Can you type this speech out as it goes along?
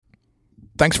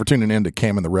thanks for tuning in to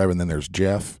Cam and the Rev, and then there's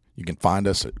Jeff. You can find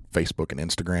us at Facebook and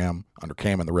Instagram under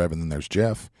Cam and the Rev, and then there's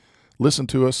Jeff. Listen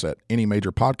to us at any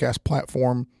major podcast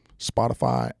platform,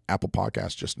 Spotify, Apple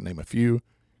Podcasts, just to name a few.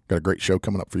 Got a great show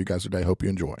coming up for you guys today. Hope you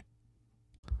enjoy.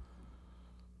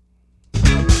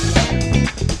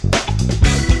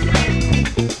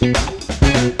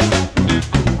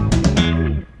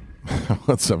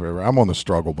 What's up, everybody? I'm on the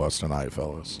struggle bus tonight,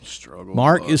 fellas.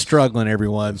 Mark is struggling,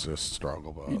 everyone. It's just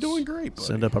struggle bus. You're doing great, buddy.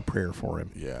 Send up a prayer for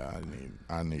him. Yeah,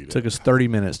 I need it. Took us 30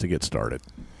 minutes to get started.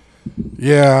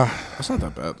 Yeah. That's not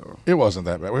that bad, though. It wasn't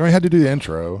that bad. We only had to do the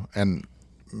intro and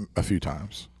a few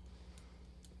times.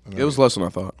 It was less than I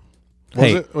thought.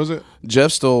 Was it?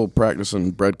 Jeff's still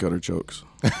practicing bread cutter chokes,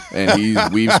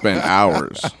 and we've spent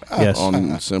hours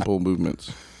on simple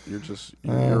movements.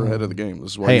 You're ahead of the game.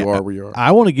 This is why you are where you are.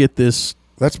 I want to get this.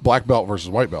 That's black belt versus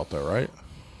white belt, though, right?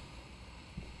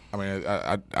 I mean,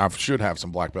 I should have some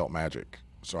black belt magic,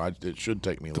 so it should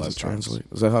take me less time. Translate?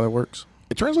 Is that how that works?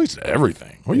 It translates to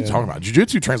everything. What are you talking about?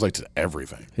 Jiu-jitsu translates to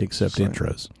everything. Except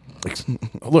intros.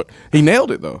 Look, he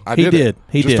nailed it, though. He did.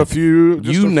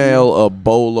 You nail a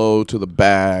bolo to the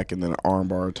back and then an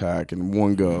armbar attack in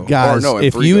one go. Guys,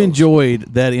 if you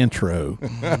enjoyed that intro,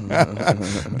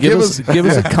 give us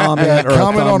a comment or a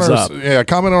thumbs up. Yeah,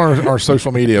 comment on our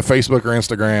social media, Facebook or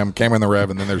Instagram, Cam and the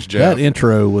Rev, and then there's Jeff. That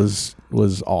intro was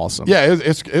awesome. Yeah,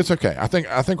 it's okay. I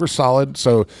think we're solid.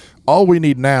 So all we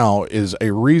need now is a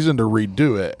reason to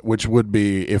redo it, which would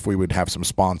be if we would have some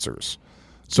sponsors.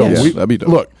 So that'd be dope.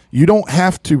 Look, you don't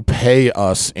have to pay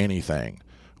us anything.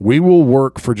 We will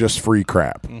work for just free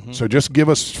crap. Mm-hmm. So just give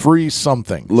us free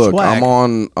something. Look, Swag.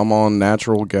 I'm on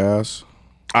natural gas.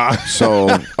 So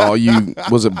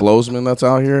was it Blosman that's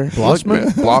out here?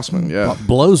 Blossman, yeah.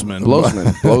 Blosman.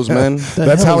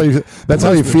 That's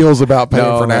how he feels about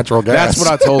paying for natural gas. That's what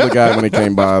I told the guy when he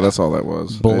came by. That's all that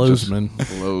was.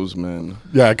 Blosman.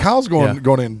 Yeah, Kyle's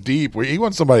going in deep. He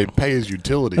wants somebody to pay his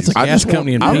utilities. That's a gas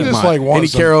company in I'm Piedmont. just like wanting Any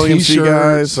some Carol EMC T-shirts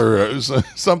guys or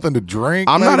something to drink.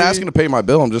 I'm not maybe? asking to pay my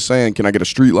bill. I'm just saying, can I get a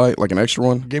street light, like an extra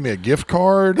one? Give me a gift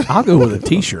card. I'll go with a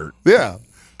T-shirt. Yeah.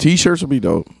 T-shirts would be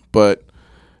dope, but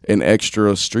an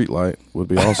extra street light would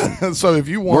be awesome. So if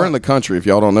you want, we're in the country. If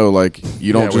y'all don't know, like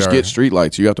you don't just get street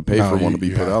lights. You have to pay for one to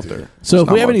be put out there. So if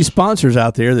we have any sponsors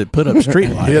out there that put up street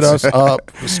lights, hit us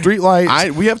up. Street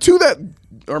lights. We have two that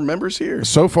are members here.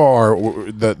 So far,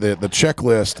 the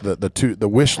checklist, the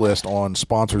wish list on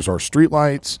sponsors are street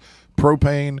lights,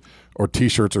 propane, or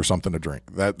T-shirts or something to drink.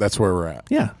 That's where we're at.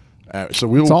 Yeah. So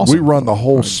we run the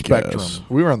whole spectrum.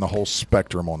 We run the whole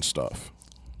spectrum on stuff.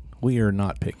 We are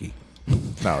not picky.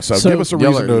 No, so give us a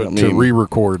reason to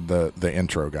re-record the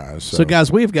intro, guys. So guys,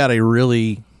 we've got a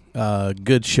really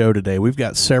good show today. We've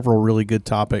got several really good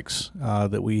topics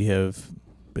that we have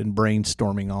been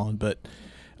brainstorming on, but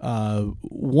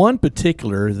one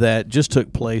particular that just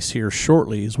took place here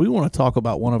shortly is we want to talk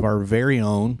about one of our very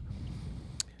own,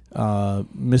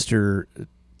 Mr.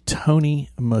 Tony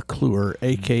McClure,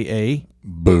 a.k.a.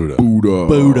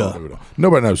 Buddha.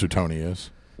 Nobody knows who Tony is.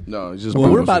 No, it's just well,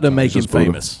 Buddha. we're about to make him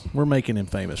famous. We're making him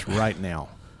famous right now.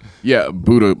 Yeah,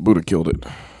 Buddha killed it.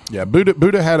 Yeah,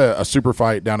 Buddha had a super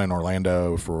fight down in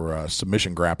Orlando for a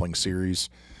submission grappling series.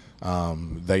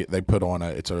 They put on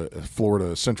it's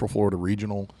a Central Florida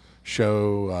regional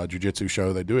show, jiu-jitsu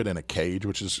show. They do it in a cage,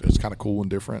 which is kind of cool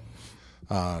and different.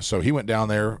 So he went down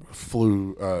there,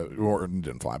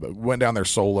 didn't fly, but went down there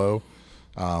solo.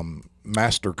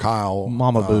 Master Kyle,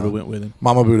 Mama Buddha went with him.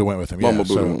 Mama Buddha went with him. Mama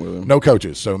Buddha went with him. No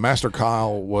coaches. So Master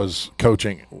Kyle was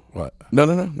coaching. What? No.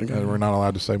 We're not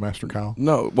allowed to say Master Kyle.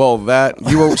 No. Well,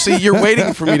 you're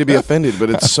waiting for me to be offended,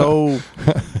 but it's so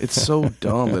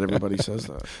dumb that everybody says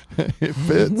that. It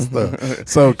fits though.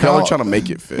 So Kyle are trying to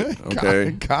make it fit.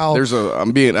 Okay. Kyle, there's a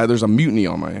mutiny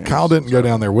on my hands. Kyle didn't go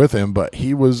down there with him, but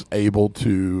he was able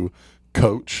to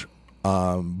coach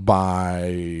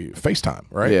by FaceTime,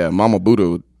 right? Yeah, Mama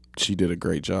Buddha. She did a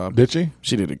great job. Did she?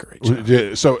 She did a great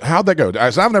job. So how'd that go?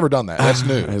 I've never done that. That's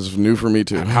new. It's new for me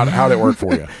too. How'd it work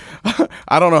for you?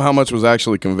 I don't know how much was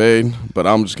actually conveyed, but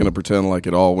I'm just going to pretend like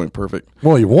it all went perfect.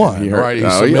 Well, he won, right? He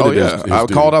submitted his I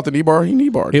called out the knee bar. He knee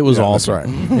barred. It was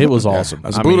awesome. Right. It was awesome.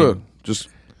 As Buddha, just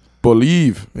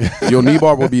believe your knee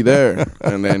bar will be there,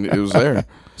 and then it was there.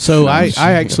 So I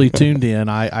actually tuned in.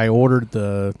 I ordered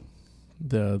the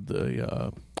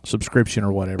subscription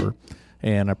or whatever,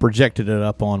 and I projected it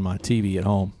up on my TV at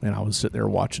home, and I was sitting there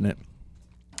watching it,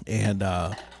 and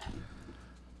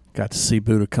got to see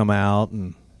Buddha come out,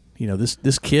 and you know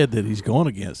this kid that he's going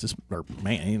against, he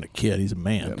ain't a kid, he's a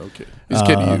man. Yeah, no kid. He's a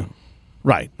kid to you.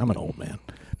 Right, I'm an old man,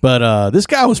 but this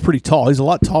guy was pretty tall. He's a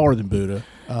lot taller than Buddha.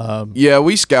 Yeah,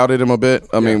 we scouted him a bit.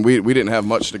 I mean, we didn't have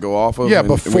much to go off of. Yeah, and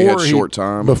we had short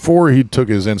time. Before he took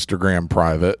his Instagram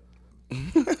private,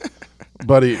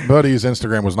 Buddy's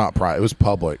Instagram was not private; it was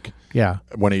public. Yeah,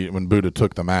 when Buddha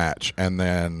took the match, and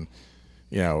then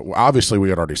obviously we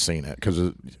had already seen it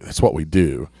because that's what we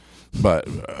do. But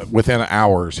within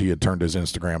hours, he had turned his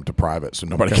Instagram to private, so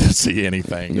nobody could see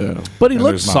anything. Yeah. But he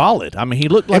looked solid. I mean, he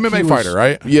looked like MMA fighter,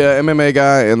 right? Yeah, MMA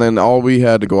guy, and then all we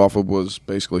had to go off of was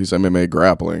basically his MMA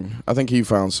grappling. I think he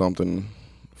found something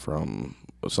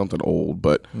old,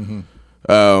 but we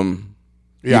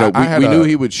knew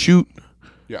he would shoot.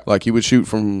 Yeah, like he would shoot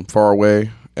from far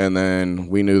away, and then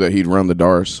we knew that he'd run the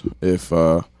Darce if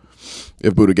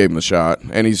Buddha gave him the shot.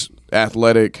 And he's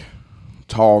athletic,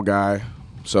 tall guy.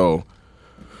 So,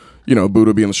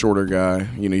 Buddha being the shorter guy,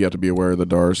 you have to be aware of the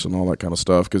Darce and all that kind of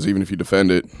stuff. Because even if you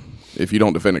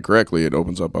don't defend it correctly, it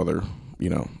opens up other,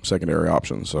 secondary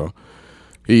options. So,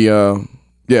 the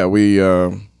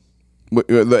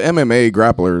MMA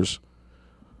grapplers,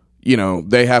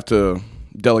 they have to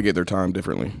delegate their time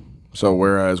differently. So,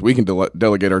 whereas we can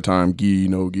delegate our time, gi,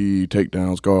 no gi,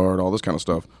 takedowns, guard, all this kind of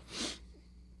stuff,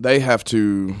 they have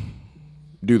to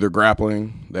do their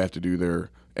grappling. They have to do their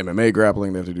MMA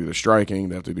grappling, they have to do the striking,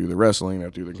 they have to do the wrestling, they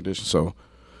have to do the conditions. So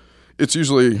it's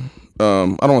usually, I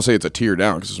don't want to say it's a tier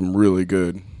down because there's some really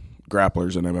good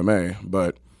grapplers in MMA,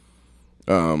 but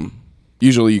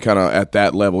usually you kind of, at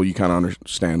that level, you kind of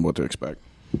understand what to expect.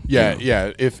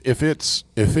 Yeah. If it's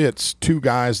two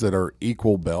guys that are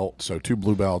equal belt, so 2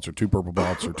 blue belts or 2 purple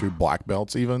belts or 2 black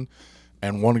belts even,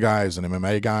 and one guy is an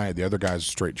MMA guy, the other guy is a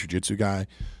straight jiu-jitsu guy,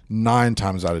 9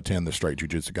 times out of 10, the straight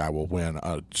jiu-jitsu guy will win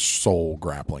a sole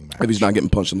grappling match. If he's not getting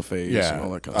punched in the face and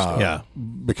all that kind of stuff. Yeah.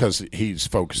 Because he's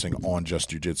focusing on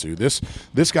just jiu-jitsu.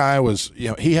 This guy was,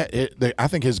 I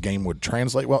think his game would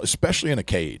translate well, especially in a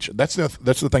cage. That's the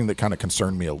thing that kind of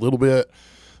concerned me a little bit.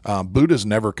 Buddha's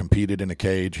never competed in a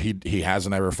cage. He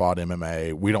hasn't ever fought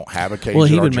MMA. We don't have a cage. Well,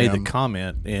 he at our even made gym. the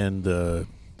comment in the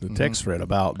text thread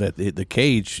about that the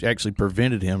cage actually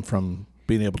prevented him from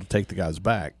being able to take the guy's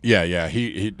back. Yeah.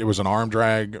 It was an arm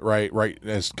drag right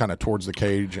as kind of towards the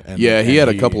cage. And, he had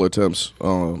a couple attempts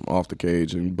off the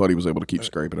cage, and Buddy was able to keep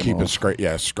scraping him off.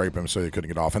 Scrape him so he couldn't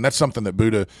get off. And that's something that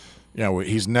Buddha,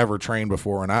 he's never trained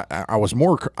before. And I was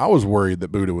worried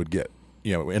that Buddha would get,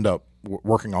 end up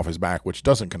working off his back, which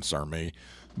doesn't concern me.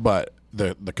 But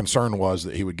the concern was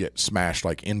that he would get smashed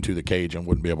like into the cage and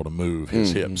wouldn't be able to move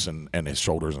his hips and his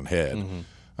shoulders and head. Mm-hmm.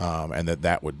 And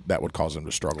that would cause him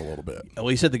to struggle a little bit. Well,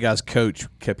 he said the guy's coach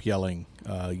kept yelling,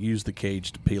 "Use the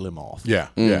cage to peel him off." Yeah,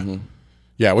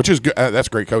 yeah, which is good. That's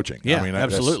great coaching. Yeah, I mean,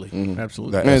 absolutely,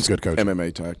 absolutely. That's good coaching.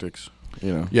 MMA tactics.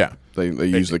 Yeah, they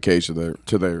use the cage to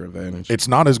their advantage. It's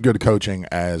not as good coaching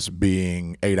as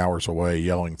being 8 hours away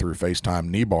yelling through FaceTime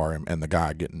knee bar him and the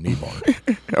guy getting knee barred.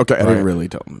 Okay, right? I didn't really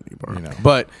tell him knee bar,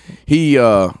 but he,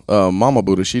 Mama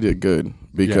Buddha, she did good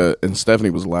because, and Stephanie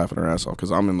was laughing her ass off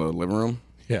because I'm in the living room.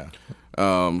 Yeah.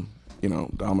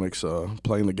 Dominic's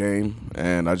playing the game,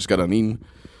 and I just got done eating,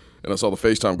 and I saw the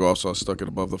FaceTime go off, so I stuck it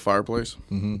above the fireplace.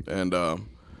 Mm-hmm. And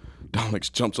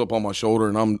Dominic jumps up on my shoulder,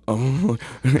 and I'm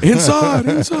inside,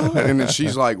 and then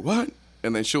she's like, "What?"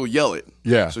 And then she'll yell it.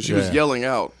 Yeah. So she was yelling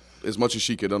out as much as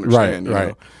she could understand. Right. You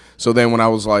know? So then when I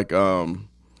was like,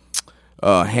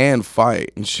 hand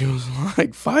fight, and she was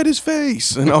like, "Fight his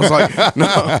face," and I was like, "No,"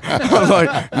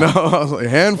 I was like,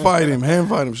 hand fight him."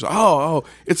 She's like, oh,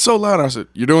 it's so loud. I said,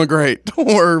 "You're doing great. Don't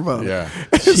worry about it." Yeah,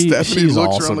 Stephanie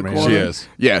looks awesome, around the man. corner. She is.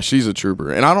 Yeah, she's a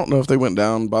trooper, and I don't know if they went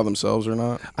down by themselves or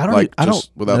not. I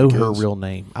don't know her real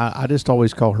name. I just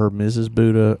always call her Mrs.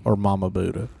 Buddha or Mama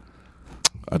Buddha.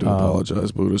 I do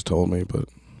apologize. Buddha's told me, but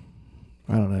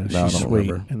I don't know. No, She's I don't sweet,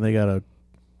 remember. and they got a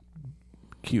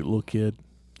cute little kid.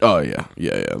 Oh yeah.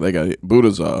 They got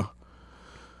Buddha's a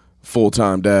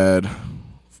full-time dad,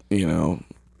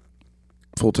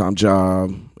 full-time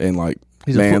job, and like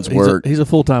man's work. He's a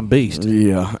full-time beast.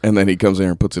 Yeah, and then he comes in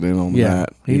and puts it in on the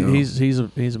mat.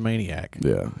 He's a maniac.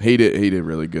 Yeah, he did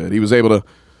really good. He was able to,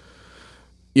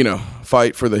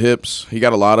 fight for the hips. He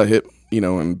got a lot of hip,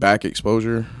 and back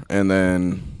exposure, and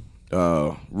then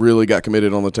really got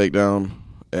committed on the takedown,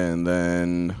 and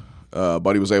then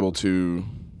Buddy was able to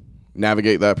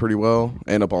navigate that pretty well,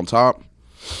 end up on top,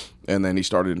 and then he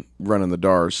started running the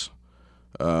Darce,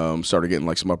 started getting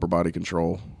like some upper body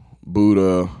control.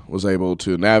 Buddha was able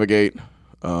to navigate,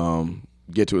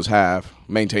 get to his half,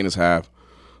 maintain his half,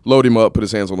 load him up, put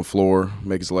his hands on the floor,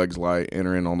 make his legs light,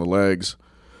 enter in on the legs,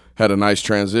 had a nice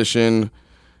transition,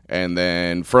 and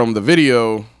then from the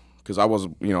video, because I was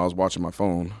watching my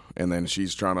phone, and then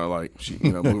she's trying to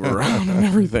move around and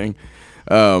everything.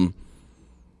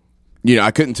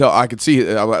 I couldn't tell. I could see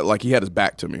like he had his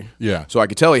back to me. Yeah. So I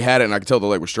could tell he had it, and I could tell the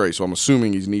leg was straight. So I'm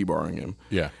assuming he's knee barring him.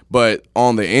 Yeah. But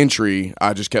on the entry,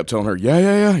 I just kept telling her,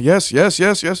 yes,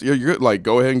 you're good. Like,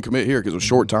 go ahead and commit here because it was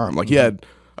short time. Like he had,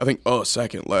 I think, a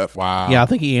second left. Wow. Yeah, I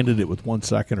think he ended it with 1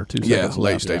 second or 2 seconds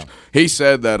late left. stage. He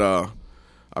said that.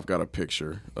 I've got a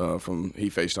picture from he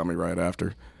FaceTimed me right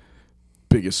after.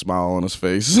 Biggest smile on his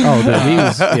face.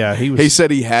 Oh, he was. He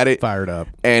said he had it fired up,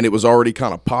 and it was already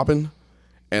kind of popping.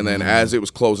 And then as it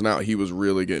was closing out, he was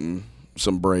really getting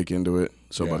some break into it.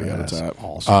 Somebody got a tap.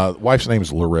 Awesome. Wife's name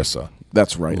is Larissa.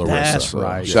 That's right. That's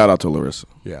right. Shout out to Larissa.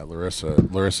 Yeah,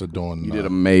 Larissa doing. You did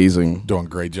amazing. Doing a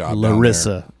great job.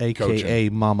 Larissa, down there, a.k.a.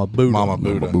 Mama Buddha. Mama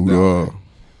Buddha. Buddha.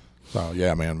 So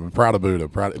yeah, man, we're proud of Buddha.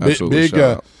 Absolutely, big.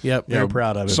 shout out. Yep, very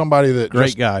proud of him. Somebody that Great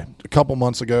just guy. A couple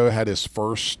months ago had his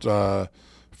first pro,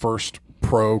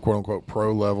 quote unquote,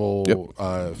 pro level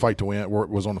fight to win.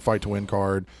 Was on the fight to win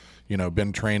card.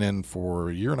 Been training for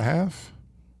a year and a half.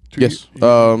 Yes.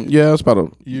 Yeah, it's about a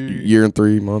year and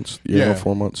 3 months. Year and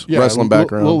 4 months. Yeah, Wrestling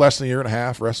background. A little less than a year and a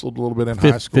half. Wrestled a little bit in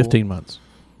high school. 15 months.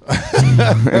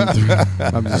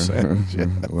 I'm just saying.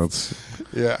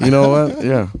 Yeah. You know what?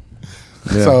 Yeah.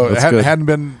 So hadn't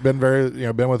been very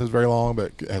been with us very long,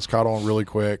 but has caught on really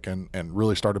quick and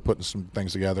really started putting some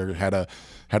things together. Had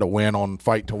a win on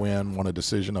Fight to Win, won a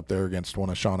decision up there against one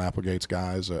of Sean Applegate's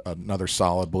guys. Another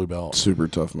solid blue belt, super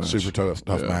tough match.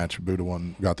 Match.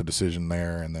 Buddha got the decision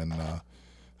there, and then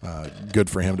good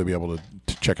for him to be able to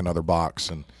check another box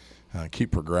and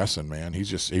keep progressing, man.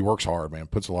 He works hard, man.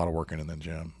 Puts a lot of work in the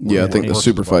gym. Yeah, I think the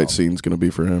super fight scene's going to be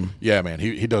for him. Yeah, man.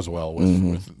 He does well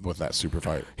with that super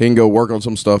fight. He can go work on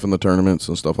some stuff in the tournaments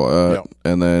and stuff like that. Yep.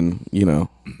 And then,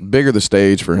 bigger the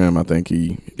stage for him, I think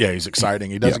he's exciting.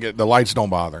 He doesn't get the lights don't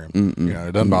bother him.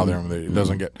 It doesn't bother him. It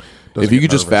doesn't get if you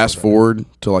could just fast forward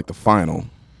to like the final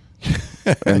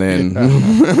and then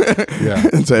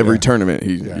to every tournament,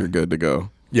 you're good to go.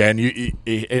 Yeah, and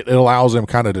it allows him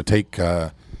kind of to take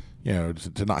to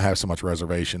not have so much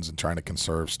reservations and trying to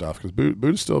conserve stuff because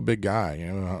Buddha's still a big guy,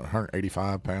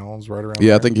 185 pounds, right around. Yeah,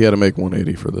 there. I think he had to make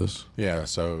 180 for this. Yeah,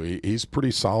 so he's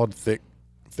pretty solid, thick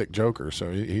joker.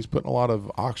 So he's putting a lot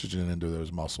of oxygen into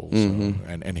those muscles,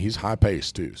 and he's high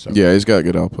paced too. So yeah, he's got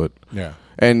good output. Yeah,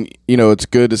 and it's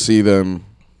good to see them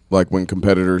like when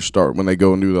competitors start when they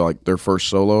go and do like their first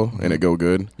solo and it go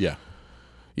good. Yeah,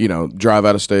 drive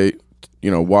out of state.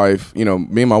 Wife, me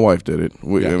and my wife did it. I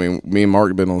mean, me and Mark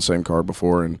have been on the same card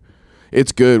before, and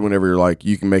it's good whenever you're like,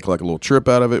 you can make like a little trip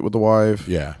out of it with the wife.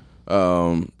 Yeah.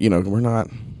 We're not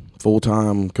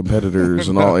full-time competitors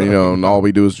and all, and all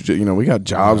we do is, we got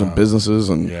jobs and businesses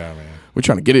and we're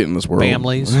trying to get it in this world.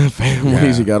 Families.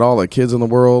 Yeah. You got all the kids in the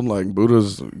world. Like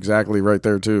Buddha's exactly right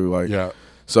there too. Like,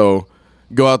 so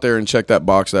go out there and check that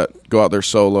box go out there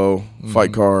solo,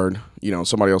 fight card,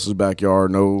 somebody else's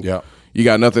backyard. You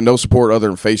got nothing, no support other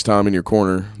than FaceTime in your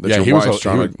corner. That your wife's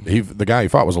the guy he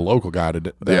fought was a local guy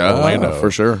to Orlando for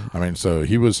sure. I mean, so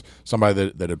he was somebody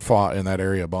that had fought in that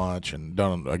area a bunch and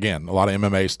done again a lot of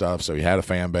MMA stuff. So he had a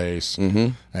fan base,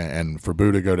 and for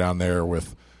Buddha to go down there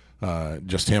with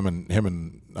just him and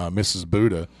Mrs.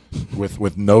 Buddha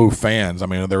with no fans. I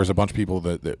mean, there was a bunch of people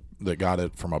that got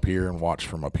it from up here and watched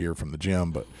from up here from the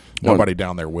gym, but nobody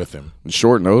down there with him.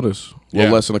 Short notice, a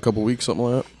little less than a couple weeks, something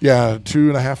like that. Yeah,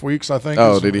 2.5 weeks, I think.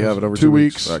 Oh, did he have it over 2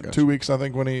 weeks? 2 weeks, I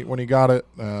think, when he got it.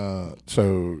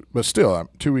 But still,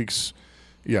 2 weeks.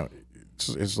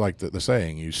 It's like the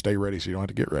saying: you stay ready, so you don't have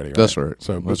to get ready. Right? That's right.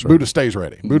 So Buddha stays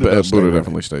ready. Buddha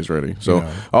definitely stays ready. So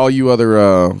all you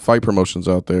other fight promotions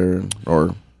out there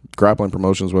or grappling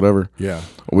promotions, whatever. Yeah,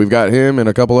 we've got him and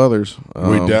a couple others.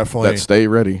 We definitely that stay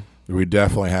ready. We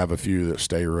definitely have a few that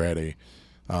stay ready.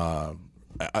 I'm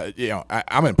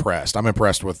impressed. I'm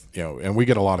impressed with and we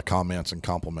get a lot of comments and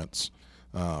compliments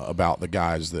about the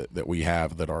guys that we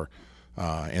have that are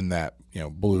in that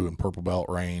blue and purple belt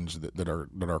range that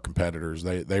are competitors.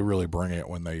 They really bring it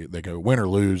when they go win or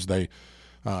lose. They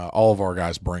all of our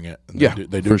guys bring it.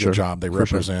 They do a good job. They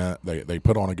represent. They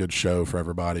put on a good show for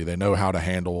everybody. They know how to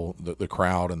handle the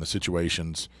crowd and the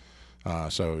situations.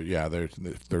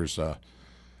 There's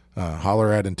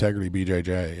holler at Integrity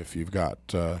BJJ if you've got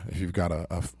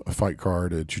a fight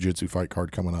card, a jiu-jitsu fight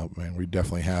card coming up. Man, we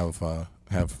definitely have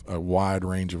a wide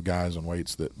range of guys and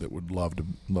weights that would love to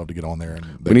get on there.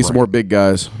 And we need some more big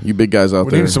guys. You big guys out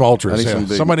there. We need some ultras.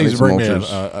 Somebody needs to bring me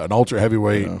an ultra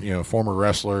heavyweight, former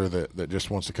wrestler that just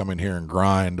wants to come in here and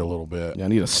grind a little bit. Yeah, I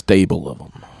need a stable of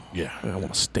them. Yeah, I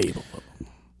want a stable of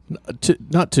them.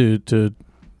 Not to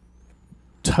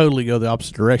totally go the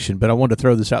opposite direction, but I wanted to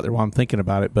throw this out there while I'm thinking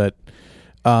about it. But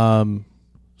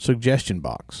suggestion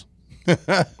box.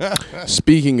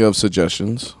 Speaking of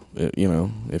suggestions,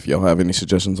 if y'all have any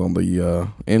suggestions on the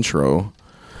intro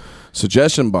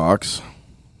suggestion box,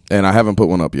 and I haven't put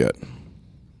one up yet,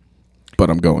 but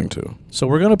I'm going to. So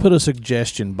we're going to put a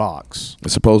suggestion box.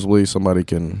 Supposedly somebody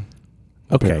can.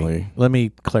 Okay, let me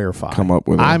clarify. Come up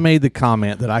with I it. made the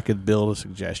comment that I could build a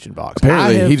suggestion box.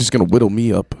 Apparently, he's just going to whittle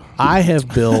me up. I have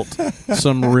built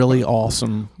some really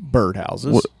awesome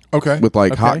birdhouses. Okay. With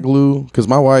like Okay. hot glue, because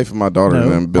my wife and my daughter and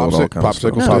them build all kinds of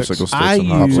stuff. popsicle sticks. Popsicle sticks I and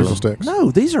hot use glue. sticks.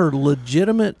 No, these are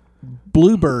legitimate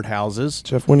bluebird houses.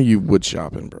 Jeff, when are you wood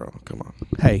shopping, bro? Come on.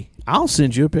 Hey, I'll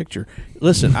send you a picture.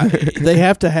 Listen, they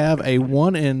have to have a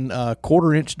 1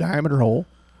 1/4 inch diameter hole.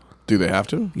 Do they have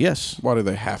to? Yes, Why do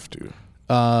they have to?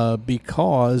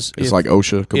 because It's like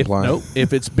OSHA compliant.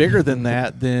 If it's bigger than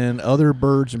that, then other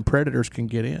birds and predators can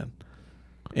get in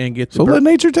and get the So bird. let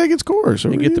nature take its course.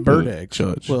 And What get are the you bird doing, eggs.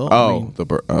 Judge. Well, I mean- the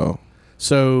bird. Oh,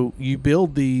 So you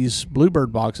build these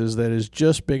bluebird boxes that is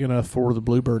just big enough for the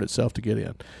bluebird itself to get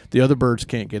in. The other birds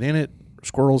can't get in it.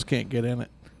 Squirrels can't get in it,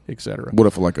 etc. what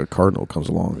if like a cardinal comes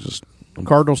along? It's just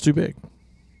Cardinal's too big.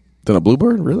 then a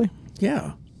bluebird? Really?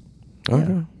 Yeah.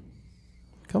 Okay.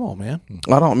 Come on, man.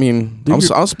 I don't mean. Do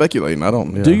your- I'm speculating. I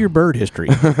don't. Yeah. Do your bird history.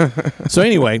 So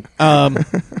anyway,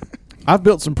 I've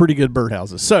built some pretty good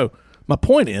birdhouses. So my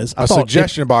point is, I A thought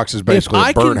suggestion box is basically I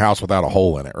a can- birdhouse without a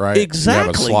hole in it, right? You have a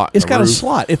exactly, slot in it's the got a roof.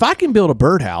 slot. If I can build a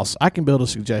birdhouse, I can build a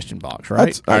suggestion box,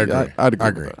 right? I agree. I'd agree. I with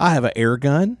agree. that. I have an air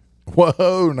gun.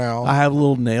 Whoa, now. I have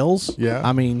little nails. Yeah.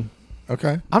 I mean,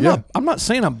 Okay. I'm not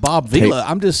saying I'm Bob Vila.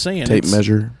 I'm just saying Tape it's-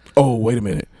 measure. Oh, wait a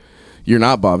minute. You're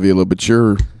not Bob Vila, but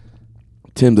you're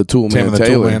Tim the Tool Man the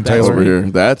Taylor. Toolman Taylor. over here.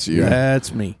 That's you.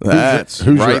 That's me. That's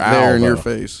who's your right there owl, in your though?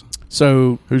 face.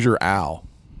 So Who's your owl?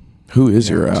 Who is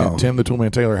your owl? Tim the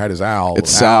Toolman Taylor had his owl.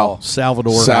 It's Sal.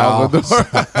 Salvador.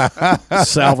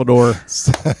 Salvador.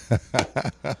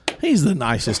 He's the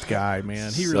nicest guy,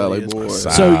 man. He Sally really is.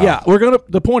 boy. So yeah,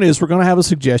 the point is we're gonna have a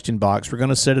suggestion box. We're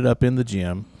gonna set it up in the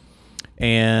gym,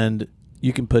 and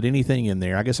you can put anything in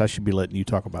there. I guess I should be letting you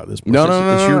talk about this. No,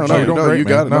 It's your gym. You're doing great, you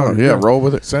got man. it. No, No, yeah, yeah. roll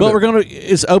with it. Send But it.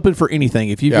 it's open for anything.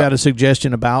 If you've Yeah. got a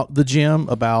suggestion about the gym,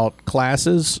 about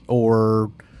classes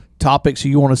or topics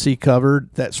you want to see covered,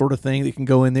 that sort of thing that can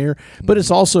go in there. But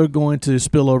it's also going to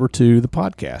spill over to the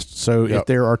podcast. So if Yep.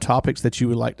 there are topics that you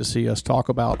would like to see us talk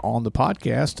about on the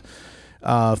podcast,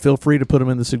 feel free to put them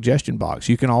in the suggestion box.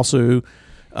 You can also,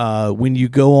 when you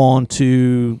go on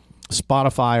to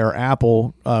Spotify or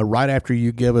Apple, right after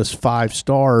you give us 5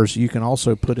 stars, you can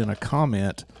also put in a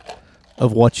comment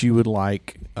of what you would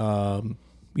like. And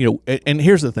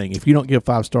here's the thing: if you don't give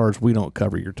 5 stars, we don't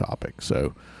cover your topic.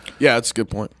 So, Yeah, that's a good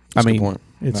point. That's I a mean, good point.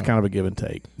 it's kind of a give and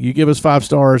take. You give us 5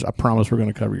 stars, I promise we're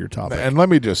going to cover your topic. And let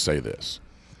me just say this.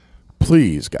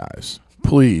 Please, guys,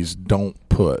 please don't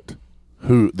put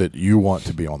who that you want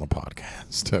to be on the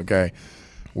podcast, okay?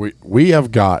 We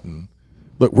have gotten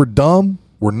 – look, we're dumb.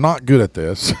 We're not good at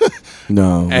this.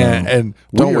 No, and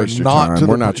don't we are waste your not time. to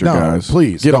We're the, not your no, guys.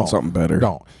 Please Get on don't. something better.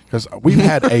 Don't, because we've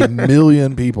had a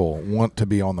million people want to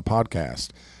be on the podcast,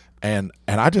 and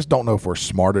I just don't know if we're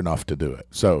smart enough to do it.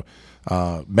 So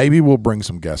maybe we'll bring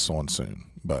some guests on soon,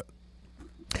 but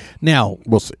Now,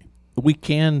 we'll see. we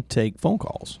can take phone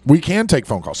calls. We can take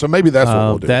phone calls, so maybe that's what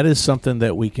we'll do. That is something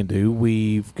that we can do.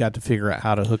 We've got to figure out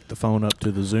how to hook the phone up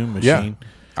to the Zoom machine.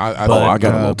 I But- I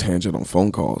got a Uh, little tangent on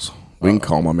phone calls. We can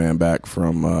call my man back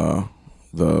from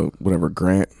the whatever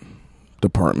grant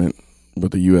department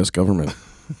with the U.S. government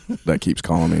that keeps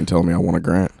calling me and telling me I want a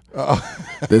grant.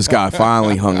 This guy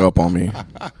finally hung up on me.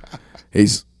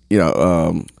 He's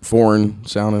foreign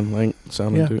sounding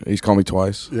Yeah. too. He's called me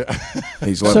twice. Yeah.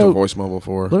 He's left So- a voicemail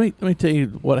before. Let me tell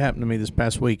you what happened to me this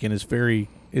past week, and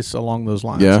it's along those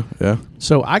lines. Yeah.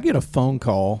 So I get a phone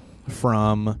call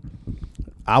from,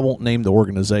 I won't name the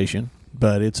organization,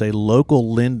 but it's a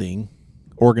local lending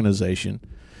organization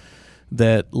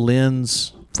that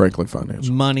lends Franklin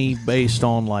Financial. money based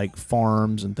on like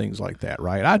farms and things like that,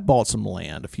 right? I'd bought some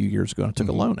land a few years ago and I took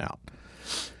a loan out.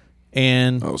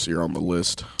 And Oh, so you're on the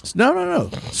list. no.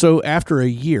 So after a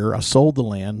year, I sold the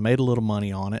land, made a little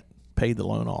money on it, paid the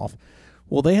loan off.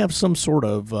 Well, they have some sort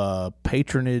of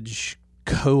patronage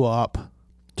co-op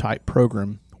type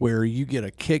program where you get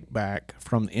a kickback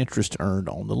from the interest earned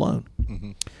on the loan.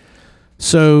 Mm-hmm.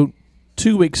 So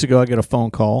 2 weeks ago, I get a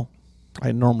phone call.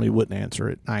 I normally wouldn't answer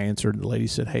it. I answered. The lady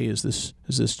said, "Hey, is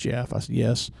this Jeff?" I said,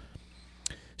 "Yes."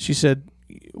 She said,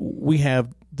 "We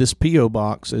have this P.O.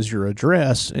 box as your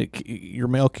address. Your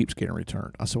mail keeps getting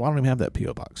returned." I said, "Well, I don't even have that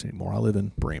P.O. box anymore. I live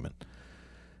in Bremen."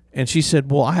 And she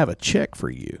said, "Well, I have a check for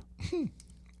you."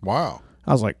 Wow.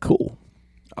 I was like, "Cool."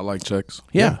 I like checks.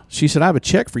 Yeah. She said, I have a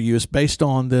check for you. It's based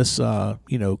on this,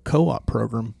 co-op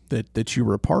program that you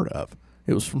were a part of.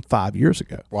 It was from 5 years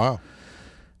ago. Wow.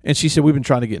 And she said, we've been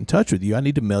trying to get in touch with you. I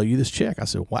need to mail you this check. I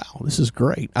said, wow, this is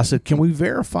great. I said, can we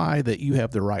verify that you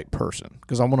have the right person?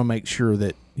 Because I want to make sure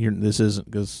that this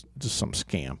isn't just some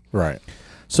scam. Right.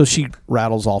 So she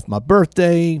rattles off my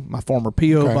birthday, my former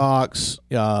P.O. box,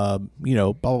 blah,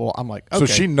 blah, blah. I'm like, okay. So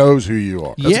she knows who you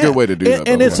are. That's a good way to do that,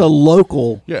 by And the it's way. a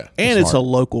local, Yeah, and it's a smart.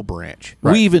 local branch.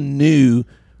 Right. We even knew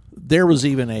there was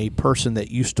even a person that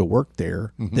used to work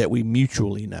there that we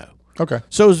mutually know. Okay.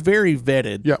 So it was very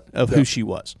vetted Yep, of yep. who she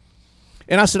was.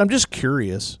 And I said, I'm just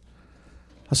curious.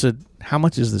 I said, how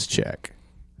much is this check?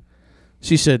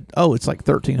 She said, oh, it's like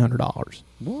 $1,300.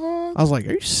 What? I was like,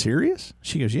 are you serious?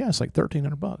 She goes, yeah, it's like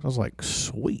 $1,300. I was like,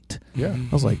 sweet. Yeah. I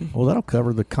was like, well, that'll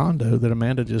cover the condo that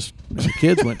Amanda and the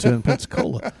kids went to in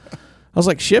Pensacola. I was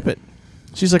like, ship it.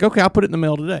 She's like, okay, I'll put it in the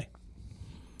mail today.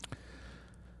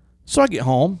 So I get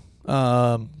home.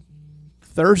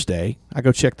 Thursday, I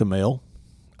go check the mail.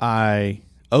 I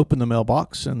open the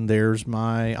mailbox, and there's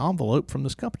my envelope from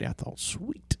this company. I thought,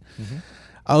 sweet.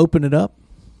 I open it up.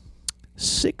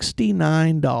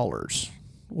 $69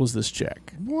 was this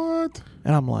check. What?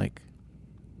 And I'm like,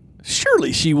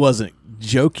 surely she wasn't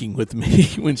joking with me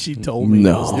when she told me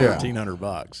it was No. Yeah.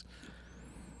 $1,300.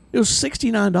 It was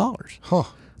 $69. Huh.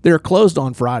 They were closed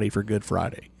on Friday for Good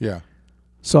Friday. Yeah.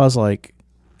 So I was like,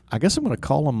 I guess I'm going to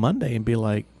call them Monday and be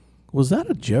like, was that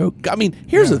a joke? I mean,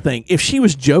 here's the thing. If she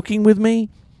was joking with me,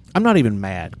 I'm not even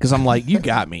mad because I'm like, you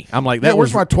got me. I'm like, that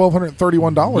Where's was my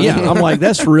 $1,231? yeah. I'm like,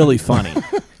 that's really funny.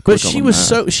 But Click on she the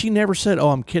was map. she never said, oh,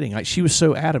 I'm kidding. Like, she was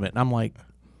so adamant. And I'm like,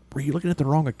 were you looking at the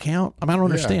wrong account? I mean, I don't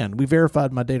understand. We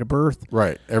verified my date of birth.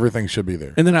 Right. Everything should be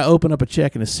there. And then I open up a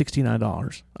check and it's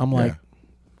 $69. I'm like, Yeah.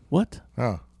 what?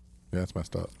 Oh. Yeah, that's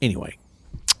messed up. Anyway,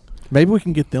 maybe we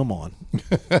can get them on.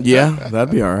 Yeah,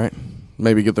 that'd be all right.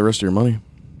 Maybe get the rest of your money.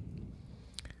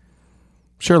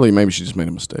 Surely, maybe she just made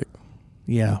a mistake.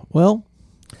 Yeah. Well,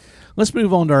 let's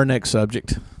move on to our next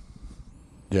subject.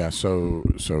 Yeah, so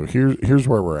here's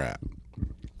where we're at.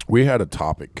 We had a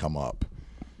topic come up.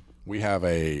 We have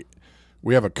a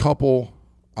couple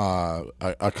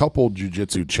a couple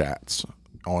jiu-jitsu chats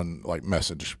on like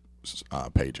message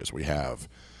pages. We have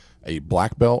a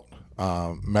black belt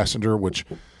messenger, which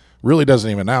really doesn't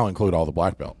even now include all the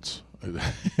black belts.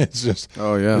 It's just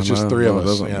it's just three of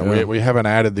us. We haven't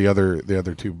added the other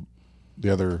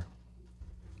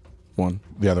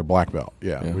black belt.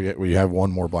 Yeah. We have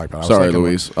one more black belt. Sorry,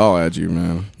 Luis. I'll add you,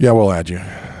 man. Yeah, we'll add you.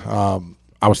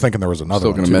 I was thinking there was another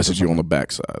Still one. going to too, message but- you on the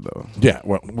backside, though. Yeah,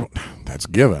 well, that's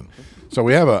given. So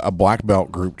we have a black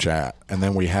belt group chat, and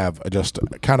then we have just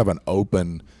kind of an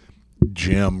open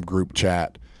gym group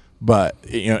chat. But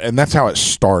and that's how it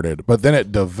started. But then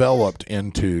it developed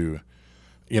into,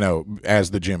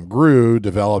 as the gym grew,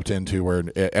 developed into where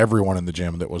everyone in the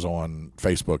gym that was on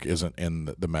Facebook isn't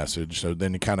in the message. So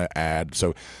then you kind of add.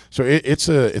 So it's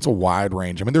a wide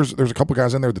range. I mean, there's a couple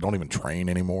guys in there that don't even train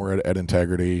anymore at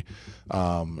Integrity,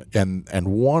 and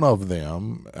one of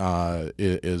them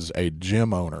is a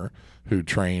gym owner who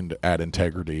trained at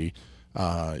Integrity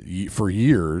for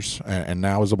years, and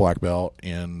now is a black belt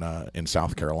in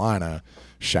South Carolina.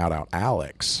 Shout out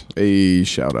Alex. Hey,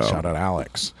 shout out. Shout out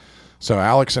Alex. So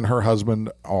Alex and her husband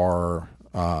are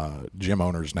gym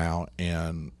owners now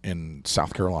in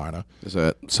South Carolina. Is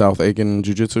that South Aiken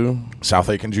Jiu-Jitsu? South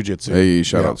Aiken Jiu-Jitsu. Hey,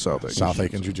 shout out South Aiken South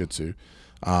Aiken Jiu-Jitsu.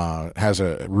 Has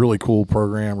a really cool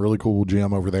program, really cool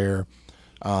gym over there.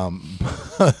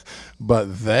 But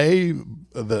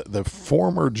the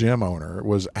former gym owner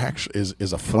was actually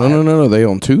is a flat. No. They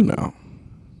own two now.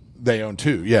 They own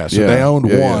two. Yeah. So Yeah, they owned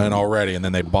yeah, one already, and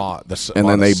then they bought the. And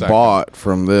then they second. bought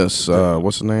from this,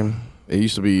 what's the name? It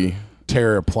used to be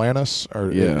Terra Planus,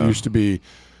 or Yeah. it used to be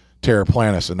Terra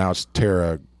Planus, and now it's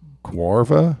Terra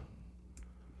Guarva,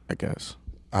 I guess.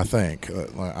 I think.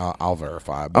 I'll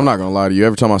verify. But I'm not going to lie to you.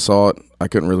 Every time I saw it, I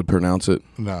couldn't really pronounce it.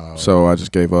 No. So I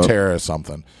just gave up. Terra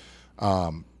something.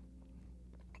 And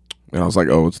I was like,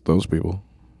 oh, it's those people.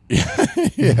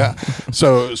 Yeah.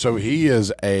 So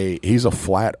he's a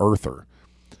flat earther,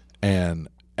 and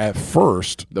at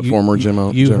first, The former gym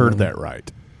owner. You heard that right.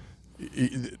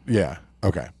 yeah.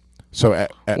 Okay. So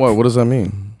at What does that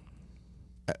mean?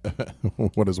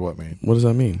 what does what mean? What does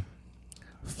that mean?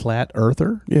 Flat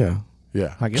earther? Yeah.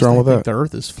 Yeah. I guess What's wrong they with think that? the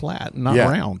earth is flat, not Yeah.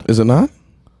 round. Is it not?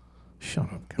 Shut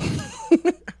up,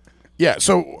 guys. Yeah.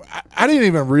 So I didn't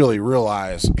even really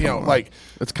realize, like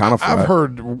It's kind of flat. I've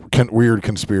heard weird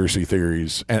conspiracy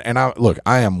theories, and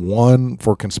I am one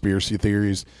for conspiracy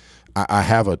theories. I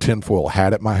have a tinfoil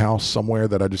hat at my house somewhere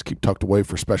that I just keep tucked away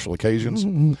for special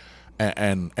occasions.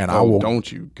 and Oh, I will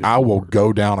don't you? Good I will Lord.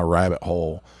 go down a rabbit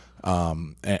hole.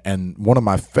 And one of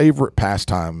my favorite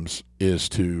pastimes is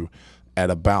to at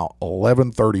about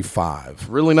 11:35.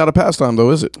 Really not a pastime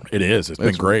though, is it? It is. It's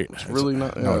been great. It's really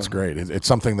not. No, it's great. It's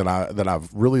something that I've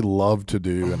really loved to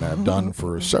do and I've done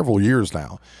for several years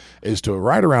now. Is to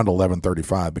right around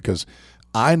 11:35 because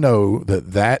I know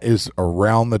that is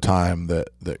around the time that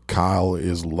Kyle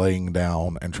is laying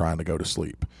down and trying to go to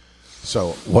sleep.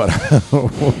 So what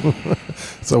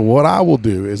I will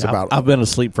do is I've been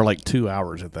asleep for like 2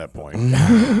 hours at that point.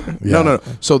 No.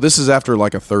 So this is after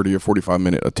like a 30 or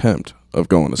 45-minute attempt of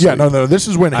going to sleep. Yeah, no. This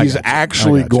is when he's got you.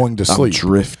 actually I got you. going to I'm sleep.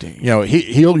 drifting. You know,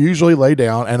 he'll usually lay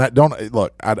down, and I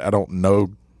don't know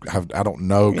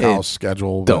Kyle's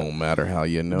schedule. but Don't matter how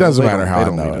you know. Doesn't They matter don't- how they I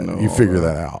don't know need to it. You all figure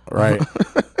that out, right?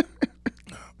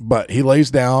 But he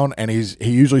lays down, and he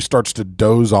usually starts to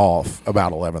doze off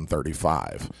about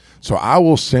 11:35. So I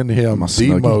will send him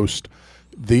the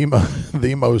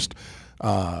most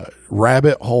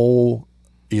rabbit hole,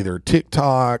 either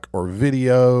TikTok or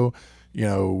video,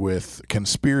 with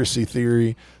conspiracy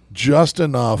theory, just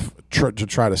enough to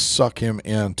try to suck him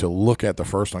in to look at the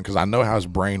first one because I know how his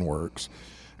brain works.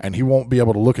 And he won't be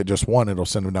able to look at just one. It'll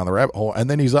send him down the rabbit hole, and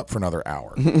then he's up for another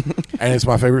hour. And it's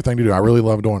my favorite thing to do. I really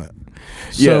love doing it.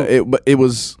 Yeah,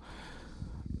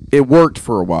 it worked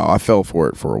for a while. I fell for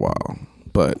it for a while,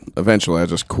 but eventually I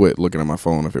just quit looking at my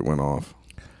phone if it went off.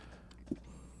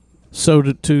 So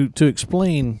to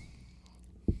explain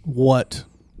what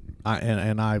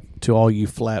I to all you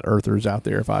flat earthers out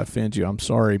there, if I offend you, I'm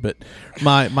sorry, but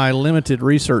my limited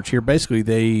research here, basically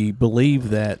they believe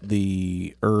that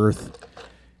the Earth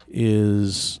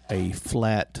is a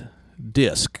flat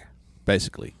disc,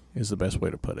 basically, is the best way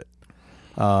to put it.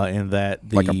 And that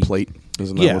Like a plate,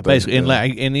 isn't that? Yeah, what basically, and yeah.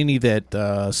 and any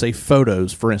that say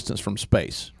photos, for instance, from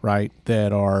space, right,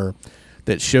 that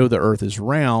show the Earth is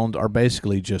round are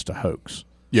basically just a hoax.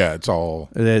 Yeah, it's all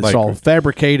All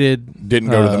fabricated. Didn't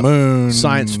go to the moon.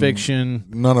 Science fiction.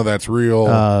 None of that's real.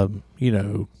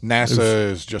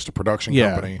 NASA is just a production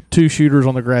company. 2 shooters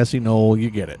on the grassy knoll. You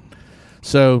get it.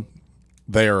 So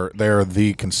They are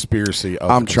the conspiracy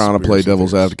of I'm trying to play conspiracy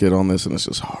devil's theories. advocate on this, and it's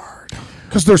just hard.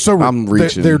 Because they're so I'm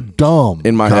reaching. They're dumb.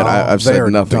 In my head, I've They said are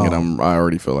nothing, dumb. and I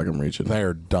already feel like I'm reaching.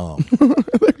 They're dumb.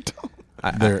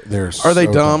 They're Are they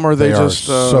so dumb, or are they are just,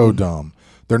 so dumb?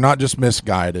 They're not just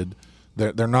misguided.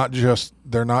 They're not just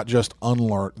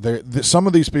unlearned. Some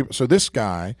of these people. So this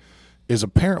guy is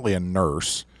apparently a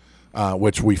nurse,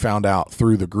 which we found out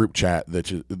through the group chat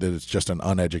that it's just an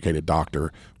uneducated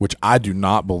doctor, which I do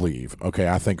not believe. Okay,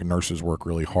 I think nurses work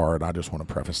really hard. I just want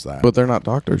to preface that. But they're not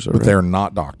doctors, But they're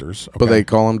not doctors. But okay? they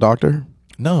call him doctor.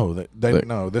 No,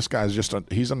 no. This guy's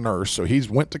he's a nurse, so he's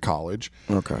went to college.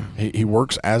 Okay. He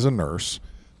works as a nurse,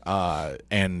 but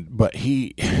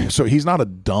he's not a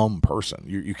dumb person.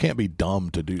 You can't be dumb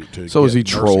to. So is he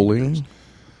get nursing trolling? degrees.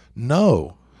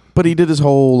 No, But he did his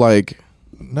whole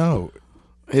no.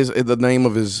 the name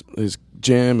of his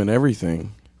gym and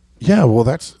everything. Yeah, well,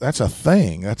 that's a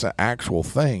thing. That's an actual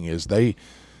thing. Is they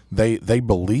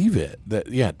believe it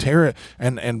that Tara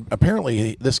and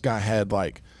apparently this guy had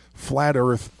like flat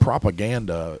Earth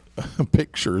propaganda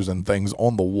pictures and things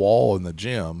on the wall in the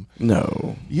gym.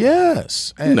 No.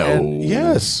 Yes. And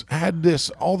yes. Had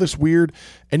all this weird,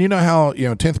 and you know how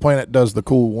 10th Planet does the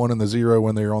cool 1 and the 0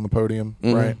 when they're on the podium,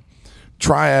 right?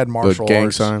 Triad martial gang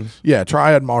arts. signs? Yeah,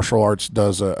 Triad martial arts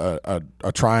does a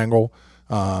triangle.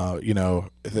 So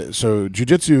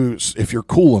jiu-jitsu, if you're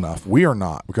cool enough, we are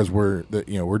not, because we're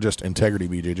just Integrity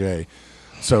BJJ.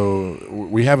 So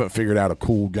we haven't figured out a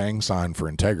cool gang sign for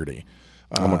Integrity.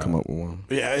 I'm gonna come up with one.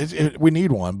 Yeah, we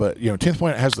need one, but 10th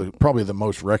Planet has probably the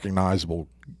most recognizable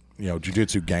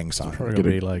jiu-jitsu gang sign. probably gonna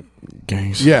be like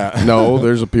Gangs. Yeah. No,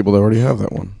 there's people that already have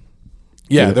that one.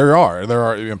 Yeah, there are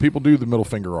people do the middle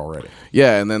finger already.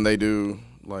 Yeah, and then they do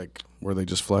like where they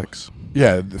just flex.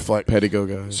 Yeah, the flex. Pettigo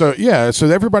guys. So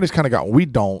everybody's kind of got. We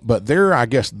don't, but I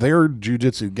guess their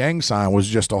jiu-jitsu gang sign was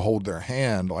just to hold their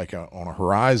hand like on a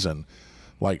horizon,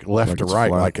 like left Like to it's right,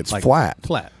 flat. like it's flat.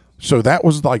 flat. So that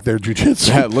was like their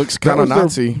jiu-jitsu. That looks kind of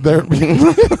Nazi.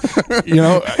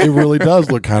 It really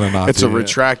does look kind of Nazi. It's a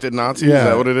retracted Nazi. Yeah. Is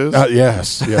that what it is?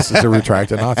 Yes, it's a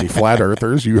retracted Nazi. Flat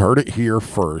Earthers, you heard it here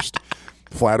first.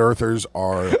 Flat Earthers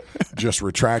are just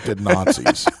retracted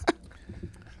Nazis.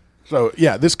 So,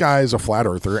 yeah, this guy is a flat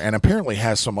earther and apparently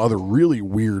has some other really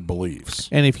weird beliefs.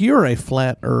 And if you're a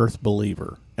flat Earth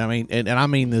believer, I mean, and I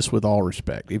mean this with all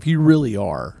respect, if you really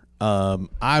are,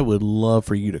 I would love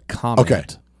for you to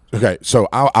comment Okay, so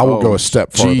I will go a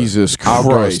step further. Jesus I'll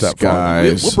go a Christ, step further.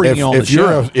 guys. We'll bring you on the if you're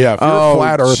show. if you're Oh, a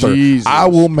flat earther, Jesus. I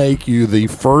will make you the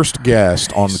first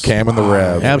guest on Cam and the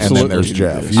Rev. Absolutely. And then there's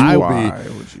Jeff. Why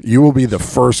would You will be the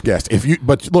first guest.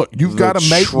 But look, you've got to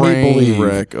make me believe.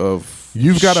 Wreck of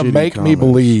You've got to shitty make me comments.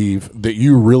 believe that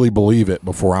you really believe it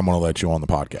before I'm going to let you on the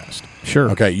podcast.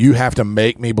 Sure. Okay, you have to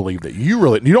make me believe that you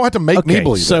really. You don't have to make me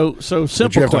believe it. So But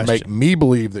simple you have question. to make me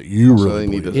believe that you So really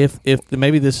they need believe to- it. if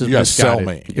maybe this is You gotta sell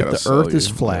misguided. me. You If gotta the sell Earth is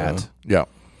you. flat, Yeah.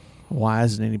 why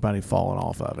hasn't anybody fallen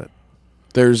off of it?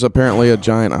 There's apparently a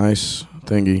giant ice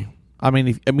thingy. I mean,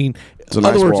 It's in an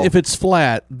other ice words, wall. if it's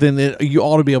flat, then you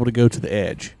ought to be able to go to the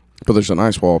edge. But there's an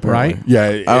ice wall, apparently. Right? Yeah,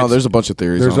 I don't know. it's- There's a bunch of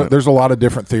theories on it. There's a lot of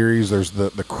different theories. There's the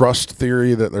crust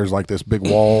theory that there's like this big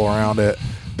wall around it.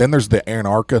 Then there's the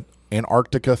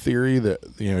Antarctica theory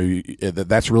that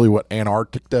that's really what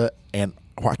Antarctica and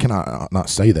why can I not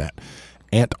say that?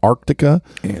 Antarctica,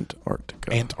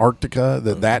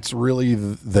 that's really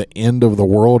the end of the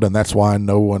world, and that's why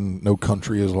no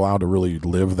country is allowed to really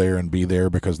live there and be there,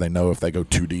 because they know if they go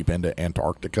too deep into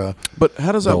Antarctica. But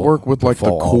how does that They'll- work with like the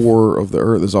they'll fall core of the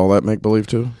Earth? Is all that make believe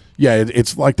too? Yeah,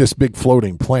 it's like this big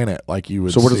floating planet, like you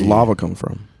would. So where does see lava come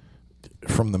from?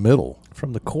 from the middle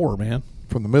From the core, man.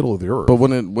 of the Earth? But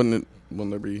wouldn't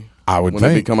there be? I would Wouldn't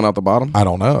it be think. coming out the bottom? I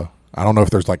don't know. I don't know if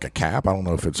there's like a cap. I don't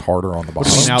know if it's harder on the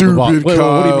bottom. do you mean out the bottom? Wait,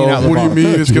 what do you mean out the What do you bottom?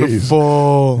 mean it's gonna Jeez.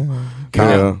 fall?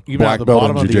 Kyle, You mean out black the belt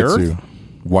bottom in of the jiu-jitsu, Earth?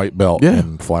 white belt Yeah.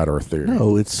 in flat Earth theory.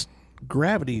 No, it's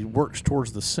gravity works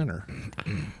towards the center.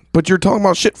 But you're talking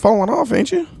about shit falling off,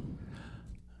 ain't you?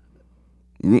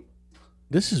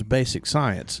 This is basic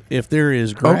science. If there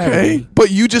is gravity, Okay.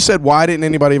 But you just said, why didn't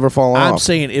anybody ever fall I'm off?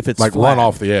 saying if it's Like flat, run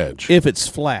off the edge. If it's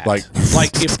flat, Like-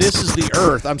 if this is the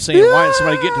Earth, I'm saying why did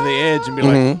somebody get to the edge and be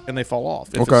like, and they fall off?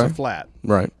 If Okay. it's a flat,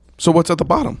 Right. So what's at the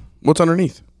bottom? What's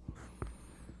underneath?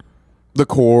 The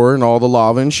core and all the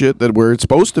lava and shit that where it's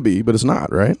supposed to be, but it's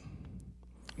not, right?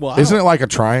 well, Isn't it like a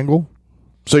triangle?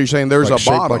 So you're saying there's Like a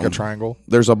shaped bottom. like a triangle?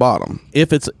 There's a bottom.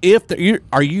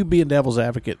 are you being devil's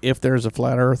advocate? If there's a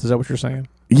flat Earth, is that what you're saying?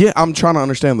 Yeah, I'm trying to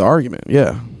understand the argument.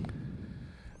 Yeah.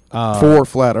 For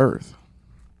flat Earth.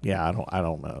 Yeah, I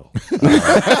don't know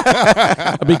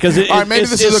because All right, maybe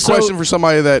this is a question for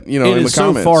somebody that it in the is so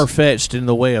comments. far fetched in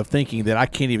the way of thinking that I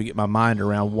can't even get my mind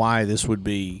around why this would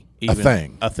be even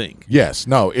thing. A thing. Yes.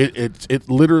 No. It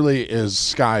literally is.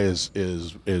 Sky is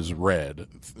red.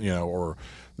 Or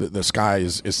the sky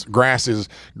is grass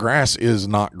is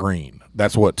not green.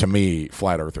 That's what to me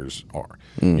flat earthers are.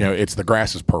 It's the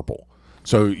grass is purple.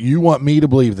 So you want me to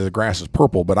believe that the grass is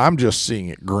purple, but I'm just seeing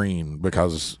it green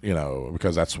because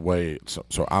that's the way. So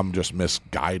I'm just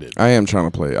misguided. I am trying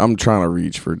to play. I'm trying to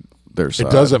reach for their side.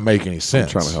 It doesn't make any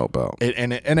sense. trying to help out.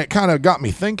 It kind of got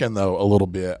me thinking though a little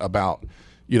bit about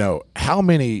how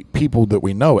many people that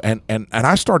we know, and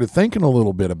I started thinking a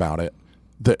little bit about it.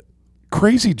 That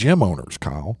crazy gym owners,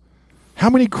 Kyle. How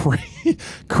many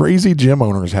crazy gym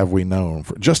owners have we known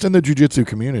just in the jiu-jitsu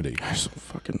community? There's some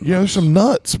fucking There's some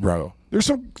nuts, bro. There's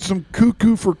some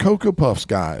cuckoo for Cocoa Puffs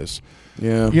guys.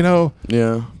 Yeah.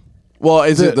 Yeah. Well,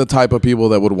 is it the type of people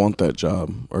that would want that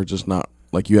job, or just not?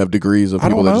 Like you have degrees of I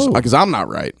people don't that just know. because I'm not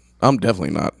right. I'm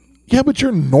definitely not. Yeah, but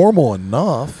you're normal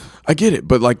enough. I get it,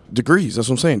 but like degrees. That's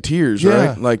what I'm saying. Tiers, Yeah.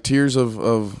 right? Like tiers of.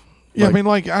 Yeah, like- I mean,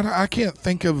 like I can't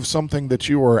think of something that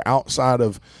you are outside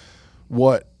of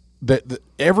what that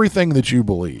everything that you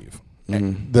believe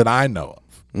that I know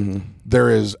of. There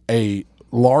is a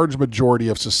large majority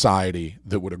of society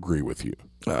that would agree with you.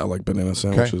 I like banana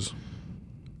sandwiches.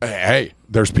 Hey,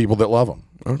 there's people that love them.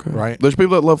 Okay. Right? There's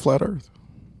people that love flat Earth.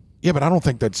 Yeah, but I don't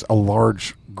think that's a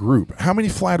large group. How many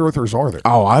flat earthers are there?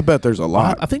 Oh, I bet there's a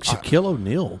lot. I think Shaquille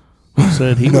O'Neal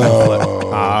said he would.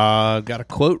 Got a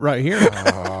quote right here.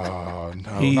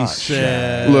 No, He not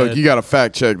said, Look, you got to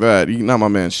fact check that. You not my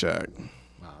man Shaq.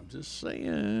 I'm just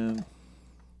saying.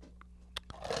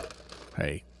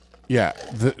 Hey, Yeah.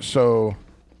 So,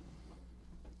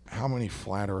 how many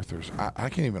flat earthers? I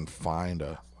can't even find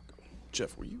a.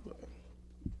 Jeff, were you?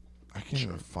 I can't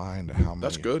even find how many.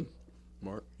 That's good,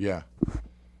 Mark. Yeah.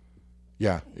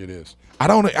 Yeah, it is. I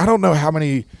don't know how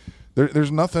many.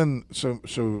 There's nothing.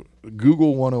 So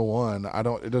Google 101.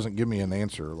 It doesn't give me an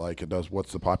answer like it does.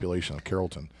 What's the population of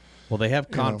Carrollton? well, they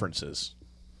have conferences.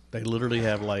 They literally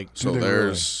have like So they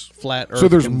there's flat Earth. So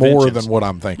there's more conventions. than what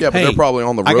I'm thinking. yeah, but Hey, they're probably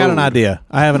on the road. I got an idea.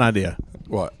 I have an idea.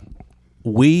 What?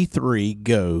 We three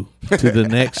go to the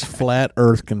next flat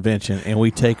Earth convention and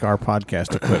we take our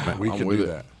podcast equipment. We I'm can with do it.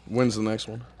 that. When's the next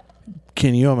one?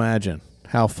 Can you imagine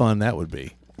how fun that would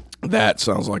be? That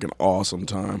sounds like an awesome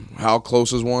time. How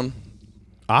close is one?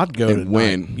 I'd go and to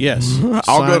win. Yes,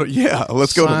 I'll go to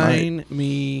let's go tonight. Sign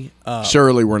me up.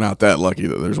 Surely we're not that lucky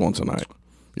that there's one tonight.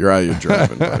 You're out of your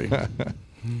driving,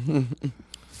 buddy.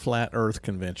 Flat Earth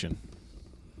Convention.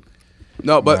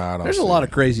 No, but Nah, I don't There's a see lot it.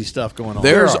 of crazy stuff going on.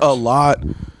 there's There are. a lot.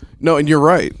 No, and you're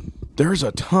right. There's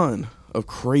a ton of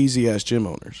crazy ass gym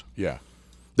owners. Yeah.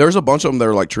 There's a bunch of them that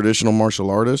are like traditional martial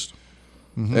artists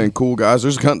and cool guys.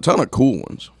 There's a ton of cool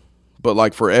ones, but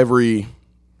like for every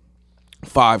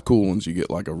 5 cool ones, you get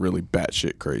like a really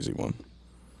batshit crazy one.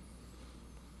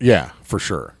 Yeah, for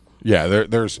sure. Yeah,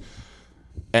 there's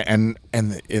and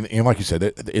like you said,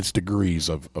 it's degrees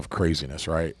of craziness,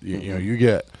 right? You know, you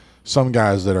get some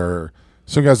guys that are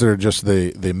just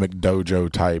the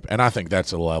McDojo type, and I think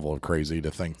that's a level of crazy to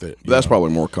think that That's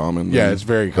probably more common. yeah, than it's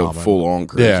very the common, full on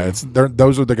crazy. Yeah,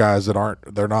 those are the guys that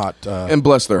they're not. And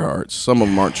bless their hearts, some of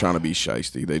them aren't trying to be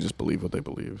shiesty. They just believe what they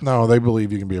believe. No, they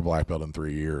believe you can be a black belt in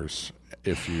 3 years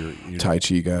if you Tai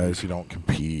Chi guys. if you don't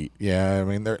compete. Yeah, I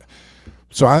mean they're.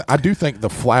 So I do think the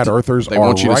flat earthers They are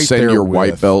want you to right send there your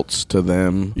white with- belts to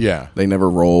them. Yeah, They never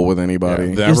roll with anybody.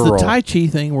 Yeah, Is never the roll. Tai Chi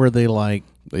thing where they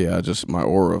Just my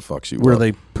aura fucks you where up.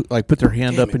 they put their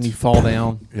hand up and you fall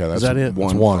down? Yeah, that's is that it?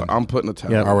 one. I'm putting a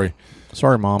towel. Yeah. Are we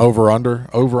Sorry, Mom. over under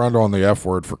on the F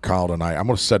word for Kyle tonight? I'm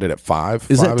going to set it at 5.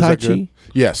 Is 5, that Tai good? Chi?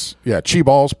 Yes. Yeah. Chi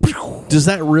balls. Does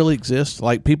that really exist?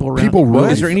 Like people around? People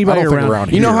really- Is there anybody I don't think around?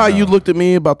 around You know here, how no. you looked at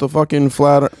me about the fucking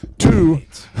flat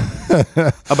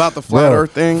about the flat Bro,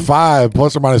 Earth thing? 5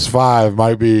 plus or minus 5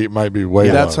 might be way.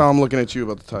 That's low. how I'm looking at you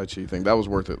about the Tai Chi thing. That was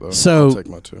worth it though. I'll So, take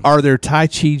my 2. are there Tai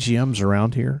Chi gyms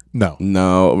around here? No.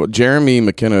 No, Jeremy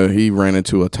McKenna, he ran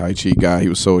into a Tai Chi guy. He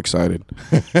was so excited.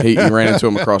 he ran into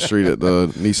him across the street at the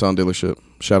Nissan dealership.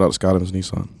 Shout out to Scott Evans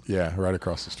Nissan. Yeah. Right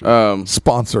across the street.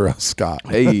 Sponsor us, Scott.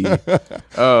 Hey,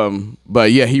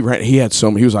 but yeah, he had so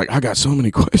many. He was like, I got so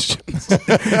many questions.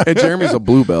 And Jeremy's a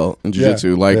blue belt in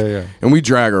jiu-jitsu, Yeah. and we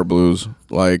drag our blues,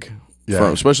 like,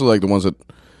 Yeah. especially like the ones that,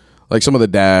 like some of the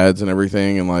dads and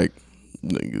everything, and like,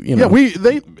 you know,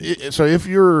 So if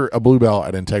you're a blue belt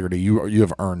at Integrity, you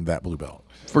have earned that blue belt.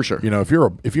 for sure. You know,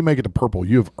 if you make it to purple,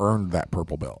 you have earned that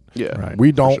purple belt. Yeah, Right.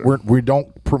 We don't sure. we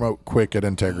don't promote quick at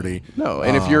Integrity. No,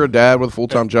 and if you're a dad with a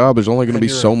full-time job, there's only going to be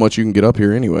so much you can get up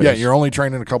here anyway. Yeah, you're only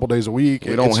training a couple days a week.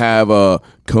 We don't have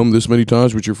come this many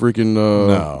times with your freaking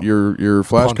No. your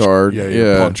flash punch, card. Yeah,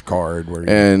 your punch card where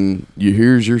And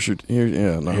here's your here's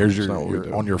here's that's not what we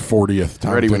do. on your 40th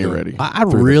time. Ready when through you're the- ready. I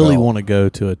through the really belt. want to go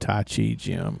to a Tai Chi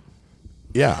gym.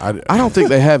 Yeah, I don't think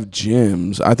they have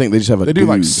gyms. I think they just have a they do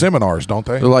like dude. seminars, don't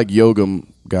they? They're like yoga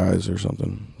guys or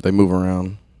something. They move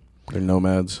around. They're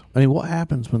nomads. I mean, what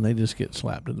happens when they just get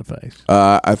slapped in the face?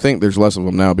 I think there's less of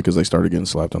them now because they started getting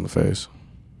slapped on the face.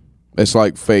 It's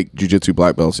like fake jiu-jitsu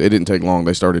black belts. It didn't take long.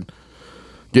 They started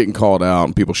getting called out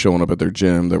and people showing up at their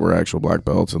gym that were actual black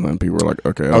belts, and then people were like,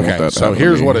 okay, I don't want that to so happen to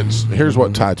here's me.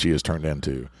 what Tai Chi has turned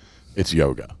into. It's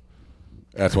yoga.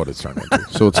 That's what it's turned into.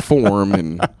 So it's form,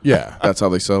 and Yeah, that's how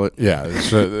they sell it. yeah,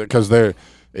 because they're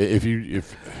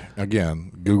if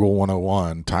again Google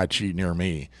 101 Tai Chi near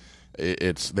me.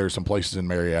 There's some places in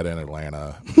Marietta and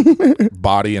Atlanta,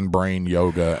 body and brain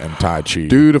yoga and Tai Chi.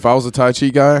 Dude, if I was a Tai Chi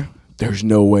guy, there's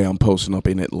no way I'm posting up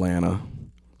in Atlanta.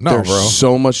 no, There's bro.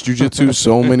 so much jiu-jitsu,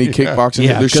 so many kickboxing.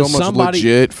 Yeah, There's so 'cause much somebody-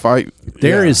 legit fight.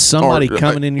 There is Yeah. somebody Or,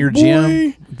 coming in your boy.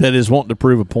 gym that is wanting to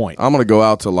prove a point. I'm gonna go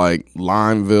out to like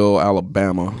Limeville,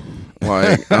 Alabama.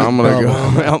 Like I'm gonna go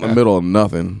out in the middle of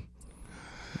nothing.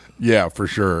 Yeah, for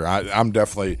sure.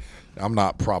 I'm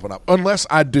not propping up unless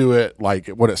I do it like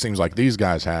what it seems like these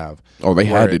guys have. Oh, they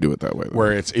where had to do it that way. Though.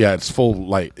 Where it's full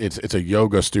like it's a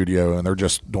yoga studio and they're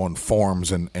just doing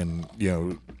forms and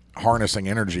harnessing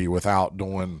energy without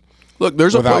doing. Look,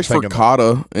 there's a without place for thinking-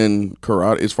 kata and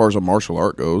karate as far as a martial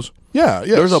art goes. Yeah,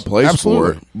 yes, There's a place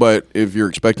absolutely. for it, but if you're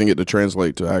expecting it to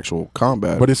translate to actual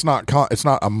combat, But it's not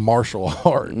a martial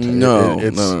art. No,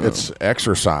 it's no. it's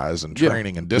exercise and Yeah.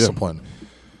 training and discipline.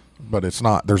 But it's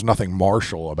not. There's nothing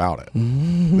martial about it.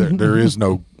 there is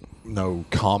no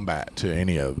combat to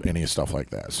any stuff like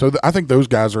that. So I think those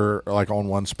guys are like on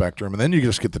one spectrum, and then you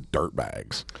just get the dirt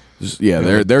bags. yeah,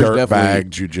 there's dirt definitely bag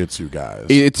jujitsu guys.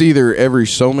 it's either every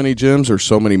so many gyms or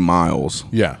so many miles.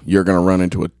 Yeah. You're gonna run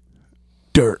into a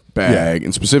dirt bag,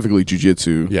 and specifically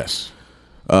jiu-jitsu. Yes.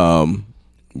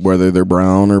 Whether they're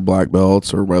brown or black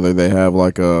belts, or whether they have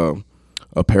like a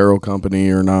apparel company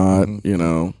or not, you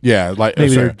know. Yeah. Like Maybe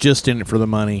so they're just in it for the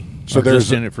money. So Or there's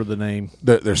just in it for the name.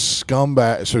 there's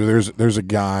scumbag. So there's a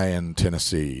guy in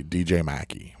Tennessee, DJ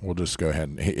Mackey. We'll just go ahead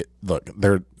and look.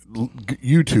 They're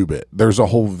YouTube it. There's a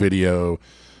whole video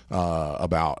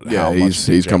about how much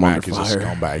he's DJ come under Mackey's fire. a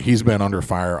scumbag. He's been under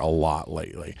fire a lot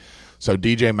lately. So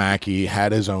DJ Mackey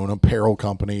had his own apparel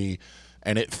company,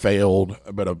 and it failed.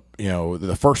 But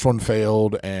the first one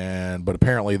failed, but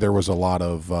apparently there was a lot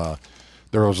of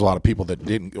people that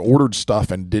didn't ordered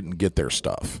stuff and didn't get their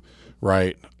stuff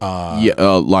right.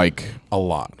 Like a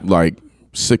lot, like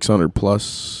 600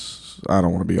 plus. I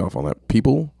don't want to be off on that.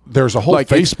 People. There's a whole Like,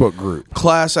 Facebook group,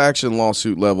 Class action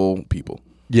lawsuit level people.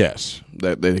 yes,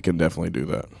 That they can definitely do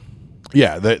that.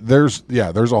 yeah. There's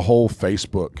a whole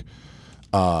Facebook.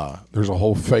 There's a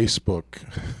whole Facebook.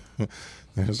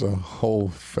 There's a whole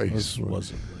This Facebook.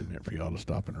 wasn't really meant for y'all to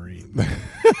stop and read.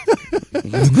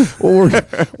 Well,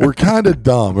 we're kind of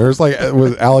dumb. There's like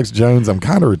with Alex Jones, I'm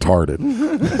kind of retarded.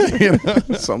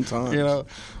 Sometimes.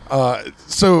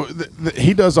 So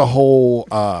he does a whole.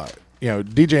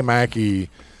 DJ Mackey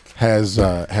has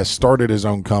started his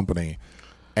own company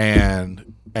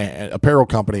and apparel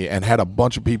company and had a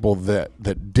bunch of people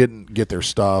that didn't get their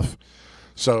stuff.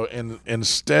 So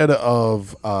instead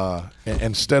of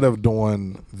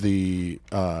doing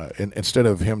instead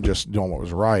of him just doing what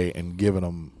was right and giving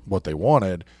them what they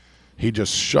wanted, he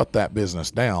just shut that business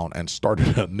down and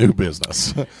started a new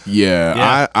business.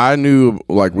 Yeah. I knew,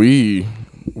 like, we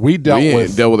dealt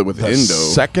with it with the Endo.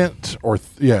 second or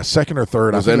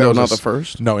third. Was I think Endo that not the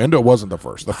first? No, Endo wasn't the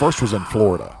first. The first was in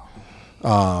Florida.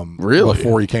 Really?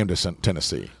 Before he came to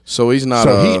Tennessee. So he's not.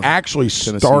 So he actually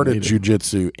started native.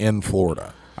 jiu-jitsu in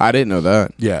Florida. I didn't know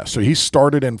that. Yeah, so he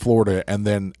started in Florida, and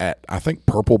then I think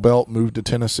Purple Belt moved to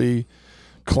Tennessee.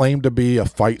 Claimed to be a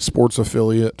Fight Sports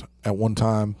affiliate at one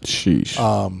time. Sheesh.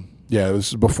 Yeah, this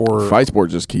is before Fight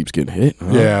Sport just keeps getting hit. Huh?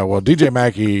 Yeah, well, DJ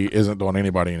Mackey isn't doing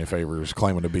anybody any favors,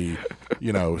 claiming to be,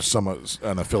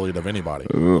 an affiliate of anybody.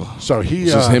 Ugh. So he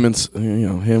It's just him and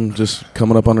him just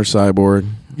coming up under Cyborg.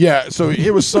 Yeah, so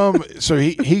it was so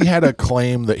he had a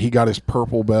claim that he got his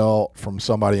purple belt from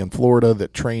somebody in Florida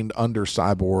that trained under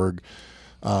Cyborg,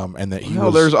 and that he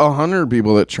was. There's 100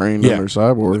 people that trained under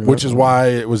Cyborg, which is why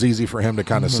it was easy for him to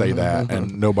kind of say that,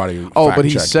 and nobody. but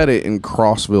he fact-checked said it in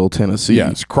Crossville, Tennessee.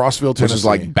 Yes, Crossville, Tennessee, which is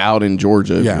like Bowden,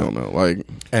 Georgia. Yeah. If you don't know, like,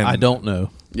 and I don't know.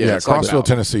 Yeah, it's like Crossville, Bowden.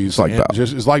 Tennessee is like Bowden.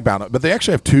 is like Bowden, but they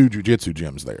actually have 2 jiu-jitsu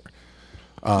gyms there.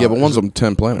 But one's a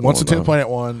 10 Planet. One's a 10 Planet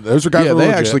one. Those are guys. Yeah, that are they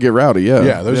legit. actually get rowdy.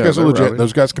 Yeah, Those guys are they're legit. rowdy.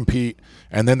 Those guys compete.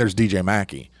 And then there's DJ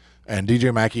Mackey. And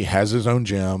DJ Mackey has his own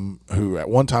gym, who at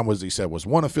one time was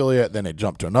one affiliate, then it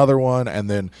jumped to another one, and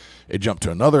then it jumped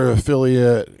to another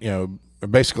affiliate.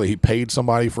 Basically he paid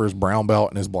somebody for his brown belt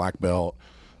and his black belt,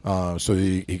 so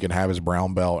he can have his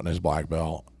brown belt and his black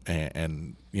belt,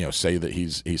 and say that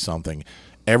he's something.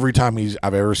 Every time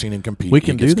I've ever seen him compete, We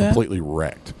can he gets do that? completely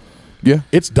wrecked. Yeah,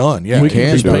 It's done. Yeah, We can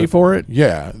can just do pay it. for it.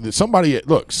 Yeah, somebody. If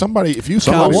you Kyle,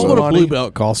 somebody what would a money, blue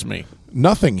belt cost me?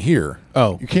 nothing here.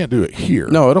 Oh. You can't do it here.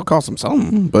 no, it'll cost them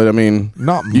something, but I mean,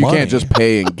 Not you money. can't just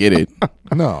pay and get it.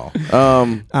 No.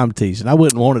 I'm teasing. I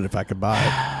wouldn't want it if I could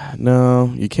buy it.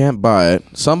 No, you can't buy it.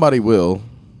 Somebody will.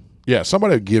 Yeah,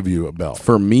 somebody will give you a belt.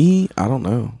 For me, I don't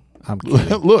know. I'm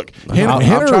kidding. Look, Henner I'm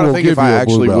trying to will think give if you I a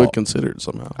blue actually belt. would consider it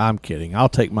somehow. I'm kidding. I'll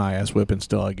take my ass whipping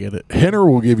till I get it. Henner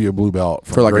will give you a blue belt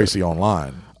from For like Gracie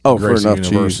Online. Oh, Gracie for enough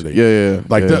cheese. University. Yeah.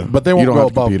 Like, yeah. but they You won't don't go have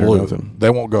to above compete or blue. nothing. They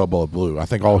won't go above blue. I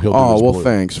think all he'll do Oh, is well, blue.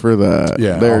 thanks for that.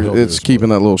 Yeah, There, all he'll do it's is keeping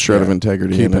blue. that little shred of Yeah,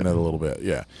 integrity keeping in it it. a little bit.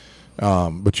 Yeah,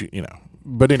 but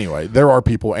But anyway, there are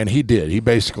people, and he did. He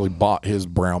basically bought his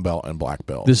brown belt and black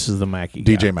belt. This is the Mackey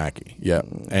DJ guy. Mackey. Yeah,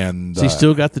 and Has he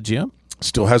still got the gym?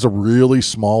 still has a really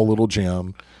small little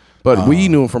gym. But we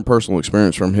knew him from personal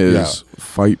experience from his Yeah.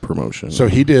 fight promotion. So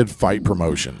he did fight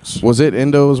promotions. was it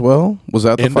Endo as well? Was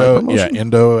that the fight Endo, promotion?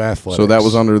 Endo Athletics. So that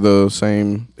was under the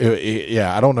same.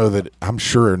 Yeah, I don't know that. I'm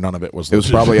sure none of it was. It was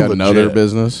probably another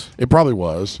business. It probably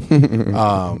was,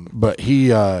 but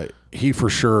he for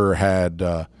sure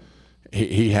had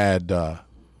he had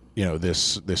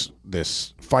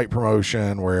this fight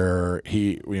promotion where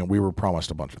we were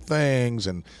promised a bunch of things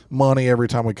and money every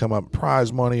time we come up,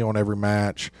 prize money on every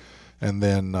match, and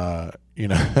then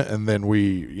and then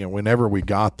whenever we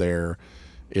got there,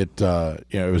 it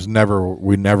was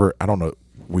never I don't know,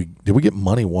 did we get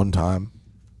money one time?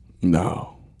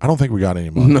 No. I don't think we got any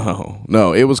money.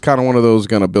 No. It was kind of one of those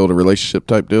gonna build a relationship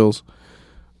type deals.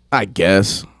 I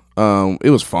guess. It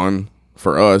was fun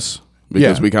for us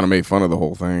because Yeah. we kind of made fun of the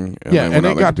whole thing. And Yeah, then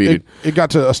and went out it got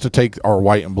to us to take our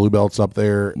white and blue belts up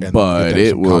there, and but get them it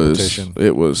some was competition.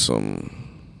 it was some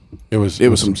It was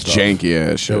some stuff. janky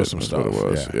ass shit. It was some is what stuff, it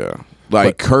was. yeah. Yeah.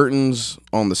 Like curtains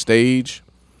on the stage.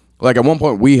 Like at one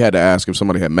point we had to ask if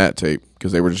somebody had mat tape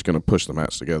because they were just going to push the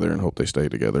mats together and hope they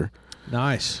stayed together.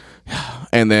 Nice.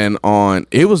 And then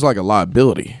it was like a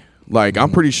liability. Like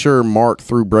I'm pretty sure Mark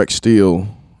threw Breck Steel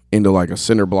into like a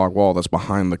cinder block wall that's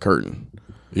behind the curtain.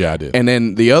 Yeah, I did. And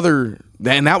then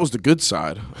and that was the good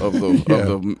side of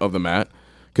the of the mat,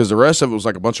 because the rest of it was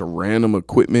like a bunch of random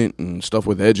equipment and stuff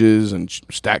with edges and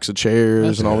stacks of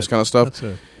chairs and all this kind of stuff. That's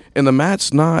it. And the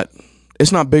mat's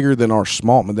it's not bigger than our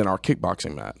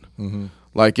kickboxing mat. Mm-hmm.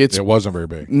 Like it wasn't very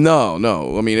big. No.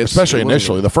 I mean, especially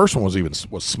initially, the first one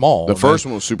was small. The first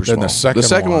one was super small. The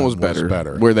second one was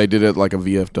better, where they did it like a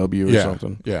VFW or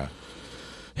something. Yeah.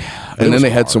 And then they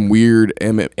had some weird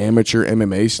amateur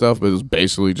MMA stuff, but it was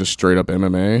basically just straight up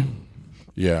MMA.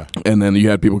 Yeah. And then you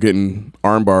had people getting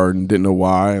armbarred and didn't know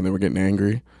why, and they were getting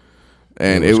angry.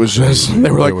 And it was just,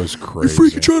 they were like, it was crazy. You're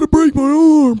freaking trying to break my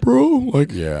arm, bro.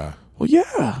 Like, yeah. Well,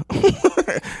 yeah.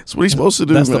 That's what he's supposed to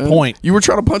do. That's man. the point. You were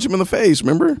trying to punch him in the face,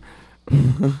 remember?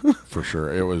 For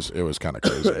sure. It was kind of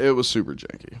crazy. It was super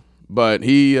janky. But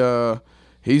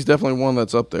he's definitely one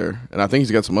that's up there. And I think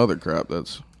he's got some other crap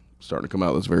that's starting to come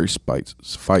out that's very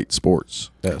fight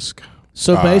sports-esque.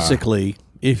 So basically,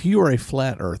 if you are a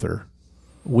flat earther,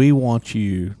 we want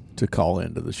you to call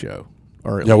into the show.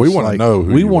 Or at we least, want to know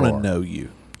who we you want are. to know you.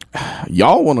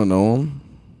 Y'all want to know him?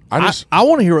 I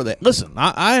want to hear what that. Listen,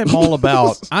 I am all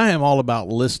about. I am all about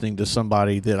listening to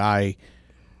somebody that I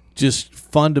just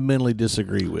fundamentally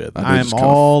disagree with. I am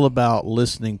all about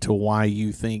listening to why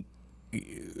you think.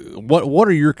 What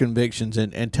are your convictions,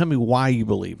 and tell me why you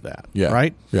believe that. Yeah.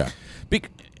 Right. Yeah.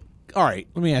 All right.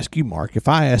 Let me ask you, Mark. If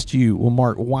I asked you, well,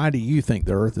 Mark, why do you think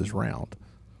the Earth is round?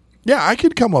 Yeah, I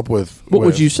could come up with. What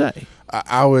would you say?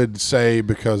 I would say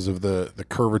because of the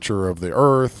curvature of the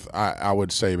Earth. I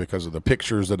would say because of the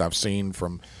pictures that I've seen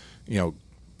from,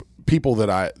 people that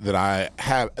I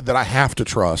have to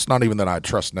trust. Not even that I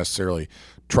necessarily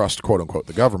trust, quote unquote,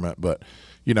 the government, but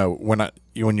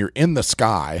when you're in the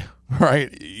sky,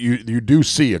 right, you do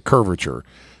see a curvature.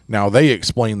 Now they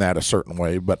explain that a certain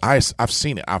way, but I've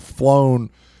seen it. I've flown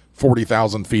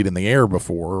 40,000 feet in the air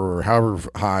before, or however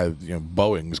high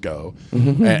Boeings go,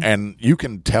 and you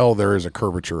can tell there is a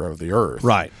curvature of the Earth,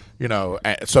 right?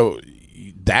 So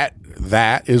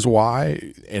that is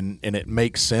why, and it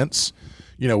makes sense.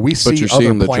 We see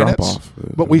other planets,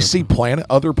 but we see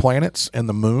other planets and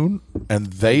the moon, and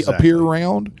they appear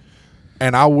round.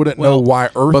 And I wouldn't know why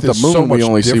Earth is so much different. But the moon, we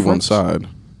only see one side.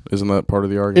 Isn't that part of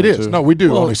the argument? It is. Too? No, we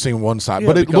do only see one side,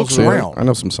 but it looks round. I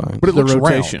know some science, but it looks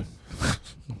rotation. Round.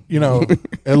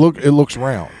 It looks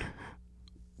round.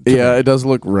 Yeah, it does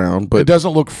look round, but it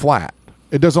doesn't look flat.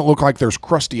 It doesn't look like there's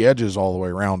crusty edges all the way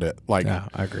around it. Like, yeah,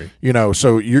 I agree.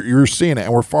 So you're seeing it,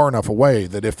 and we're far enough away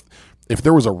that if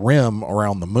there was a rim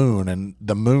around the moon and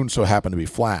the moon so happened to be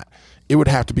flat, it would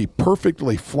have to be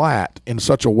perfectly flat in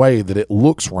such a way that it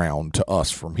looks round to us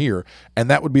from here, and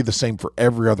that would be the same for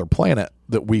every other planet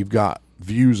that we've got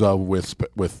views of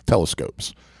with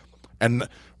telescopes. And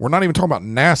we're not even talking about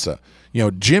NASA.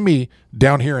 Jimmy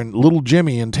down here little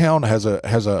Jimmy in town has a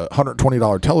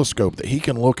 $120 telescope that he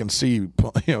can look and see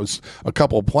a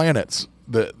couple of planets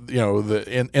that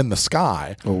in the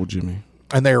sky. Oh, Jimmy.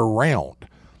 And they're round.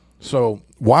 So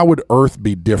why would Earth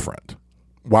be different?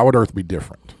 Why would Earth be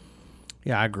different?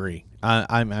 Yeah, I agree.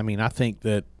 I mean, I think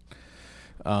that,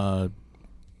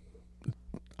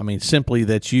 simply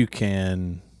that you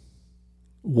can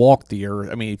walk the Earth.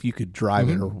 I mean, if you could drive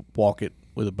it or walk it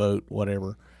with a boat,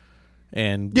 whatever,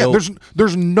 and go,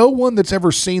 there's no one that's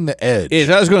ever seen the edge.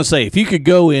 I was going to say, if you could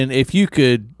go in, if you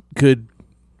could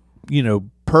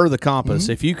per the compass,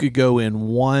 if you could go in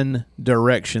one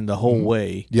direction the whole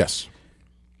way, yes,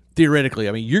 theoretically,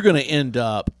 I mean, you're going to end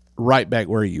up right back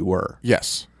where you were.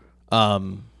 Yes. But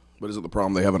isn't the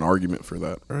problem they have an argument for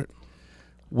that, right?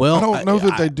 Well, I don't know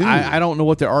that they do. I don't know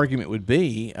what their argument would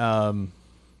be. So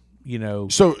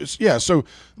yeah,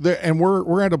 and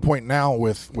we're at a point now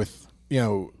with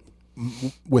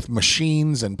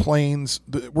machines and planes.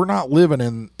 We're not living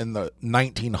in the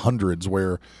 1900s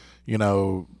where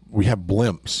we have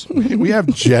blimps, we have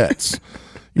jets,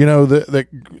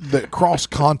 that cross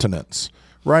continents,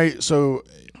 right? So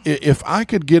if I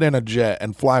could get in a jet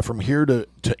and fly from here to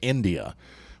India,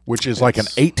 which is like an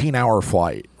 18-hour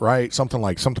flight, right? Something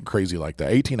crazy like that,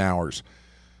 18 hours.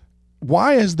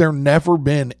 Why has there never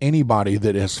been anybody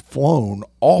that has flown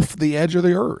off the edge of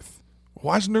the Earth?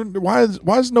 Why has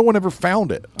no one ever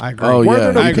found it? I agree. Oh, Why yeah. are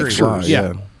there no I agree. pictures?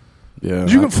 Yeah.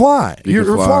 You can fly. You're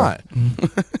fly.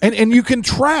 and you can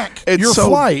track It's your so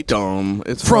flight dumb.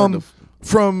 It's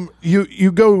from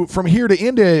you go from here to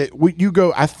India.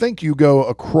 I think you go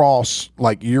across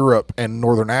like Europe and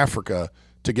Northern Africa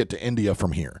to get to India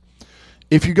from here.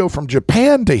 If you go from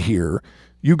Japan to here,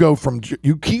 you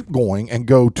keep going and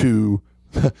go to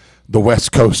the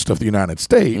west coast of the United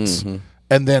States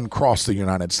and then cross the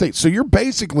United States. So you're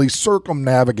basically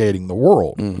circumnavigating the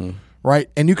world, right?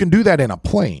 And you can do that in a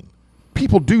plane.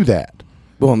 People do that.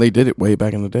 Well, and they did it way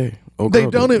back in the day.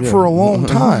 They've done it for a long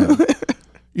time.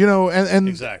 and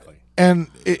Exactly. and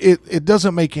it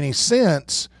doesn't make any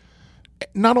sense.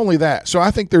 Not only that, so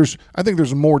I think there's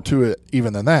more to it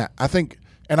even than that. I think,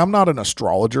 and I'm not an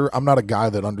astrologer. I'm not a guy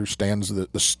that understands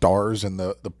the stars and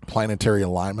the planetary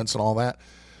alignments and all that.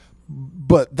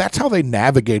 But that's how they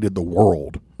navigated the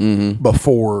world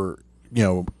before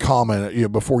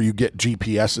before you get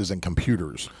GPSs and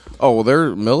computers. Oh, well,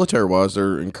 their military-wise,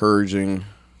 they're encouraging,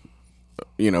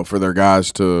 for their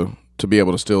guys to be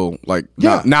able to still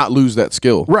not lose that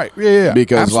skill, Right? Yeah.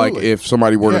 Because Absolutely. if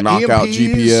somebody were to knock out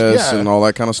EMPs, GPS and all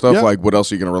that kind of stuff, Yeah. what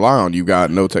else are you going to rely on? You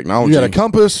got no technology. You got a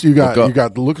compass. You got Look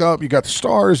up. to look up. You got the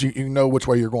stars. You know which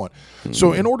way you're going.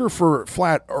 So in order for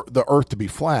the Earth to be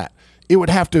flat, it would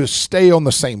have to stay on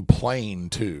the same plane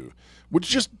too, which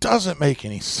just doesn't make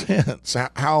any sense.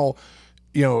 How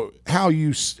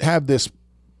you have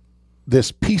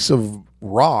this piece of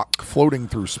rock floating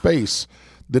through space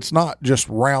that's not just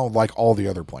round like all the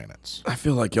other planets. I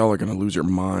feel like y'all are going to lose your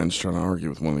minds trying to argue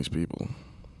with one of these people.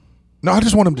 No, I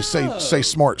just want him to say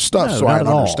smart stuff No, so not I at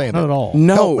all. understand Not it. at all.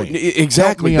 No, Help me.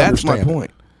 exactly. Help me That's my understand it.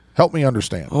 point. Help me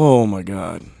understand. Oh my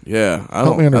God! Yeah,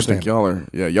 Help me understand. I think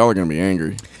y'all are going to be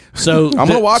angry. So I'm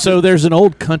gonna watch So it. there's an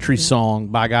old country song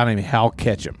by a guy named Hal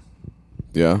Ketchum.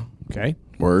 Yeah, Okay,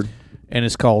 word. and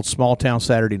it's called "Small Town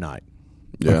Saturday Night."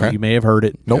 Yeah, You may have heard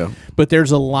it. Nope. Yeah. But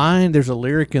there's a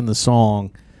lyric in the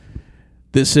song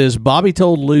that says, Bobby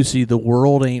told Lucy the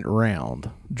world ain't round,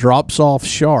 drops off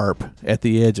sharp at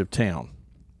the edge of town.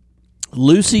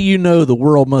 Lucy, the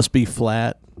world must be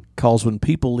flat, 'cause when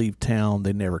people leave town,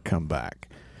 they never come back.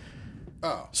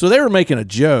 Oh. So they were making a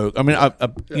joke. I mean,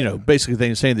 basically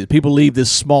they're saying that people leave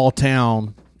this small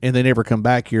town and they never come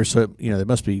back here, so, they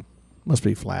must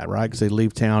be flat, right? Because they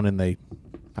leave town and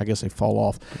I guess they fall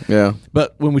off. yeah.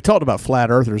 But when we talked about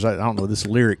flat earthers, I don't know, this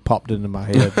lyric popped into my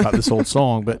head about this old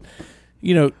song, but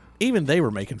even they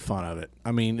were making fun of it.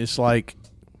 I mean, it's like,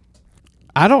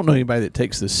 I don't know anybody that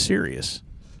takes this serious.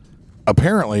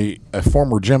 Apparently, a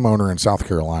former gym owner in South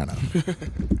Carolina.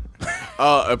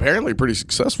 Apparently, pretty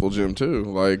successful gym too.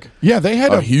 Like, Yeah, they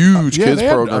had a huge yeah, kids they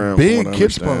had program, a big from what I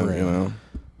kids understand,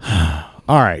 program.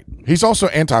 All right. He's also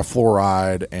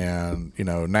anti-fluoride, and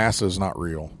NASA's not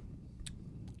real.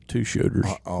 2 shooters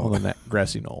on the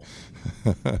grassy knoll.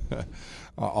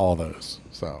 All those.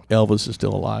 So Elvis is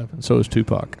still alive, and so is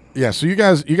Tupac. yeah, so you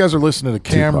guys are listening to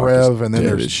Cam Tupac Rev, is and then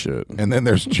dead there's as shit. and then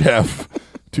there's Jeff.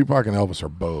 Tupac and Elvis are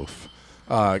both.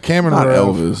 Cam and Not Rev,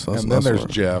 Elvis. That's- and then that's there's what-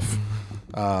 Jeff.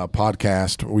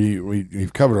 Podcast.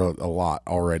 We've covered a lot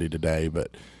already today,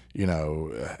 but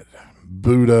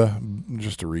Buddha.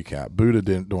 Just to recap, Buddha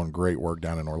doing great work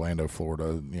down in Orlando,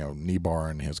 Florida. Nebar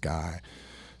and his guy,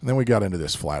 and then we got into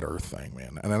this flat Earth thing,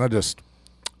 man. And then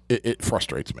it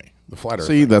frustrates me. The flat Earth.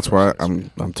 See, thing that's why frustrates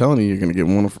me. I'm telling you, you're going to get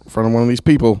in front of one of these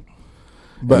people,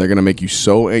 But- and they're going to make you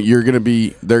so. You're going to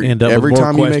be there End up every with more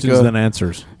time you make questions a. than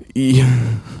answers.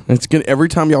 It's good every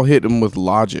time y'all hit them with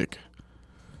logic.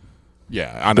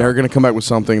 Yeah, I know. They're going to come back with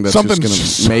something that's Something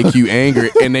just going to make you angry,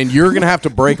 and then you're going to have to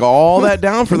break all that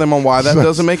down for them on why that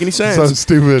doesn't make any sense. so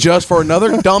stupid. Just for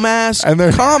another dumbass And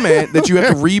they're- comment that you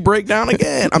have to re-break down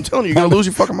again. I'm telling you, you're going to lose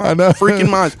your fucking mind. I know. Freaking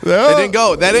mind. No. That didn't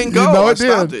go. That didn't go. No, I it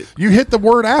stopped did. it. You hit the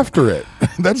word after it.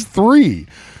 That's 3.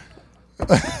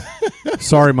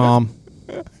 Sorry, Mom.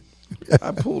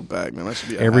 I pulled back, man. I should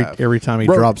be a Every half. time he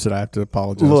Bro, drops it, I have to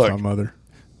apologize look. to my mother.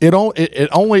 It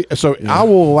only so I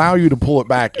will allow you to pull it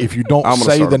back if you don't I'm gonna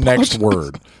say start the next apologizing.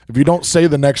 word. If you don't say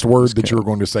the next word that you're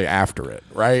going to say after it,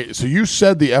 right? So you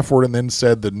said the F word and then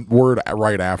said the word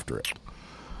right after it.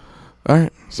 All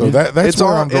right. So that's It's where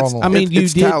all- I'm drawing it's- the line. I mean, you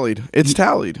it's did- tallied. It's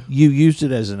tallied. You used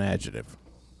it as an adjective,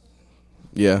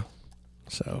 Yeah.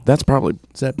 so That's probably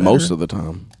is that better? most of the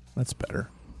time. That's better.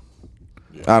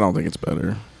 I don't think it's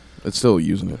better. It's still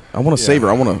using it. I want to savor.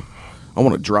 I want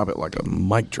to drop it like a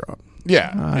mic drop.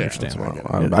 yeah, I yeah, understand. that's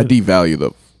what I get. I devalue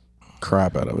the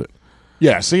crap out of it.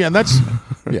 Yeah, see, and that's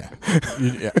yeah.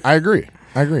 I agree.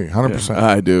 100%.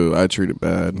 I do. I treat it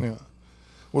bad. Yeah.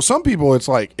 Well, some people, it's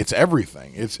like it's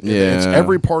everything. It's Yeah.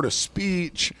 every part of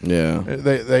speech. Yeah.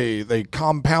 They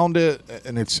compound it,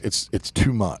 and it's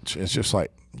too much. It's just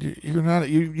like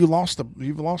you've lost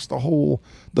the whole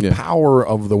Yeah. power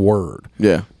of the word.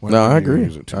 Yeah. When No, I you agree.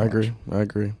 use it too I much. agree. I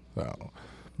agree. So,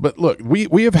 but look,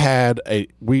 we have had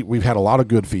we've had a lot of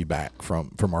good feedback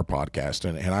from our podcast,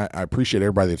 and I appreciate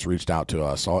everybody that's reached out to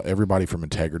us. Everybody from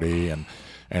Integrity and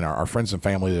our friends and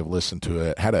family that have listened to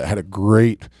it had a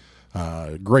great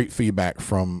feedback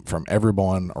from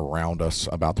everyone around us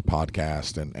about the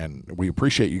podcast, and we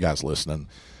appreciate you guys listening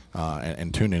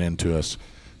and tuning in to us.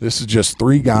 This is just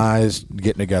 3 guys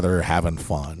getting together, having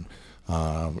fun.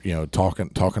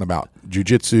 talking about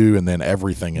jiu-jitsu and then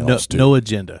everything else too. No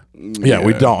agenda. Yeah,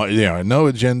 we don't. No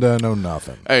agenda, no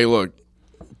nothing. Hey, look,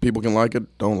 people can like it,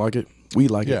 don't like it. We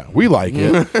like it. Yeah, we like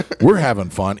it. We're having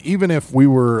fun, even if we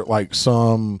were like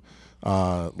some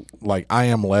like I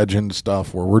Am Legend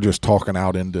stuff where we're just talking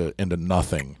out into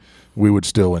nothing. We would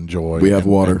still enjoy. We have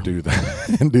water. And do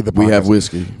that. And do the. We have podcast.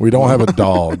 whiskey. We don't have a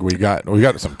dog. We got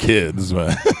some kids,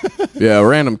 but Yeah, a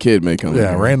random kid may come.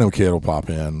 yeah, in. random kid will pop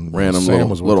in. Random Sam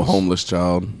was with little us. homeless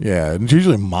child. Yeah, it's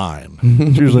usually mine.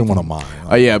 It's usually one of mine.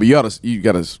 Yeah, but you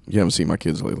haven't seen my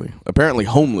kids lately. Apparently,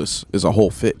 homeless is a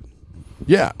whole fit.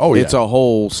 Yeah. Oh, yeah. It's a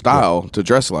whole style to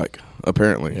dress like.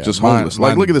 Apparently, Yeah, just mine- homeless.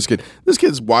 Like, mine- look at this kid. This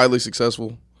kid's widely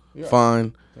successful.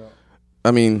 Fine. I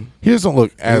mean, He doesn't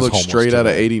look he as looks homeless straight out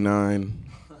of today. '89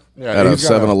 Yeah, at a he's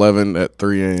got 7-Eleven at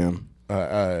 3 a.m.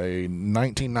 a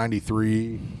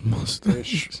 1993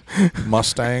 ish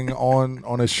Mustang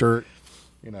on his shirt,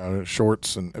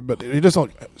 shorts but he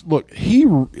doesn't look. He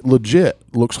legit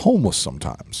looks homeless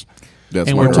sometimes. That's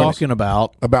And my we're race. talking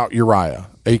about About Uriah,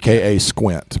 aka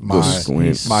Squint,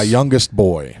 Squint. my youngest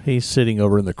boy. he's sitting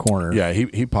over in the corner. Yeah,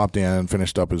 he popped in,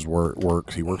 finished up his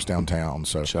work. He works downtown,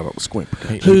 so Shout out to Squint.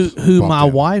 Who popped my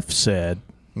in. wife said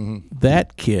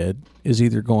that kid is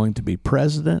either going to be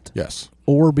president Yes,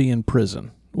 or be in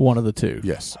prison. One of the two.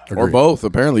 yes, Or agreed. both.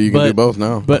 Apparently, you can do both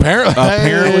now. But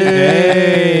Apparently,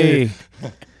 hey,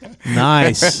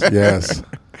 nice. yes.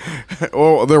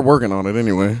 Well, they're working on it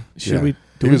anyway. Should Yeah. we?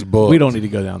 He was booked. We don't need to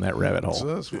go down that rabbit hole.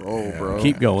 Just roll, bro.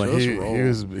 Keep going.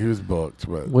 He was booked,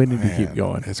 but We need to keep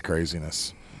going. It's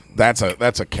craziness. That's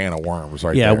a can of worms,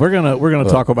 right Yeah, there. we're gonna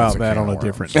talk that's about a that can on of a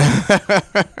worms.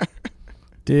 different.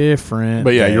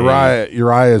 But yeah, day.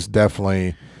 Uriah is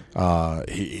definitely.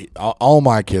 All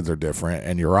my kids are different,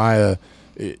 and Uriah,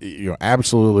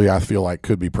 absolutely, I feel like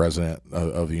could be president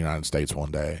of the United States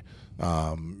one day.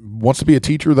 Wants to be a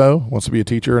teacher though. Wants to be a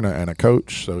teacher and a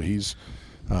coach. So he's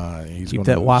Keep gonna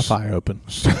that Wi-Fi open.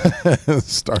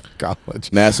 start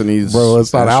college. NASA needs. Bro,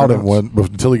 let's not out him astronauts.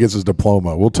 until he gets his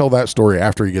diploma. We'll tell that story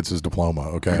after he gets his diploma.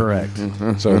 Okay, Correct.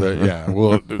 So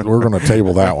we're going to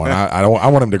table that one. I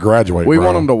want him to graduate. We bro.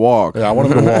 want him to walk. Yeah, I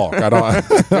want him to walk. I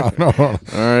don't. All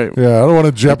right. Yeah, I don't want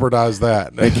to jeopardize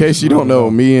that. In case you don't know,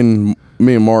 me and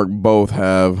Mark both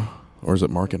have, or is it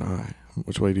Mark and I?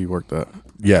 Which way do you work that?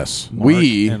 Yes.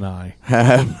 We and I.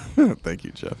 have. Thank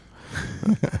you, Jeff.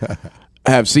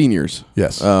 have seniors.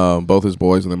 Yes. Both his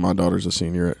boys, and then my daughter's a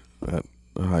senior at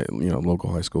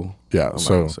local high school. Yeah. I'm not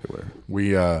So gonna say where.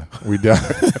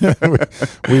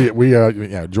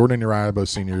 Jordan and Uriah both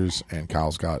seniors, and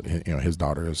Kyle's got his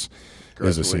daughter is a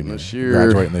Graduating senior. this year.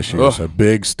 Graduating this year. Ugh. So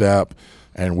big step.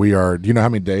 And we are. Do you know how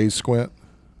many days, Squint?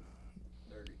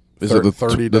 Is it the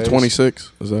 30 the days?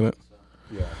 26? Is that it?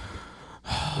 Yeah.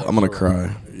 I'm gonna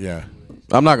cry. Yeah.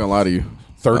 I'm not gonna lie to you.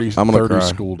 30 I'm gonna 30 cry.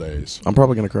 school days. I'm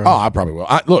probably gonna cry. Oh, I probably will.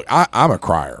 I'm a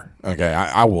crier. Okay,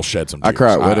 I will shed some tears. I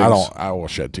cry at weddings. I will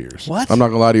shed tears. What? I'm not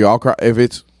gonna lie to you. I'll cry if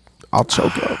it's. I'll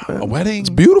choke up. Man. A wedding? It's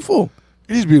beautiful.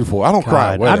 It is beautiful. I don't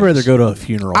cry at God, weddings. I'd rather go to a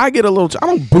funeral. I get a little. I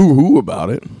don't boo hoo about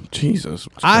it. Jesus.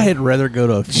 I had rather go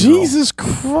to a funeral. Jesus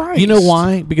Christ. You know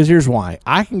why? Because here's why.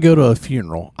 I can go to a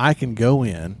funeral. I can go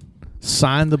in,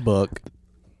 sign the book,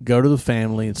 go to the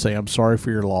family and say, I'm sorry for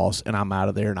your loss, and I'm out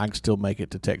of there, and I can still make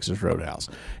it to Texas Roadhouse.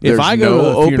 There's If I no go to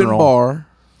a open funeral, bar.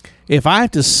 if I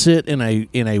have to sit in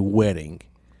a wedding,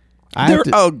 I They're have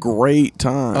to, a great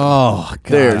time. oh, God.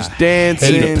 There's It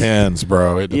dancing. depends,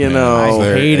 bro. It depends. You know,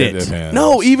 I hate it. depends.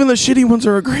 No, even the shitty ones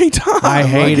are a great time. I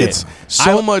hate it. It's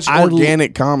so much I-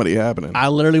 organic comedy happening. I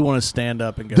literally want to stand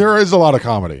up and go. There is a lot of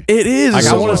comedy. it is. Like, I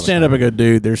so want much. to stand up and go,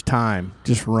 dude, there's time.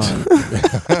 Just run.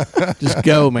 Just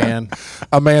go, man.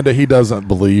 Amanda, he doesn't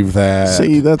believe that.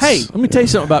 See, that's Hey, let me tell you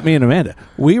something about me and Amanda.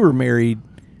 We were married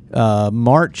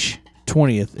March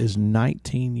 20th is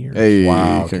 19 years. Hey,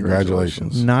 Wow,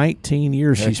 congratulations. 19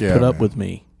 years Heck she's yeah, put up man. with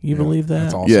me. You believe that?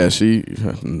 That's awesome. Yeah, she.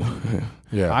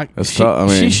 Yeah. That's she, tough. I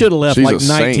mean, she should have left she's like a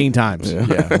saint. 19 times. Yeah.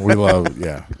 Yeah, we love.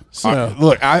 Yeah. So-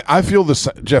 Look, I feel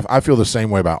Jeff. I feel the same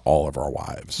way about all of our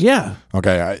wives. Yeah.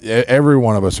 Okay, every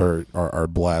one of us are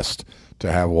blessed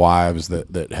to have wives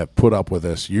that have put up with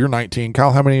us. You're 19,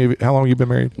 Kyle. How long have you been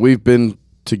married? We've been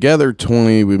together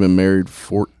 20. We've been married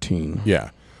 14. Yeah.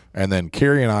 And then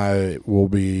Carrie and I will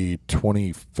be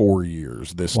 24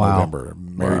 years this Wow. November.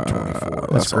 Married 24.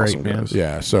 That's great, awesome, man. guys.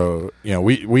 Yeah. So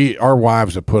we our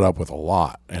wives have put up with a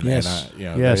lot. And Yes.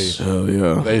 and Yes. Hell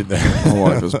yeah. They My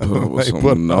wife has put up with They some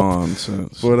put up-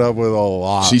 nonsense. put up with a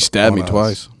lot. She stabbed on me us.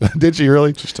 twice. Did she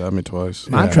really? She stabbed me twice.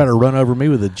 Mine tried to run over me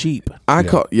with a Jeep. I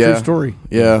caught. Yeah. True story.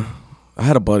 Yeah. I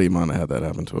had a buddy of mine that had that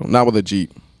happen to him. Not with a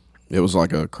Jeep. It was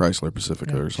like a Chrysler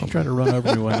Pacifica or She something. tried to run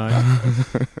over me one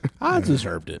night. I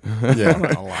deserved it. Yeah. I'm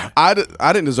not gonna lie. I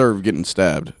didn't deserve getting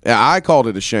stabbed. Yeah, I called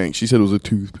it a shank. She said it was a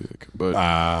toothpick, but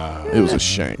it was a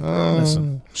shank.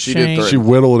 Listen, She Shane- did She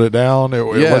whittled it down.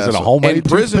 Was it a homemade in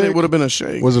prison? toothpick? It would have been a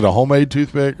shank. Was it a homemade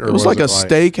toothpick? Or It was like a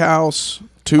steakhouse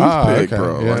toothpick, okay,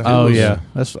 bro. yeah. Like, it Oh was- yeah,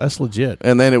 that's legit.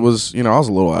 And then it was, I was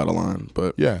a little out of line,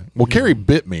 but Yeah. Well, Carrie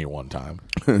bit me one time.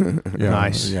 Yeah.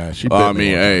 Nice. Yeah. She bit I me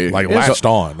mean, one time. hey, like it was- latched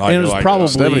on. Like, it was like, probably-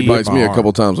 Stephanie bit bites my me a arm.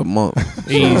 couple times a month.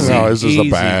 Easy. No, this is the easy.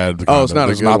 bad. Oh, it's not This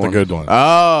a is good not one. the good one.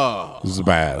 Oh, This is the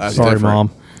bad. That's Sorry,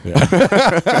 different. Mom.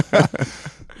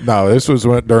 No, this was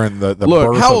during the Look,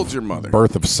 birth how of- old's your mother?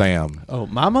 Birth of Sam. Oh,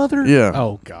 my mother? Yeah.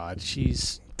 Oh God,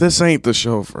 she's. this ain't the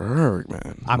show for her,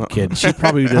 man. I'm kidding. She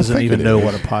probably doesn't think even it know is.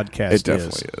 what a podcast It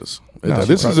definitely is. It No, definitely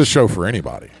this is a show for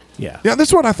anybody. Yeah. Yeah, this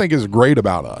is what I think is great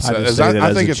about us. I just Is say that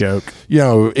as think a it's- joke.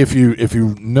 If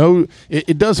you know,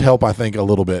 it does help. I think a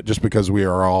little bit just because we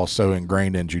are all so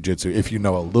ingrained in jiu-jitsu. If you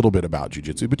know a little bit about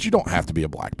jiu-jitsu, but you don't have to be a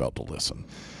black belt to listen.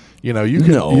 You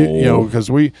can. No. Because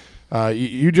we.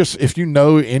 You just if you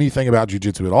know anything about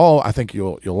jiu-jitsu at all, I think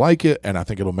you'll like it, and I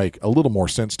think it'll make a little more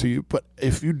sense to you. But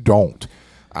if you don't,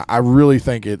 I really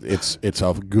think it's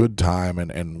a good time,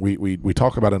 and we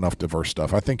talk about enough diverse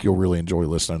stuff. I think you'll really enjoy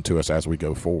listening to us as we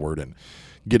go forward and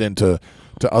get into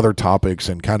other topics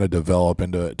and kind of develop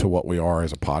into what we are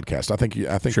as a podcast. I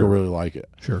think you'll really like it.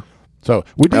 Sure. So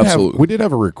we did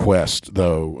have a request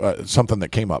though, something that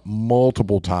came up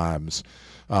multiple times.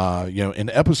 In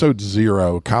episode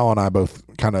 0, Kyle and I both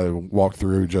kind of walked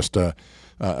through just a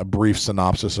brief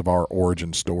synopsis of our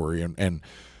origin story, and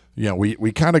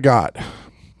we kind of got,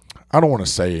 I don't want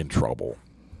to say in trouble,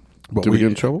 but Did we get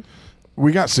in trouble?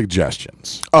 We got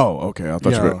suggestions. Oh, okay. I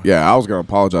thought Yeah. you were. Yeah, I was gonna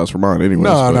apologize for mine anyway.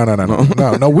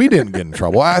 No. We didn't get in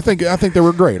trouble. I think they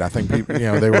were great. I think people,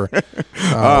 they were.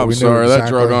 I'm we knew sorry that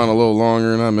exactly- drug on a little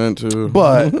longer than I meant to.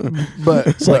 But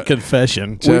It's like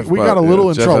confession. we got a little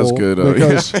in Jeff trouble has good,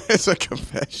 because it's a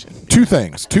confession. two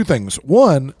things.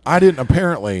 One, I didn't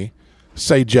apparently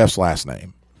say Jeff's last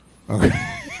name.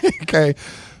 Okay.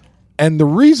 And the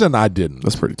reason I didn't,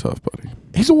 That's pretty tough, buddy.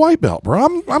 he's a white belt, bro.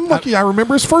 I'm lucky I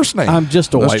remember his first name. I'm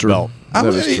just a That's white true. belt. That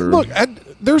is true. Look,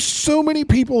 there's so many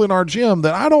people in our gym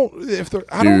that I don't.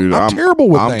 Dude, I'm terrible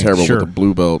with names. I'm terrible Sure. with the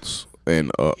blue belts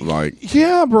and like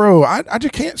Yeah, bro. I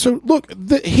just can't. So look,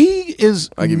 he is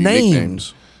I give you named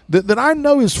nicknames. that I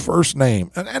know his first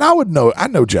name, and I would know. I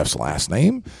know Jeff's last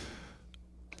name.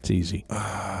 It's easy.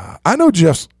 I know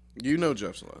Jeff's. You know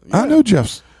Jeff's last. I know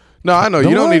Jeff's. No, I know.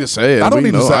 You don't I? need to say it. I don't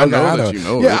We need to know- say. I okay, know that you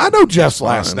know it. Yeah, I know Jeff's It's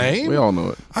last fine. name. We all know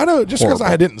it. I know just because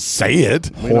I didn't say it.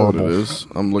 We know what it is.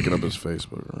 I'm looking up his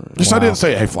Facebook. Right. Just I didn't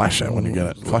say, "Hey, flash that when you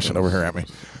get it. Flash it over here at me."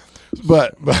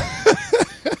 But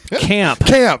Camp.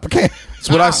 camp. That's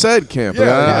what I said, camp.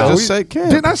 Yeah, I just we- said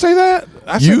camp. Didn't I say that?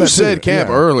 I You that said too. camp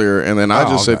Yeah. earlier, and then I Oh,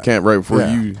 just said okay. camp right before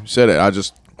Yeah. you said it. I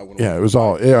just Yeah, it was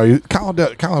all. Yeah, Colin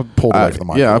pulled away from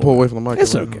the mic. yeah, a I little pulled bit. away from the mic.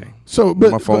 It's a little okay. bit. So,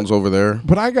 but My phone's over there.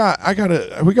 But we got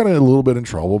a little bit in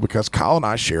trouble because Kyle and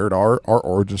I shared our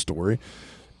origin story,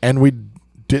 and we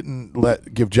didn't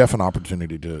give Jeff an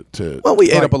opportunity to. Well,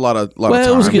 we ate like, up a lot of Well, time.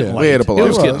 it was getting We late. ate up a lot It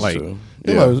was of getting time, late. too.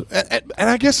 It Yeah. was, and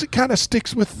I guess it kind of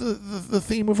sticks with the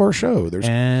theme of our show. There's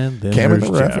And then Cam and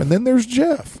there's the ref, Jeff. and then there's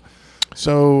Jeff.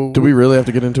 So Do we really have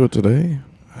to get into it today?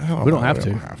 We don't have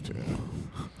to.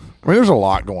 I mean, there's a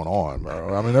lot going on,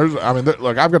 bro. I mean,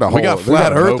 look, I've got a whole. We got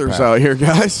flat earthers out here,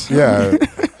 guys. Yeah.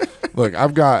 Look,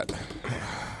 I've got.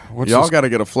 What's Y'all this? got to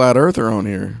get a flat earther on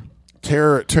here.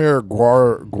 Tara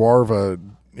Guarva,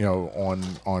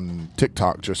 on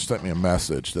TikTok just sent me a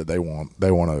message that they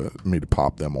want me to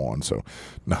pop them on. So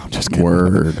no, I'm just kidding.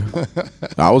 Word.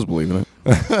 I was believing it.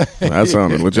 That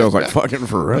sounded legit. I was like, fucking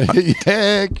for real.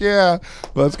 Heck yeah,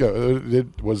 let's go.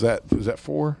 Was that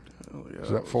 4? Is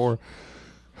that 4?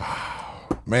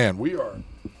 Man, we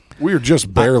are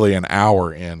just barely an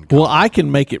hour in. Well, I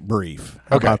can make it brief.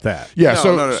 How about that? Yeah.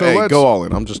 No, So hey, let's go all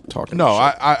in. I'm just talking. No,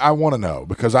 shit. I want to know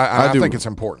because I do. think it's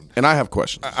important. And I have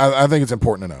questions. I think it's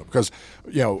important to know because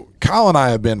Kyle and I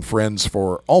have been friends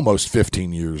for almost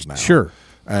 15 years now. Sure.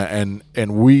 And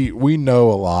we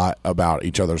know a lot about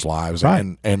each other's lives,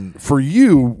 Right. and for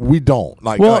you we don't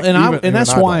like. Well, like and even that's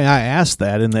I why don't. I asked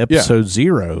that in the episode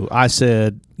 0. I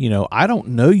said, I don't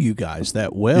know you guys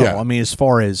that well. Yeah. I mean, as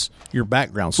far as your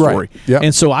background story. Right. Yeah.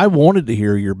 And so I wanted to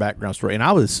hear your background story. And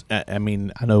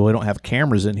I know we don't have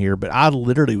cameras in here, but I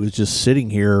literally was just sitting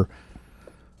here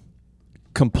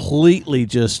completely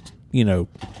just, in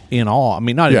awe. I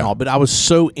mean, not in Yeah. awe, but I was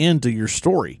so into your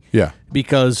story. Yeah.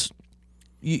 Because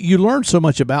you learn so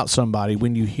much about somebody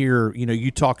when you hear,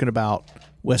 you talking about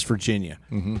West Virginia.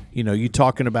 You know, you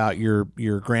talking about your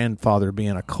grandfather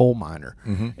being a coal miner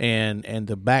and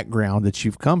the background that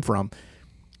you've come from.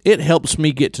 It helps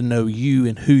me get to know you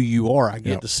and who you are. I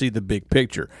get to see the big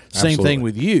picture. Same thing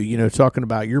with you, you know, talking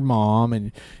about your mom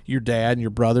and your dad and your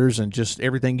brothers and just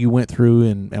everything you went through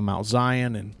in Mount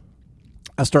Zion. And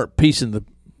I start piecing the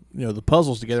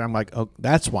puzzles together. I'm like, oh,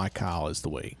 that's why Kyle is the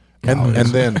way. And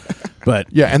then,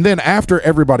 But and then after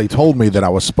everybody told me that I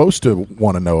was supposed to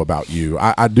want to know about you,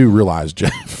 I do realize,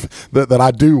 Jeff, that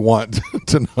I do want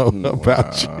to know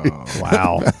about you.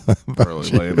 wow,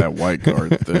 Really laying that white card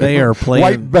there. they are playing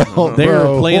White belt. They are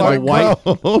bro. playing the white.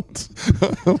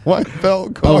 belt. White belt.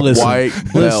 Oh, card. listen, White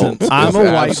listen, belt. I'm is a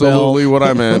white absolutely what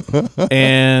I meant.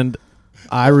 and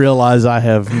I realize I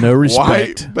have no respect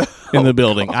White belt. in the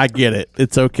building. I get it.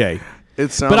 It's okay. It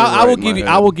sounded But I right will in my give you.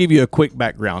 head. I will give you a quick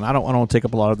background. I don't want to take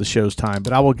up a lot of the show's time,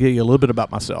 but I will give you a little bit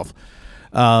about myself.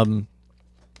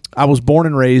 I was born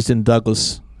and raised in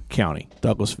Douglas County,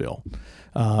 Douglasville.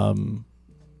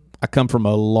 I come from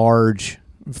a large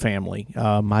family.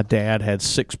 My dad had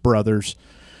 6 brothers.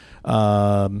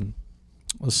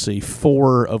 Let's see,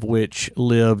 4 of which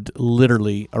lived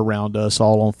literally around us,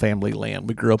 all on family land.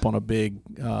 We grew up on a big,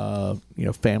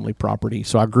 family property.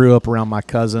 So I grew up around my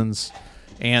cousins,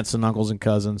 aunts and uncles and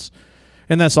cousins,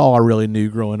 and that's all I really knew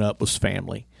growing up was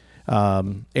family.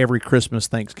 Every Christmas,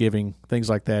 Thanksgiving, things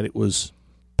like that, it was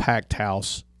packed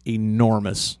house,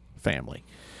 enormous family,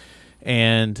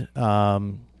 and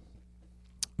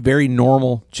very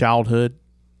normal childhood.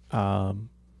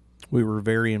 We were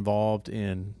very involved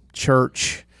in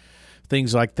church,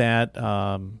 things like that.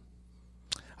 I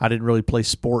didn't really play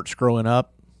sports growing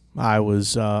up. I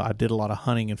did a lot of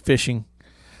hunting and fishing.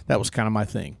 That was kind of my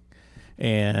thing.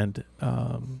 And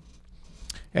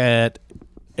at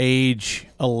age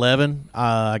 11,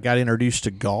 I got introduced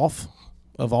to golf,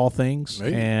 of all things,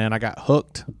 Hey. and I got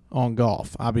hooked on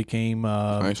golf. I became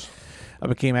Nice.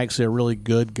 actually a really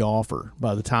good golfer.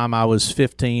 By the time I was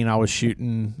 15, I was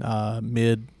shooting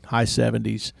mid-high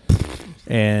 70s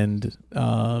and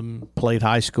played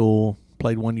high school,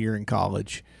 played 1 year in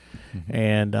college.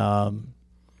 And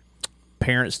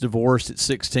parents divorced at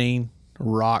 16,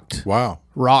 rocked my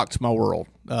world.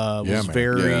 Yeah, Was man.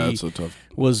 very Yeah, that's a tough.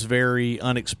 was very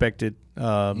unexpected.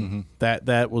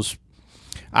 That was.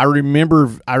 I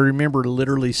remember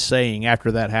literally saying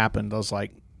after that happened, I was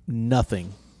like,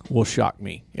 nothing will shock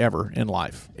me ever in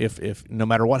life. If no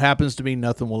matter what happens to me,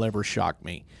 nothing will ever shock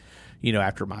me. You know,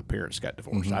 after my parents got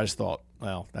divorced, I just thought,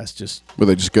 well, that's just. Were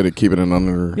they just good at keeping it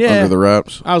under Yeah. the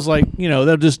wraps? I was like,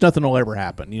 nothing will ever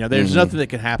happen. There's nothing that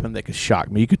could happen that could shock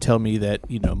me. You could tell me that,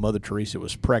 Mother Teresa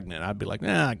was pregnant. I'd be like,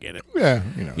 nah, I get it. Yeah,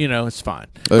 It's fine.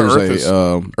 There's Earth is-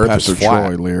 Earth is Pastor flat.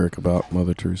 Troy lyric about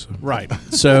Mother Teresa. Right.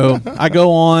 So I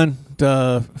go on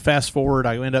to fast forward.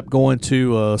 I end up going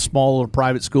to a small little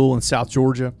private school in South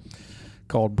Georgia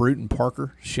called Bruton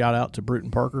Parker. Shout out to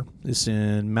Bruton Parker. It's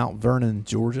in Mount Vernon,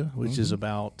 Georgia, which is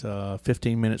about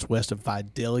 15 minutes west of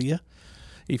Vidalia,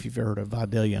 if you've ever heard of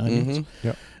Vidalia onions.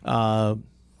 Yep.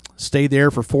 Stayed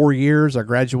there for 4 years. I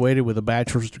graduated with a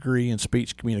bachelor's degree in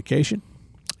speech communication.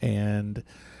 And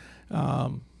so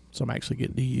I'm actually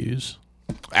getting to use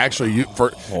Actually,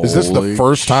 is this the Holy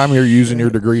first time you're using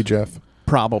your degree, Jeff?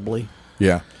 probably.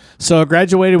 Yeah. So I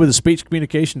graduated with a speech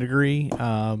communication degree.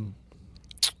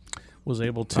 Was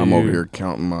able to. I'm over here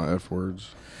counting my F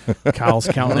words. Kyle's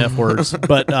counting F words,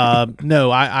 but no,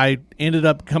 I ended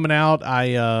up coming out.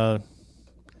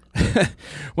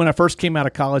 When I first came out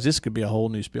of college, this could be a whole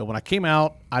new spiel. When I came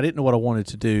out, I didn't know what I wanted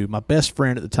to do. My best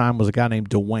friend at the time was a guy named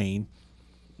Dwayne.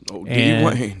 Oh,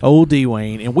 And Dwayne. old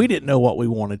Dwayne, and we didn't know what we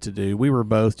wanted to do. We were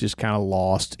both just kind of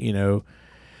lost,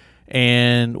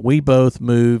 and we both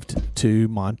moved to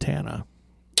Montana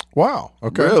Wow.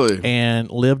 Okay. Really?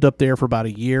 and lived up there for about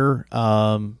a year.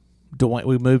 Dwayne,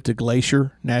 we moved to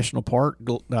Glacier National Park.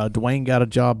 Dwayne got a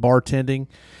job bartending.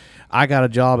 I got a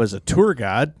job as a tour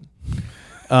guide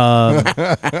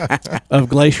of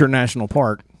Glacier National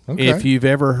Park. Okay. If you've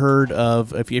ever heard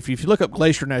of, if you look up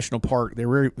Glacier National Park,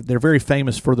 they're very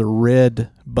famous for the red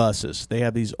buses. They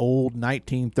have these old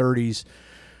 1930s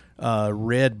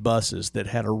red buses that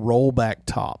had a rollback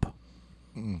top,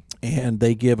 and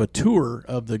they give a tour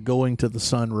of the Going to the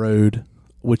Sun Road,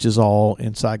 which is all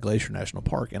inside Glacier National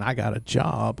Park. And I got a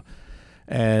job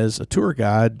as a tour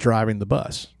guide driving the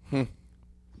bus.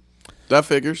 That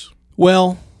figures.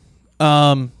 Well,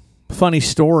 funny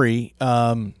story.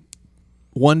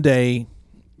 One day,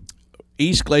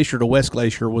 East Glacier to West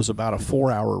Glacier was about a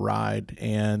 4-hour ride,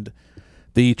 and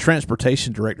the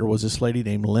transportation director was this lady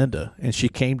named Linda, and she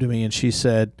came to me and she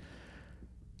said,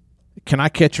 "Can I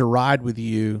catch a ride with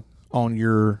you on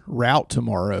your route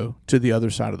tomorrow to the other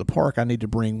side of the park, I need to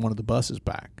bring one of the buses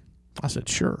back. I said,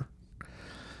 sure.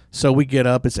 So we get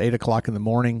up. It's 8 o'clock in the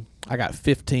morning. I got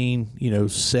 15,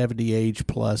 70 age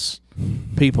plus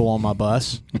people on my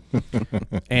bus.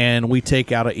 And we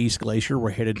take out of East Glacier.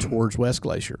 We're headed towards West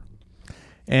Glacier.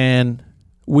 And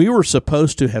we were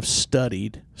supposed to have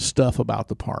studied stuff about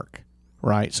the park,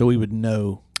 right? So we would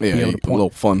know. Yeah, be able to point. little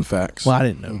fun facts. Well, I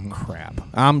didn't know crap.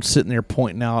 I'm sitting there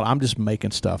pointing out. I'm just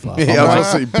making stuff up. Yeah, I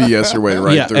was going to say BS your way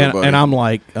right through it, buddy. And I'm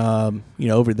like,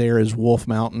 over there is Wolf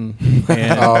Mountain.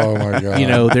 And, Oh, my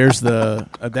God. There's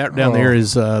that down there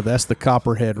is, that's the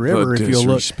Copperhead River, The if you'll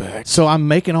look. disrespect. So I'm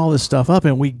making all this stuff up,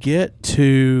 and we get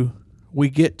to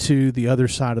the other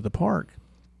side of the park.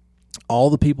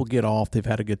 All the people get off. They've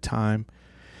had a good time.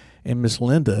 And Miss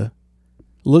Linda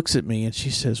looks at me and she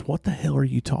says, "What the hell are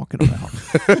you talking about?"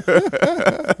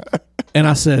 And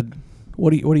I said,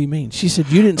 What do you mean? She said,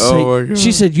 "You didn't say." Oh my God.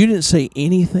 She said, "You didn't say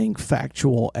anything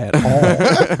factual at all."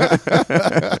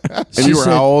 And you were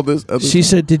how old? She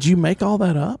said, "Did you make all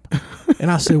that up?" And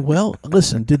I said, "Well,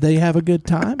 listen. Did they have a good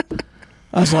time?"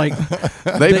 I was like,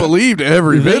 they believed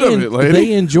every bit of it, lady.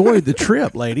 They enjoyed the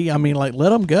trip, lady. I mean, like,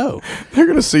 let them go. They're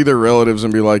gonna see their relatives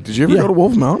and be like, "Did you ever Yeah. go to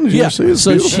Wolf Mountain? Did you Yeah. ever see it? It's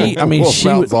So beautiful." she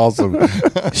Mountain's awesome.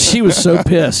 She was so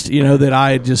pissed, that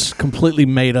I had just completely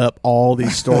made up all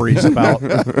these stories about.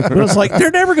 But it's like,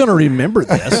 they're never going to remember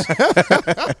this.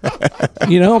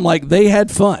 I'm like, they had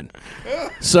fun.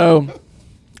 So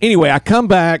anyway, I come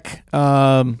back.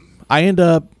 I end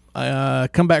up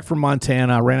come back from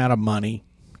Montana. I ran out of money.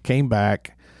 Came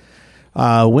back.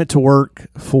 Went to work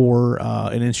for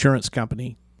an insurance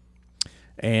company,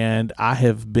 and I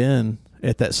have been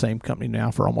at that same company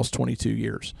now for almost 22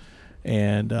 years.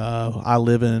 And I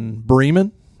live in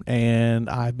Bremen, and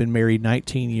I've been married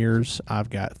 19 years. I've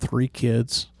got 3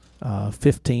 kids,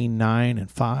 15, 9,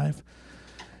 and 5.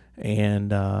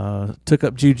 And took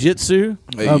up jiu-jitsu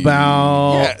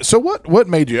about... Yeah. So what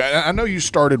made you? I know you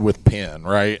started with Penn,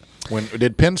 right? When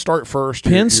did Penn start first?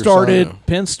 Penn Your started. son?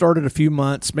 Penn started a few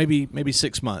months, maybe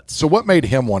 6 months. So what made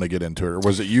him want to get into it? Or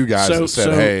was it you guys that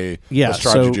said, "Hey, let's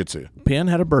try jiu-jitsu"? Penn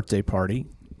had a birthday party,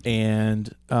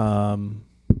 and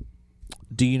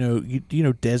do you know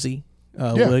Desi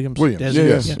Williams? Williams.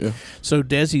 Desi, Yeah. So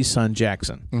Desi's son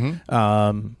Jackson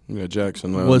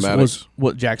Jackson was Maddox.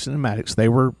 what Jackson and Maddox. They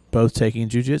were both taking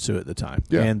jiu-jitsu at the time,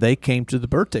 Yeah. and they came to the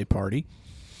birthday party,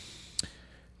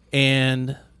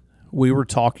 and we were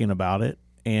talking about it.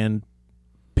 And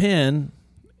Penn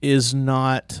is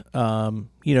not,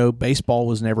 baseball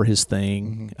was never his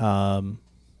thing.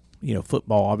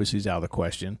 Football obviously is out of the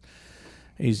question.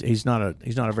 He's not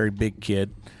a very big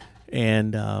kid.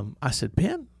 And I said,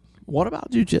 "Penn, what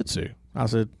about jiu-jitsu?" I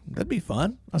said, "That'd be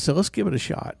fun." I said, "Let's give it a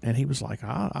shot." And he was like,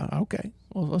 "Okay,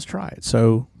 well, let's try it."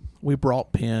 So we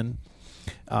brought Penn.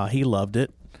 He loved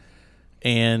it.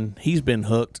 And he's been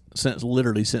hooked since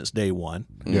day one.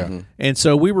 Yeah. And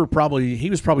so he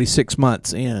was probably 6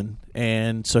 months in.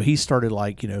 And so he started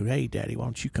like, "Hey, Daddy, why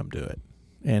don't you come do it?"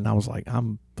 And I was like,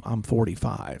 I'm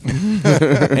 45.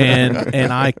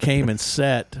 and I came and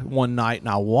sat one night and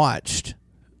I watched,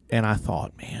 and I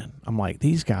thought, man, I'm like,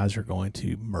 these guys are going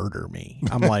to murder me.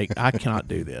 I'm like, I cannot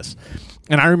do this.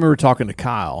 And I remember talking to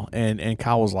Kyle, and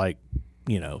Kyle was like,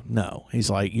 no.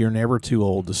 He's like, "You're never too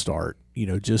old to start.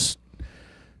 Just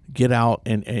get out,"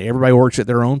 and everybody works at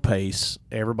their own pace.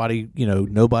 Everybody,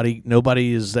 nobody's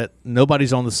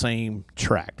on the same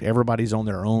track. Everybody's on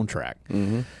their own track.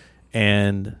 Mm-hmm.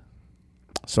 And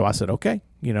so I said, okay,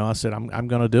 I said, I'm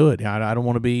going to do it. I don't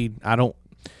want to be,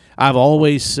 I've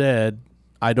always said,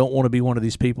 I don't want to be one of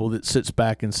these people that sits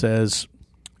back and says,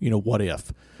 what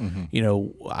if,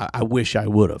 I wish I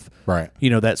would have, Right.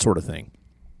 That sort of thing.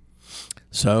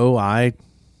 So I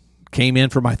came in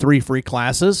for my 3 free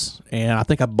classes, and I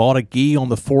think I bought a gi on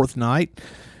the 4th night,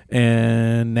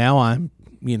 and now I'm,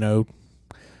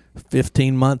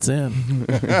 15 months in,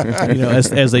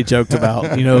 as they joked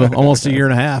about, almost a year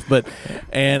and a half, but,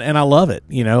 and I love it.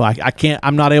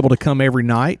 I'm not able to come every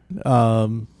night.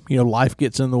 Life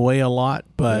gets in the way a lot,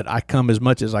 but I come as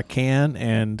much as I can,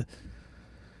 and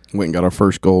Went and got our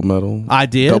first gold medal. I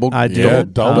did. Yeah,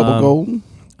 double gold.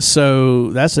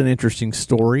 So that's an interesting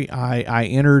story. I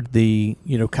entered the,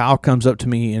 Kyle comes up to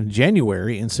me in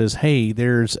January and says, "Hey,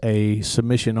 there's a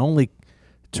submission-only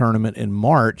tournament in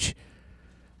March,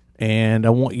 and I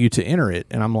want you to enter it."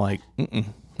 And I'm like,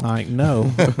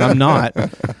 no, I'm not.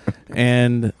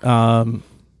 And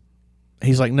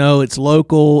he's like, "No, it's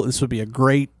local. This would be a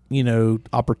great,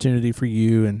 opportunity for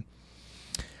you." And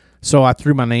so I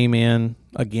threw my name in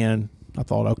again. I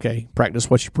thought, okay, practice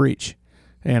what you preach.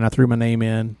 And I threw my name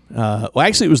in.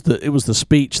 Actually, it was the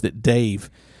speech that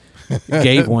Dave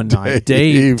gave one night.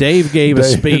 Dave gave a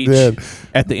speech did.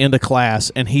 at the end of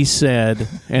class, and he said,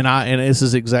 and this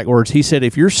is exact words. He said,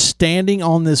 "If you're standing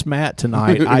on this mat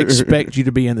tonight, I expect you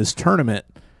to be in this tournament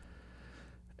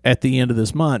at the end of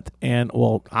this month." And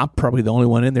well, I'm probably the only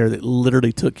one in there that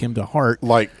literally took him to heart.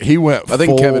 Like he went. I think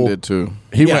full, Kevin did too.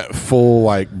 He went full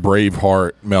like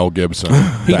Braveheart Mel Gibson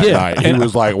that did. night. He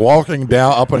was like walking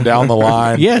up and down the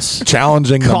line, Yes.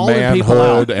 challenging the Calling people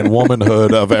manhood out. and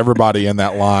womanhood of everybody in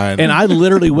that line. And I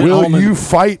literally went Will home you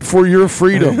fight for your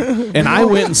freedom? and I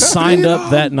went and signed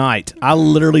up that night. I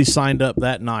literally signed up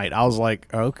that night. I was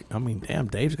like, okay, I mean, damn,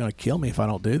 Dave's going to kill me if I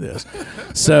don't do this.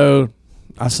 So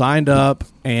I signed up,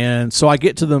 and so I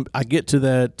get to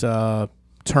that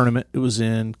tournament. It was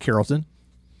in Carrollton,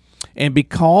 and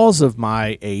because of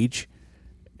my age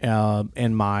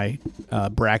and my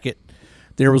bracket,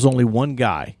 there was only one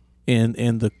guy in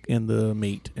the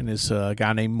meet, and it's a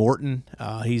guy named Morton.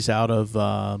 He's out of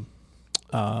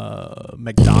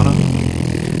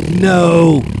McDonough.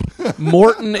 No,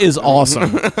 Morton is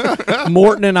awesome.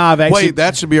 Morton and I have actually. Wait,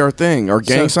 that should be our thing. Our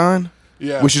gang sign.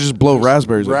 Yeah. We should just blow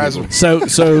raspberries. At Raspberry- people.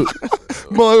 So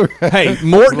hey,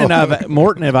 Morton and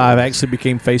I have actually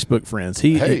became Facebook friends.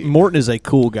 Hey. Morton is a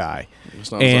cool guy,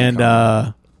 It's not as and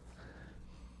uncommon.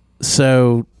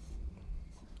 so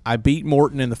I beat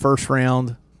Morton in the first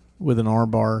round with an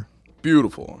armbar,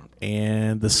 Beautiful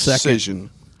and the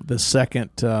decision. second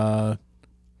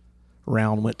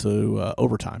round went to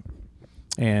overtime,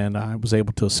 and I was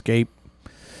able to escape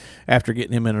after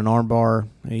getting him in an armbar.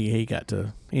 He got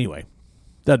to anyway.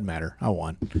 Doesn't matter. I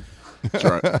won. That's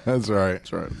right. That's right.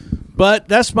 That's right. But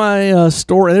that's my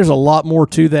story. There's a lot more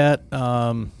to that,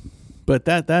 but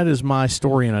that is my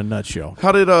story in a nutshell.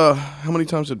 How many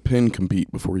times did Penn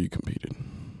compete before you competed?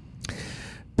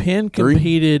 Penn Three?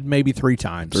 competed maybe 3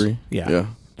 times. 3? Yeah.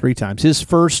 3 times. His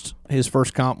first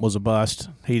comp was a bust.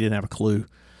 He didn't have a clue.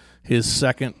 His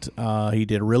second, he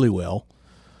did really well.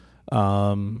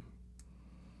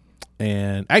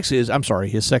 And actually,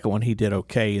 his second one he did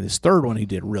okay. His third one he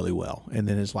did really well, and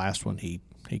then his last one he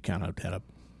kind of had a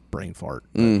brain fart.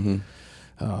 Mm-hmm.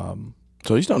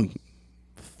 So he's done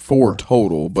 4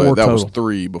 total, but 4 that was total.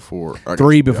 3 before.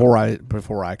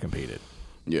 Before I competed.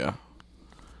 Yeah.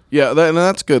 Yeah, and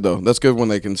that's good, though. That's good when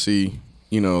they can see,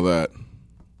 that,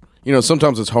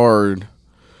 sometimes it's hard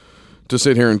to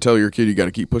sit here and tell your kid, you got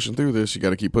to keep pushing through this. You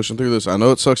got to keep pushing through this. I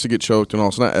know it sucks to get choked and all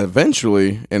that.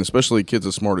 Eventually, and especially kids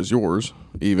as smart as yours,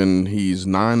 even he's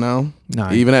 9 now.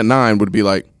 9. Even at 9 would be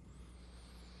like,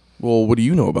 well, what do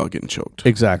you know about getting choked?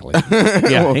 Exactly.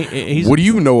 Yeah. Well, He's, what do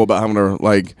you know about having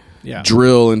to, Yeah.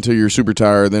 drill until you're super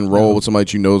tired, then roll with somebody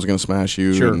that you know is going to smash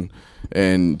you Sure.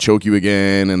 and choke you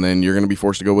again, and then you're going to be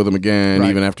forced to go with them again, Right.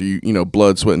 even after you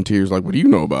blood, sweat, and tears. Like, what do you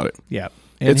know about it? Yeah.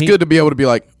 And It's good to be able to be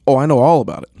like, oh, I know all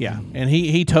about it. Yeah, and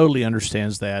he totally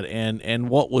understands that. And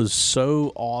what was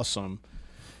so awesome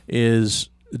is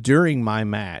during my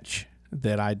match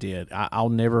that I did, I'll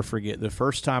never forget the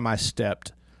first time I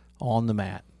stepped on the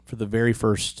mat for the very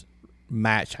first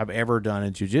match I've ever done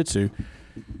in jiu-jitsu.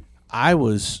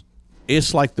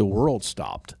 It's like the world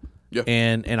stopped. Yeah.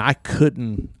 And I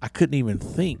couldn't even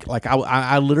think. Like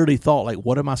I literally thought, like,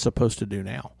 what am I supposed to do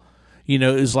now? It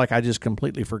was like I just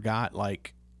completely forgot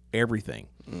like everything.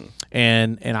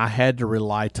 And I had to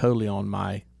rely totally on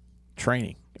my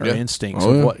training or Yeah. instincts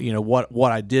Oh, of yeah.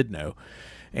 what I did know.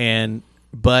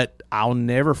 But I'll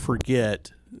never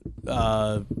forget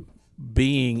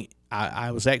being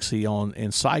I was actually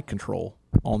in side control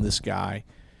on this guy,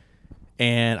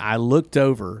 and I looked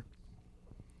over,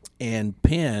 and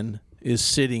Penn is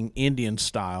sitting Indian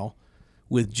style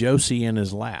with Josie in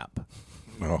his lap.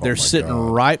 Oh, They're my sitting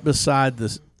God. right beside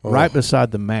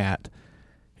the mat,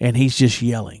 and he's just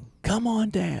yelling, "Come on,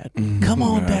 Dad! Come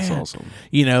on, That's Dad!" awesome.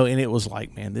 And it was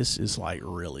like, man, this is like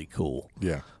really cool.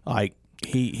 Yeah. Like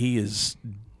he is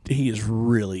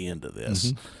really into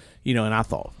this. And I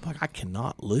thought, fuck, I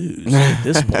cannot lose at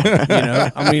this point.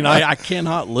 I mean, I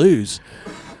cannot lose.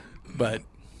 But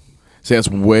See, that's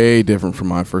way different from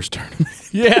my first tournament.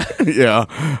 yeah,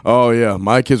 Yeah. Oh, yeah.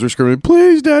 My kids were screaming,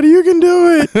 please, Daddy, you can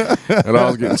do it. And I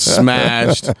was getting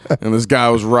smashed, and this guy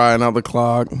was riding out the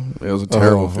clock. It was a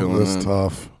terrible feeling. That's man.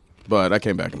 tough. But I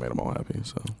came back and made them all happy.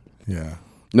 So, Yeah.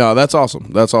 no, that's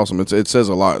awesome. That's awesome. It says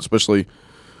a lot, especially,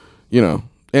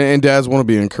 and dads want to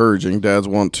be encouraging. Dads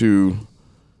want to,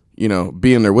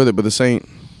 be in there with it. But this ain't,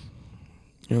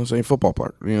 this ain't football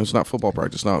practice. It's not football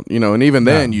practice. Not, and even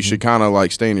then, you should kind of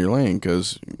like stay in your lane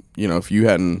because, if you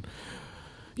hadn't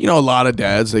you know, a lot of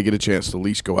dads, they get a chance to at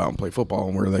least go out and play football,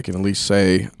 and where they can at least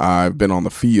say, I've been on the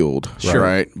field, Sure.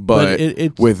 right? But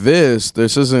it's with this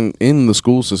isn't in the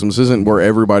school system. This isn't where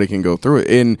everybody can go through it.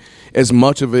 And as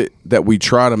much of it that we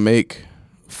try to make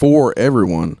for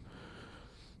everyone,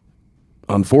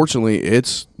 unfortunately,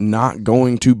 it's not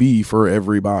going to be for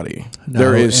everybody. No,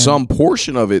 there is and- some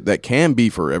portion of it that can be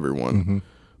for everyone,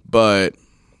 but,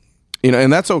 you know,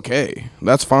 and that's okay.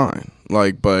 That's fine.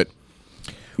 Like, but,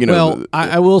 you know, well,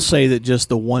 I will say that just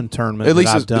the one tournament at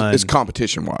least that I've done, it's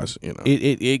competition wise, you know.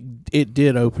 it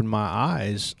did open my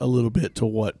eyes a little bit to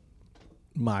what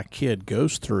my kid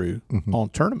goes through on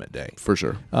tournament day. For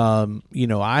sure. You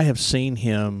know, I have seen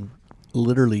him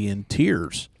literally in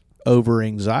tears over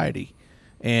anxiety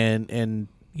and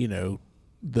you know,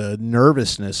 the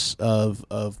nervousness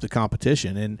of the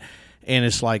competition, and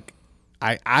it's like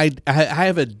I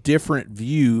have a different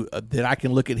view that I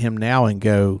can look at him now and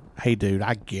go, hey dude,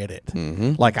 I get it.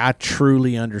 Like, I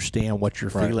truly understand what you're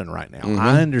feeling right now.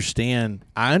 I understand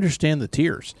the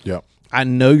tears. Yep. I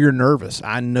know you're nervous.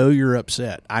 I know you're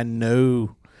upset. I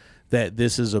know that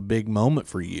this is a big moment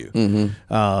for you.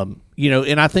 You know,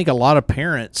 and I think a lot of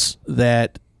parents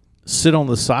that sit on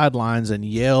the sidelines and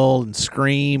yell and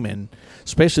scream, and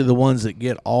especially the ones that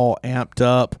get all amped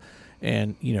up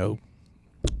and, you know,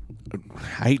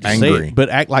 I hate to say Angry. it, but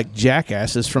act like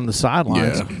jackasses from the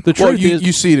sidelines. Yeah. The truth is,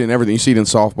 you see it in everything. You see it in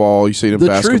softball. You see it in the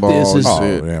basketball. truth is you see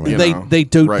it, yeah, man. you they know, they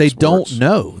do rec they sports. don't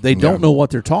know. They don't know what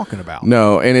they're talking about.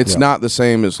 No, and it's Yeah. not the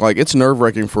same as, like, it's nerve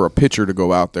wracking for a pitcher to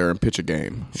go out there and pitch a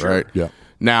game, right? Yeah.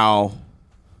 Now,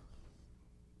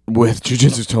 with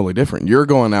jiu-jitsu, it's totally different. You're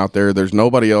going out there. There's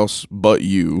nobody else but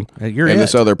you You're and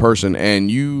this it. other person,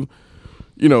 and you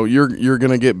know, you're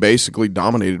gonna get basically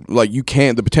dominated. Like, you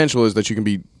can't. The potential is that you can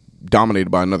be dominated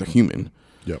by another human.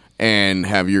 Yep. And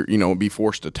have your, you know, be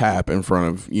forced to tap in front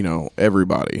of, you know,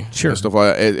 everybody. Sure. And stuff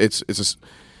like that.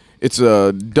 It's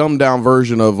a dumbed down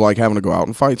version of, like, having to go out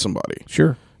and fight somebody.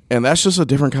 Sure. And that's just a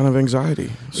different kind of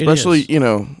anxiety, especially is. you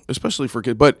know, especially for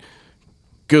kids. But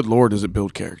good Lord, does it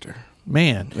build character?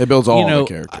 Man, It builds all you know, the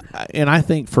character. and I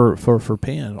think for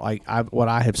Penn, like, what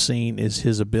I have seen is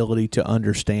his ability to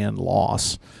understand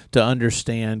loss, to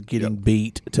understand getting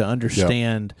beat, to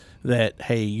understand that,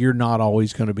 hey, you're not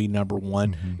always going to be number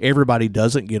one. Everybody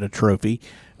doesn't get a trophy.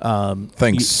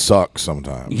 Things suck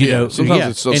sometimes. You know, Sometimes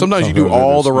it's and- sometimes you do sometimes it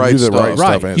all is. the You right do the stuff, right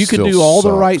stuff. right. and You it can still do all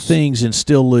the right sucks. things and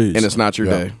still lose, and it's not your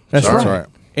Yeah. day. That's That's right. right.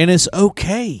 And it's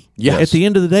okay. Yes. At the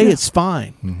end of the day, it's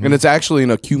fine. And it's actually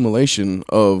an accumulation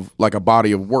of, like, a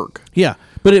body of work. Yeah,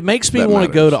 but it makes me That want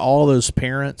to go matters. to all those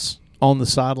parents on the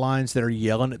sidelines that are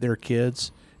yelling at their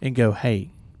kids and go, "Hey,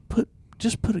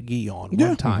 just put a gi on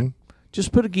one time.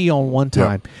 Just put a gi on one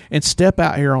time and step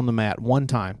out here on the mat one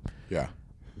time. Yeah.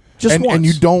 Just and, once." and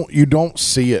you don't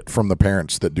see it from the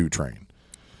parents that do train.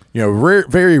 You know,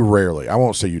 very rarely. I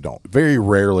won't say you don't. Very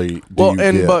rarely.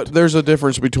 But there's a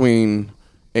difference between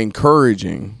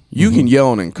encouraging. You can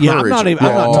yell and encourage. Yeah, I'm not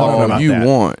talking all about you that.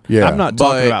 want. Yeah. I'm not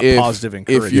talking about positive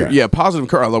encouragement. Positive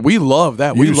encouragement. We love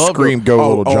that. You We love scream, the- "Go,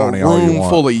 little Johnny," A all you room want.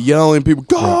 full of yelling people.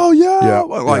 Go, yeah. Yeah.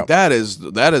 Like, Yeah. that is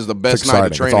the best It's night exciting. of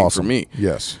It's training awesome. for me.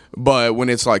 Yes. But when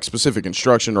it's like specific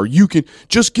instruction, or you can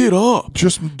just get up.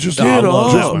 Just Get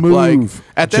love that up. one. move. Like,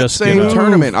 at that Just same get up.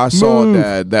 tournament, I saw Move.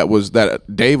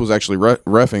 that Dave was actually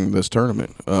reffing this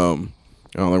tournament.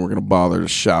 I don't think we're gonna bother to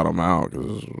shout him out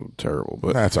because it's terrible.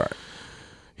 But That's all right.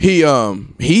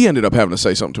 he ended up having to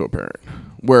say something to a parent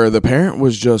where the parent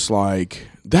was just like,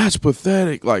 "That's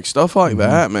pathetic," like stuff like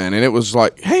that, man. And it was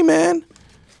like, "Hey, man,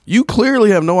 you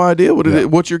clearly have no idea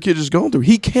what your kid is going through.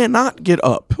 He cannot get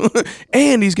up,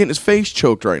 and he's getting his face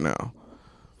choked right now."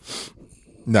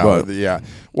 No, But, yeah.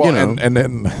 Well, you know. and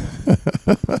then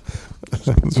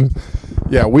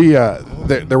yeah, we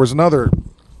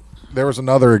there was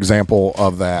another example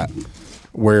of that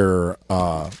where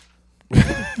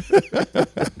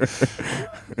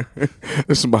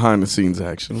There's some behind the scenes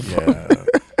action. yeah,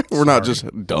 We're not just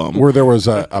dumb. where there was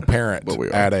a parent But we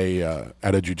are. at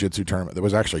a jiu-jitsu tournament. There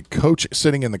was actually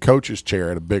sitting in the coach's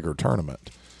chair at a bigger tournament.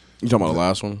 You talking about the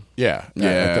last one? Yeah,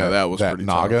 Yeah, that was that pretty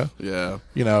Naga. tough. Yeah.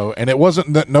 You know, and it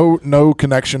wasn't that no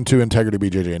connection to Integrity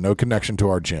BJJ, no connection to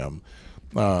our gym.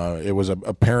 It was a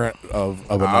parent of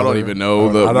another. I don't even know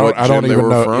what I don't gym they even were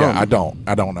know. from. Yeah,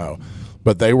 I don't know.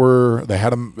 But they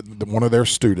had one of their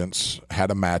students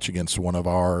had a match against one of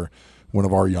our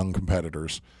young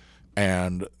competitors,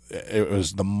 and it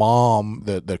was the mom.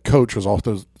 The coach was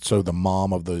also the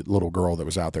mom of the little girl that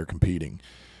was out there competing,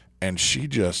 and she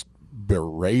just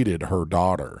berated her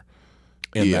daughter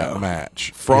in that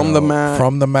match. From the mat.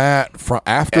 From the mat.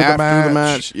 After the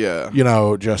match. Yeah. You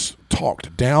know, just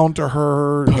talked down to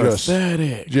her.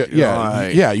 Pathetic.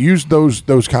 Yeah. Use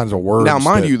those kinds of words. Now,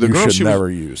 mind you, the girl should never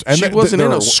use. And she wasn't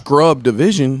in a scrub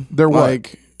division. They're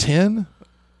like 10?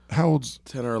 How old's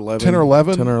 10 or 11? 10 or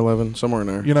 11? 10 or 11, somewhere in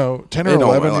there. You know, 10 or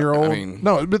 11-year-old.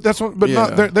 No, but that's what. But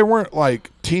not. They weren't like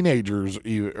teenagers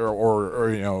or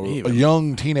you know, a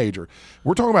young teenager.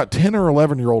 We're talking about 10 or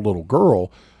 11-year-old little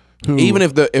girl. Who, even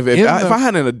if I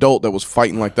had an adult that was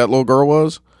fighting like that little girl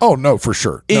was, oh no, for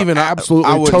sure, even absolutely,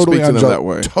 I wouldn't totally speak to them that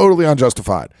way. Totally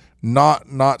unjustified. Not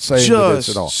saying this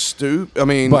at all. Stupid. I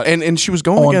mean, but and she was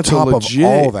going against top a legit. Of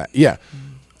all that. Yeah,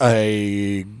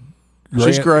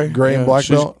 she's gray and black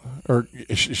belt. Or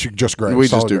she just gray. We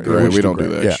just do gray. We don't do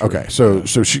that. Yeah. Okay. So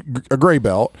she a gray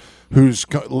belt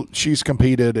she's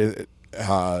competed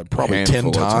probably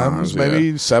 10 times,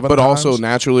 maybe 7 but times. also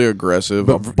naturally aggressive,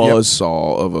 a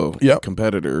buzzsaw of a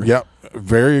competitor. Yep.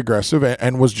 Very aggressive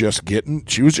and was just getting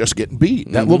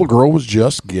beat. That little girl was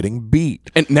just getting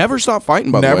beat. And never stopped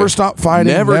fighting, by the way. Never stopped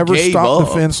fighting. Never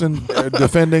stopped up.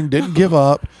 defending, didn't give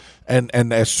up. And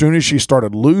as soon as she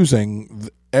started losing,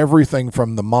 everything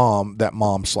from the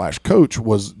mom/coach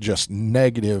was just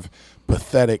negative,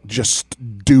 pathetic,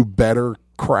 just do better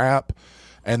crap.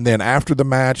 And then after the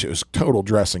match, it was total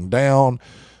dressing down.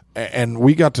 And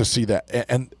we got to see that.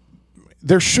 And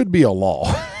there should be a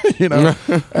law, you know,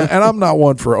 and I'm not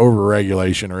one for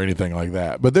overregulation or anything like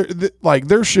that, but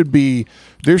there should be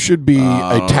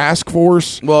a task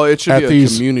force. Well, it should be a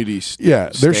community.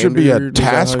 There should be a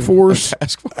task force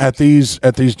at these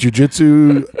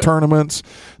jiu-jitsu tournaments.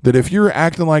 That if you're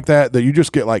acting like that you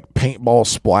just get like paintball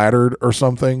splattered or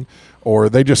something, or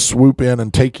they just swoop in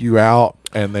and take you out.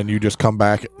 And then you just come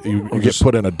back. You get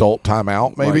put in adult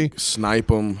timeout, maybe. Like snipe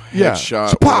them,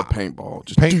 headshot, with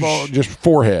a paintball. Just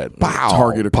forehead. Pow.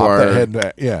 Target acquired. Pop that head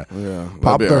back. Yeah.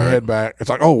 Pop their head back. It's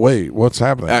like, oh wait, what's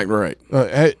happening? Act right.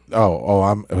 Hey,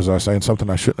 was I saying something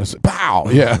I shouldn't have said? Pow.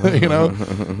 Yeah. You know.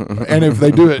 And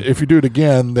if you do it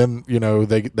again, then you know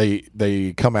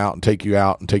they come out and take you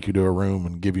out and take you to a room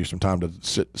and give you some time to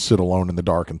sit alone in the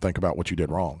dark and think about what you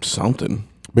did wrong. Something.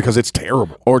 Because it's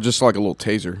terrible. Or just like a little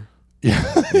taser.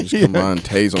 Yeah, you just come on,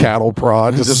 tase them. Cattle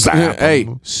prod, just zap hey,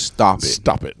 them. Stop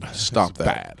it, stop that.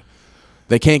 Bad.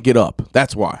 They can't get up.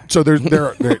 That's why. So there,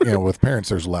 you know, with parents,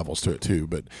 there's levels to it too.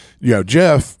 But you know,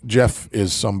 Jeff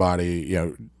is somebody, you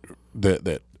know,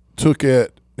 that took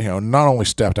it. You know, not only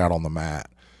stepped out on the mat,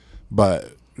 but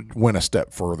went a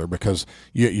step further, because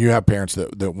you have parents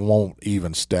that won't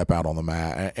even step out on the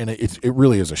mat, and it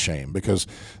really is a shame, because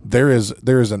there is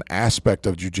an aspect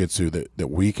of jiu-jitsu that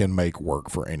we can make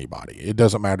work for anybody. It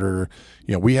doesn't matter,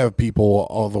 you know, we have people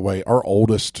all the way. Our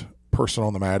oldest person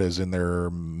on the mat is in their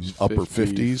upper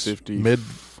 50s,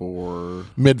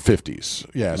 mid 50s.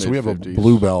 Yeah, so we have a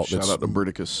blue belt. Shout out to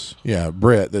Briticus. Yeah,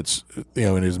 Britt, that's, you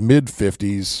know, in his mid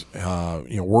 50s.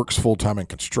 You know, works full time in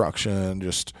construction.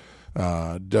 Just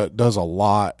does a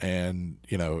lot, and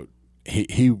you know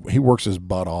he works his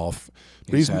butt off.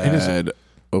 But he's had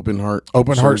open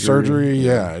heart surgery.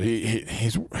 Yeah,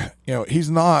 he's you know, he's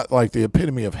not like the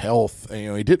epitome of health. You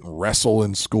know, he didn't wrestle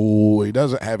in school. He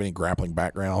doesn't have any grappling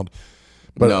background.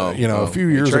 But you know, a few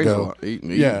years ago,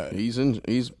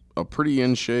 he's a pretty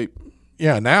in shape.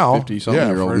 Yeah, now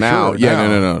 50-something-year-old now. Sure, yeah,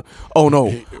 now. No. Oh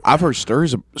no, I've heard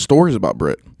stories about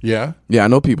Britt. Yeah, I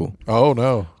know people. Oh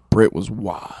no, Britt was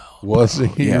wild. Was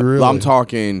he? Yeah, really? I'm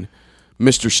talking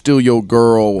Mr. Steal Your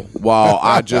Girl while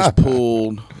I just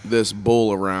pulled this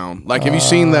bull around. Like, have you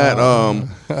seen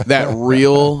that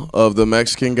reel of the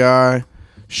Mexican guy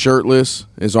shirtless,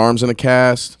 his arms in a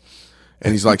cast,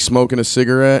 and he's like smoking a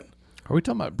cigarette? Are we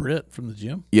talking about Britt from the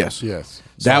gym? Yes. Sorry,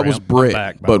 that was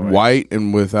Britt, but white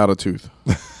and without a tooth,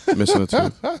 missing a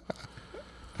tooth.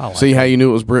 See how you knew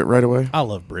it was Britt right away? I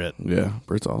love Britt. Yeah,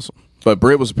 Britt's awesome. But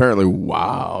Britt was apparently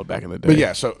wild back in the day. But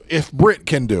yeah, so if Britt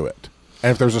can do it,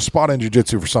 and if there's a spot in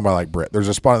jiu-jitsu for somebody like Britt, there's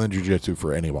a spot in jiu-jitsu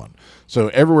for anyone. So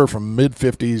everywhere from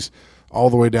mid-50s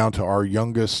all the way down to our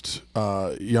youngest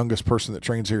person that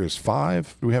trains here is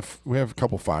 5. We have a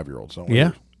couple 5-year-olds, don't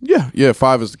we? Yeah,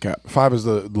 5 is the cap. 5 is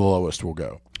the lowest we'll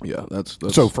go. Yeah, that's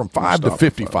so from 5 to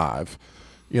 55,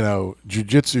 you know,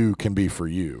 jiu-jitsu can be for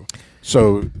you.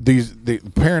 So the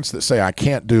parents that say I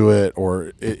can't do it,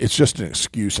 or it's just an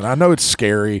excuse, and I know it's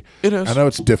scary. It is. I know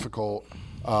it's difficult.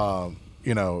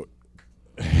 You know,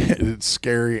 it's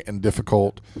scary and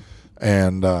difficult,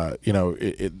 and you know,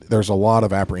 there's a lot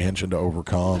of apprehension to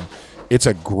overcome. It's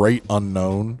a great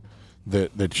unknown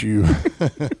that you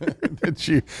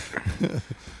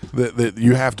that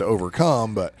you have to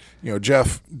overcome. But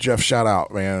Jeff, shout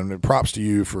out, man! Props to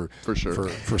you for sure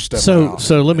for stepping out.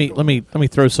 So let me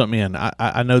throw something in.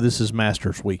 I know this is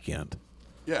Masters weekend.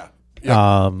 Yeah.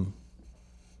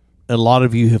 A lot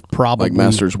of you have probably like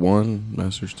Masters 1,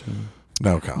 Masters 2.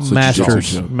 No, Kyle.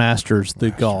 Masters,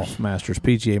 the golf Masters,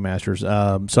 PGA Masters. So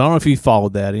I don't know if you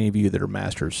followed that, any of you that are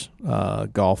Masters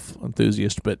golf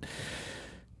enthusiasts, but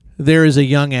there is a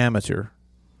young amateur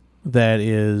that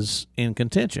is in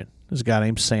contention. There's a guy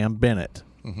named Sam Bennett.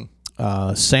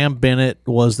 Sam Bennett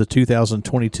was the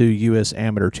 2022 U.S.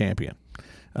 Amateur Champion.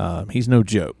 He's no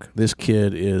joke. This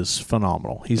kid is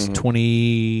phenomenal. He's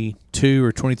 22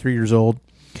 or 23 years old.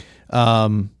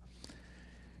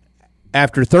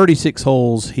 After 36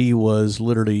 holes, he was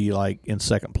literally like in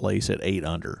second place at 8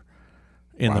 under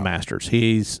in the Masters.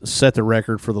 He's set the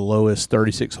record for the lowest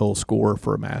 36-hole score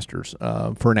for a Masters,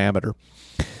 for an amateur.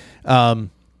 The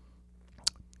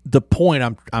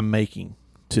point I'm making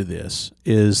to this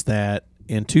is that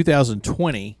in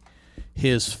 2020,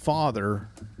 his father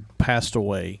passed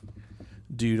away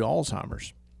due to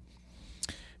Alzheimer's.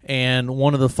 And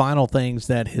one of the final things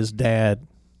that his dad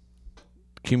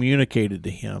communicated to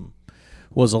him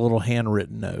was a little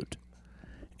handwritten note.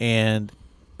 And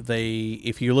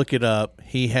if you look it up,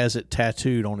 he has it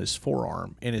tattooed on his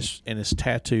forearm, and it's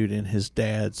tattooed in his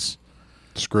dad's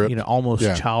script, almost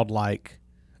childlike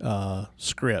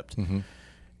script.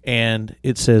 And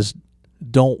it says,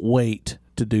 "Don't wait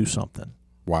to do something."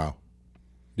 Wow.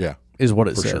 Yeah. Is what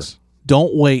it says. Sure.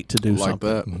 Don't wait to do something.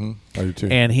 That. I do too.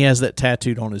 And he has that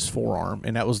tattooed on his forearm,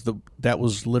 and that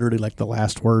was literally like the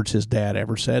last words his dad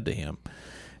ever said to him.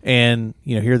 And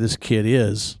here this kid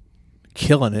is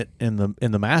killing it in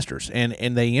the Masters, and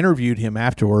they interviewed him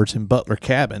afterwards in Butler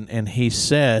Cabin, and he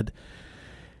said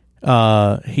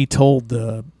he told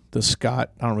the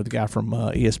Scott, I don't know, the guy from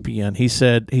ESPN, he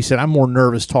said I'm more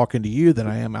nervous talking to you than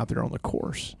I am out there on the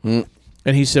course. And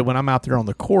he said when I'm out there on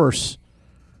the course,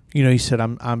 he said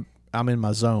I'm in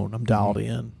my zone, I'm dialed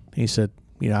in. He said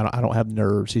I don't have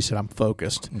nerves. He said I'm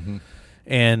focused,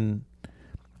 and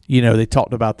they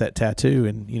talked about that tattoo,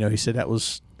 and he said that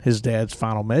was his dad's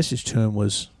final message to him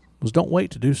was don't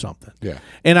wait to do something. Yeah.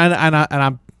 And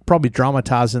I'm probably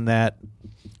dramatizing that,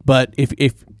 but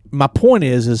if my point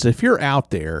is if you're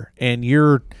out there and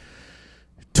you're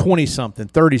 20-something,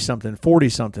 30-something,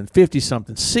 40-something,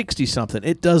 50-something, 60-something,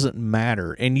 it doesn't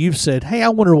matter, and you've said, hey, I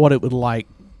wonder what it would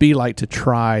be like to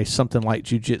try something like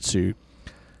jiu-jitsu,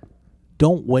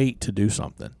 don't wait to do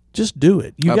something. Just do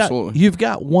it. You've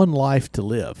got one life to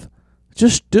live.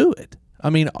 Just do it. I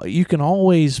mean, you can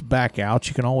always back out.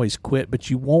 You can always quit, but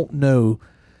you won't know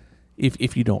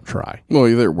if you don't try. Well,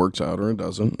 either it works out or it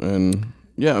doesn't. And,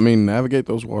 yeah, I mean, navigate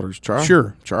those waters. Try.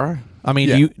 Sure. Try. I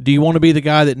mean, do you want to be the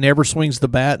guy that never swings the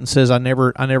bat and says, I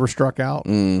never struck out?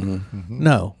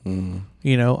 No.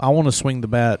 I want to swing the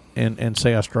bat and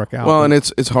say I struck out. Well, and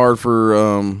it's hard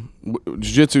for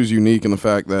jiu-jitsu is unique in the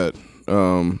fact that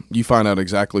you find out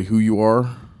exactly who you are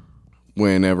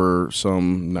whenever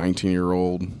some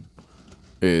 19-year-old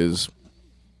is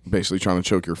basically trying to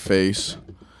choke your face.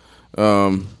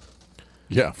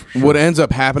 Yeah, for sure. What ends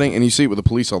up happening, and you see it with the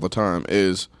police all the time,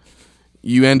 is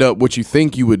you end up what you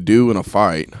think you would do in a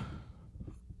fight,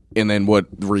 and then what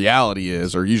the reality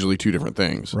is are usually two different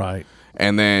things. Right.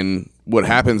 And then what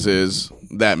happens is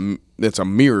that it's a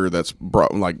mirror that's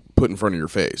brought, like put in front of your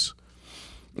face.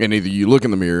 And either you look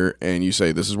in the mirror and you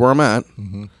say, this is where I'm at.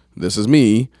 This is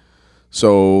me.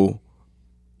 So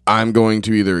I'm going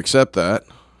to either accept that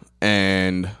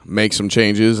and make some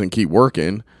changes and keep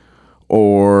working,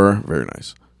 or very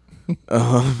nice.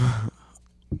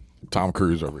 Tom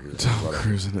Cruise over here. Tom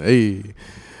Cruise. Hey.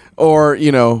 Or,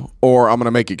 or I'm going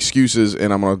to make excuses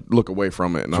and I'm going to look away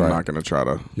from it, and I'm not going to try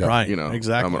to, right.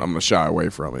 Exactly. I'm going to shy away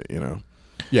from it,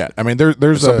 Yeah, I mean,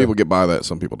 there's some people get by that,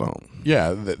 some people don't.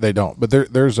 Yeah, they don't. But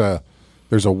there's a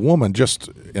woman just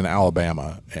in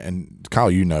Alabama, and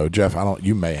Kyle, Jeff,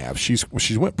 you may have. She's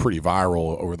went pretty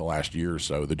viral over the last year or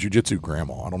so. The jiu-jitsu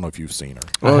grandma. I don't know if you've seen her.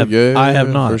 I have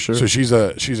not. For sure. So she's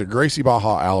a Gracie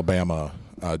Baja, Alabama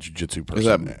jiu-jitsu person. Is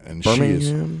that and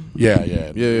Birmingham? She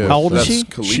is, yeah. How old is she?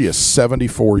 She is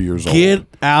 74 years old. Get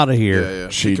out of here. Yeah.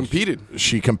 She competed.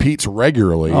 She competes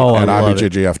regularly at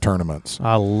IBJJF tournaments.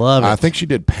 I love it. I think she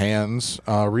did PANS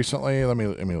recently. Let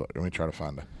me try to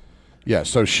find it. Yeah,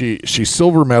 so she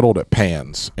silver medaled at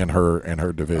PANS in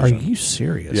her division. Are you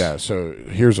serious? Yeah. So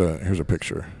here's a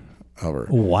picture of her.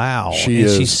 Wow.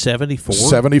 She's 74.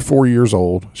 74 years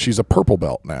old. She's a purple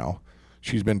belt now.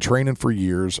 She's been training for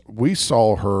years. We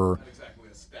saw her. Exactly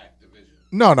a stacked division.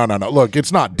 No. Look,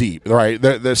 it's not deep, right?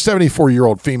 The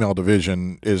 74-year-old female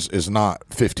division is not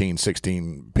 15,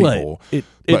 16 people. But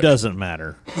it doesn't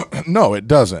matter. No, it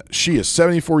doesn't. She is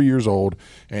 74 years old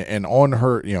and on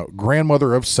her,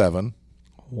 grandmother of 7.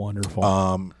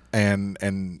 Wonderful.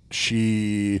 And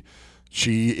she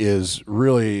is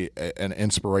really an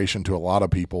inspiration to a lot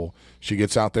of people. She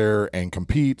gets out there and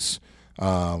competes.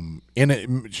 In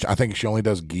it, I think she only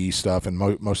does gi stuff and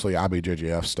mostly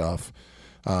IBJJF stuff.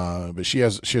 But she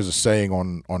has a saying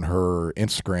on her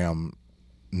Instagram: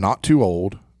 "Not too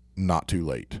old, not too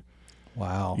late."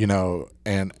 Wow.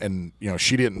 And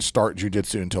she didn't start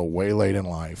jiu-jitsu until way late in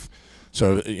life.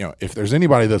 So if there's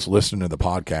anybody that's listening to the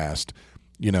podcast,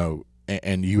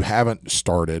 and you haven't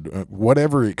started,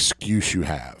 whatever excuse you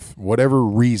have, whatever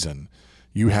reason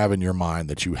you have in your mind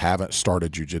that you haven't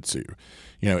started jiu-jitsu,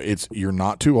 you're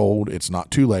not too old, it's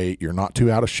not too late, you're not too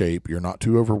out of shape, you're not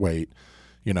too overweight.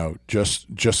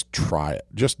 Just try it,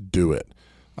 just do it.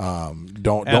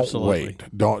 Don't wait.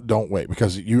 Don't wait,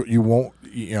 because you won't.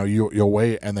 You'll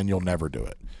wait and then you'll never do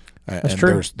it. That's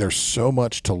true. There's so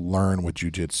much to learn with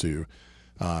jiu-jitsu.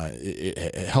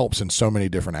 It helps in so many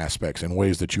different aspects in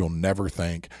ways that you'll never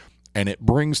think, and it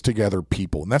brings together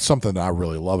people. And that's something that I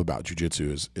really love about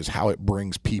jiu-jitsu is how it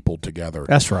brings people together.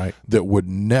 That's right. That would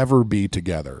never be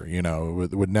together.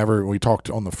 Would never. We talked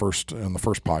on the first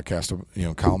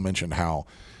podcast. Kyle mentioned how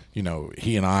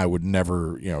he and I would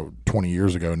never, 20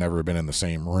 years ago, never have been in the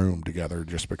same room together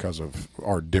just because of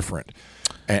our different.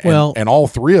 And all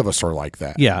three of us are like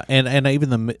that. Yeah, and even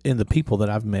the people that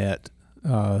I've met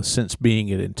since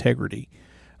being at Integrity,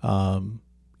 one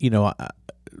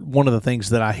of the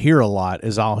things that I hear a lot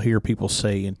is I'll hear people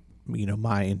say,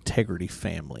 my Integrity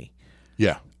family.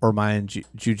 Yeah. Or my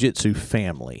jiu-jitsu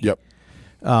family. Yep.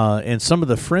 And some of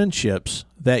the friendships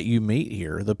that you meet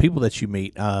here, the people that you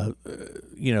meet,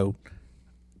 in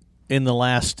the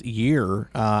last year,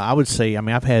 I would say,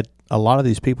 I've had a lot of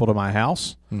these people to my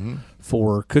house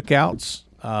for cookouts.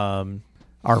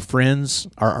 Our friends,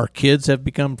 our kids have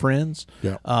become friends.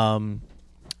 Yeah.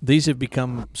 These have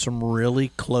become some really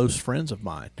close friends of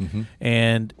mine. Mm-hmm.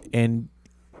 And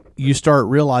you start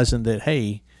realizing that,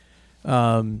 hey,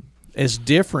 as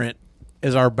different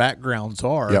as our backgrounds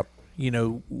are, yep.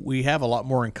 We have a lot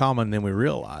more in common than we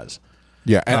realize.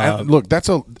 Yeah, and look,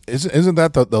 isn't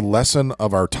that the lesson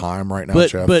of our time right now,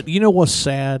 Jeff? But what's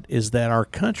sad is that our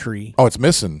country it's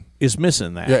missing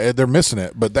that. Yeah, they're missing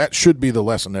it, but that should be the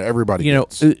lesson that everybody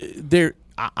gets.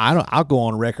 I'll go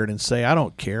on record and say I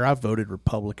don't care. I voted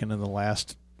Republican in the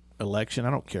last election.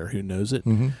 I don't care who knows it.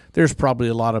 Mm-hmm. There's probably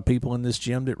a lot of people in this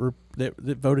gym that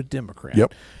voted Democrat.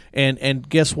 Yep. And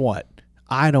guess what?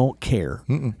 I don't care.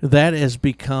 Mm-mm. That has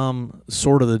become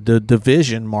sort of the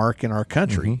division mark in our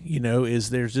country. Mm-hmm. Is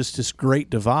there's just this great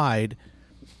divide.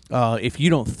 If you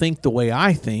don't think the way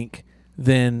I think,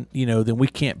 then we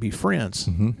can't be friends.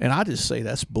 Mm-hmm. And I just say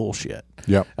that's bullshit.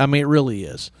 Yeah. It really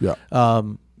is. Yeah.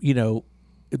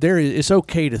 It's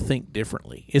okay to think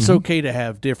differently. It's okay to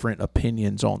have different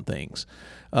opinions on things.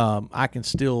 I can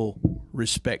still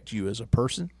respect you as a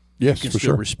person. Yes, you can for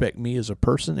still sure. respect me as a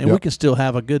person, and we can still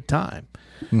have a good time.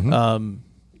 Mm-hmm.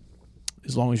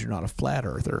 As long as you're not a flat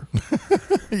earther.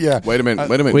 Yeah. Wait a minute.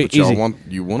 Wait, but y'all easy. want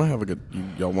to have a good.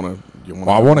 Y'all want to.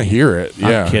 I want to hear it.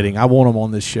 Yeah. I'm kidding. I want them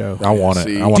on this show. I want it.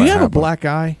 See. I want Do it you have a happen. black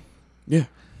eye? Yeah.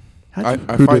 I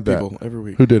Who fight did that? people every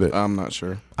week. Who did it? I'm not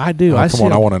sure. I do. Come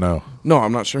on, I want to know. No,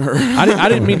 I'm not sure. I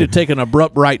didn't mean to take an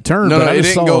abrupt right turn. No, but I it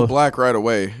just didn't saw go black right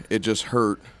away. It just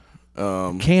hurt,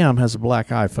 Cam has a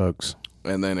black eye, folks.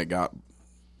 and then it got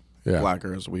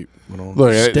blacker as we went on.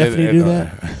 Look, Stephanie do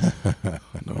that?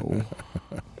 No.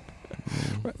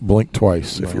 Blink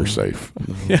twice if you're safe.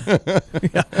 Yeah.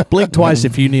 Blink twice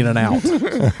if you need an out.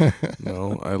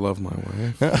 No, I love my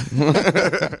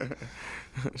wife.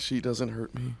 She doesn't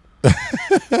hurt me.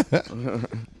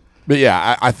 But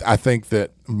yeah, I think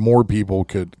that more people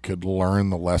could learn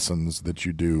the lessons that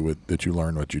you do that you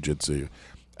learn with jiu-jitsu,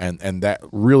 and that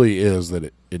really is that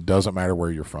it doesn't matter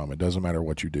where you're from, it doesn't matter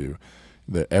what you do,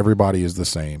 that everybody is the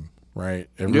same, right?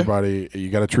 Everybody, you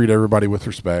got to treat everybody with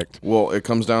respect. Well, it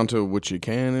comes down to what you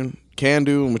can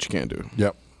do and what you can't do.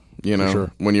 Yep.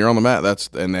 Sure. When you're on the mat,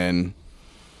 and then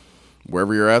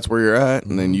wherever you're at's where you're at,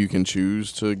 and then you can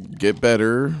choose to get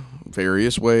better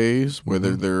various ways,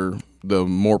 whether they're the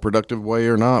more productive way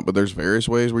or not, but there's various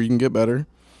ways where you can get better.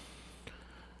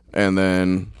 And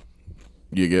then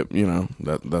you get,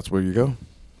 that's where you go.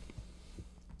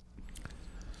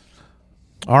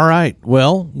 All right.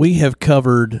 Well, we have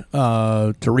covered,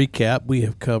 to recap, we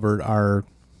have covered our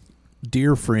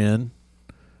dear friend,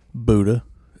 Buddha,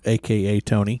 a.k.a.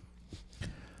 Tony.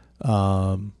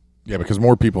 Yeah, because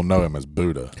more people know him as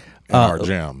Buddha. in our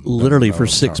gym. Literally Doesn't for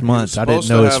know 6 Tony. months, I didn't Supposed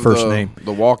know to his have first the- name.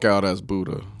 The walkout as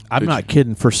Buddha. I'm not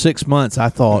kidding. For 6 months, I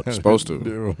thought, Supposed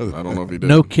to. I don't know if he did.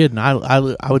 no kidding. I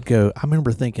would go. I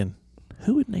remember thinking,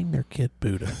 who would name their kid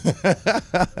Buddha?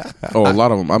 Oh, a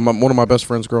lot of them. One of my best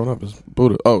friends growing up is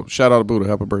Buddha. Oh, shout out to Buddha.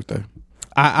 Happy birthday.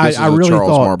 I This is a really Charles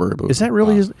thought, Marbury Buddha. is that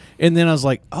really his? And then I was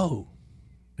like, oh,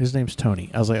 his name's Tony.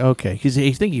 I was like, okay, because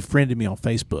I think he friended me on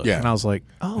Facebook. Yeah. And I was like,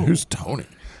 oh, Who's Tony?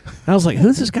 I was like,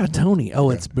 who's this guy Tony?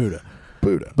 Oh, it's Buddha.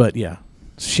 Buddha. But yeah,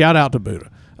 shout out to Buddha.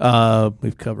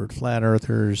 We've covered flat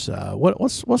earthers.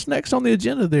 What's next on the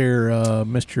agenda there,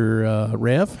 Mr.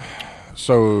 Rev?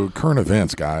 So current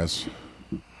events, guys.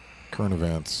 Current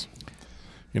events.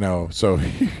 So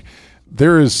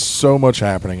there is so much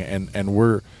happening, and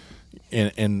we're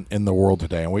in the world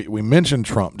today. And we mentioned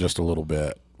Trump just a little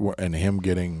bit, and him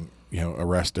getting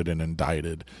arrested and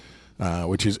indicted,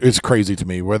 which is crazy to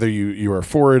me. Whether you are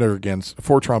for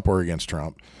Trump or against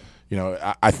Trump,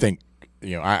 I think.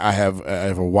 I have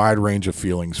a wide range of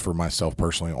feelings for myself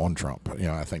personally on Trump.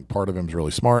 I think part of him is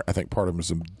really smart. I think part of him is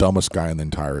the dumbest guy in the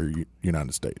entire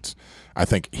United States. I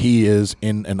think he is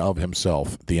in and of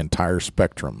himself the entire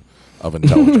spectrum of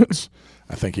intelligence.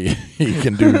 I think he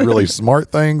can do really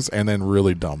smart things and then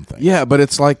really dumb things. Yeah, but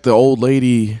it's like the old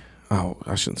lady. Oh,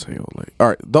 I shouldn't say old lady. All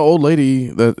right, the old lady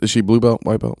is she blue belt,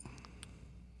 white belt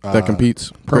that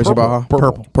competes? Gracie Baja,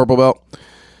 purple belt.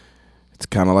 It's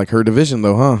kind of like her division,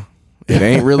 though, huh? It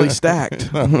ain't really stacked.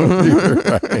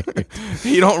 Right.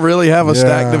 You don't really have a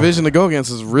stacked division to go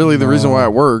against. Is really the reason why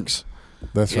it works.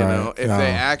 That's right. If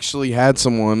they actually had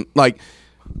someone like,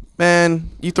 man,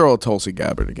 you throw a Tulsi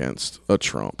Gabbard against a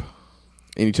Trump,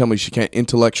 and you tell me she can't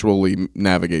intellectually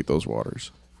navigate those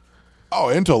waters. Oh,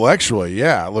 intellectually,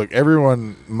 yeah. Look,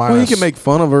 everyone. Well, you can make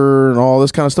fun of her and all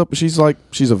this kind of stuff, but she's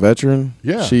a veteran.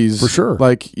 Yeah, she's for sure.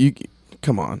 Like you,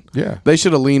 come on. Yeah, they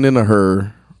should have leaned into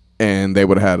her, and they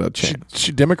would have had a chance.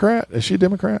 She Democrat? Is she a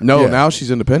Democrat? No, Yeah. now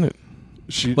she's independent.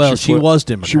 She was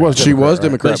Democrat. She was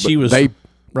Democrat, but she was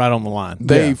right on the line.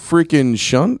 They freaking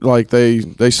shunned, like they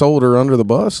sold her under the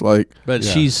bus, like. But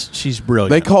she's brilliant.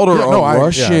 They called her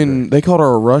Russian. They called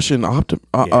her a Russian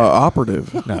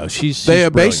operative. No, she's They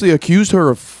brilliant. basically accused her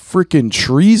of freaking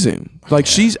treason. Like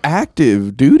she's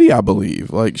active duty, I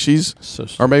believe. Like she's,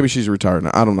 or maybe she's retired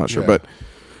now. I'm not sure, Yeah. but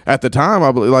at the time,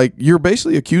 I believe, like you're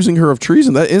basically accusing her of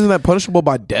treason. That isn't that punishable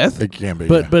by death? It can be.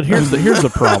 But here's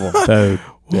the problem, though.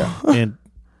 Yeah. And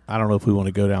I don't know if we want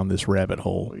to go down this rabbit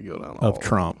hole of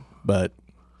Trump, but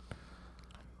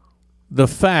the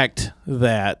fact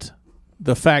that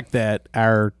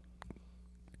our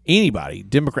anybody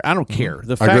Democrat, I don't care.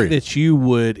 The fact agree. that you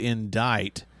would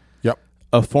indict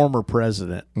a former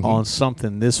president on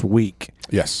something this weak.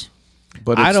 Yes.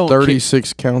 But I it's don't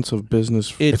 36 counts of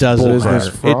business. It doesn't business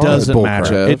matter. fraud. It doesn't bull matter.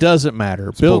 crap. It doesn't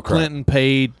matter. Bill bull crap. Clinton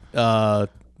paid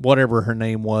whatever her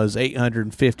name was,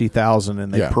 $850,000,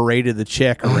 and they paraded the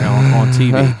check around on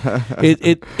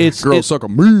TV. It's Girl suck a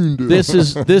mean dude. this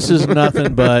is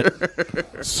nothing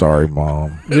but Sorry,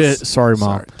 Mom. sorry,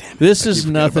 Mom. This is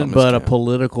nothing but a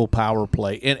political power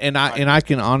play, and I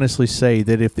can honestly say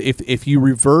that if you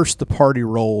reverse the party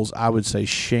roles, I would say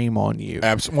shame on you.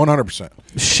 100%.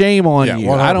 Shame on you.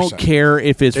 100%. I don't care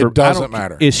if it's. It doesn't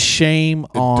matter. It's shame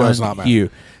on does not matter.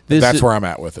 you. That's where I'm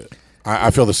at with it.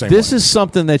 I feel the same This way. is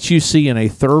something that you see in a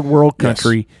third world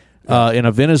country, in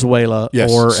a Venezuela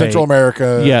or Central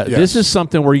America. Yeah, yes. this is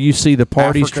something where you see the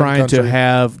parties African trying to country.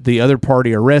 have the other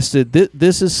party arrested.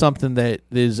 This is something that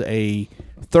is a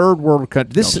third world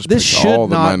country. This just this picked all should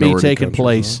the not be minority taking countries,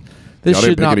 place. huh? This Y'all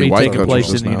should didn't pick not any be white taking countries place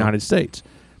in just the now. United States.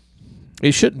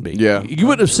 It shouldn't be. Yeah. You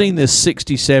wouldn't have seen this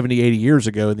 60, 70, 80 years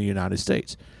ago in the United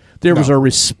States. There was a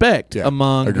respect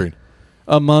Agreed.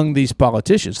 among these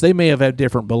politicians. They may have had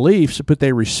different beliefs, but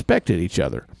they respected each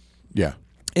other. Yeah.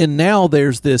 And now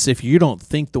there's this: if you don't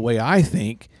think the way I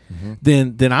think,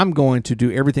 then I'm going to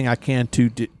do everything I can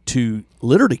to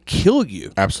literally kill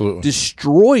you, Absolutely.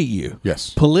 destroy you,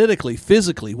 Yes. politically,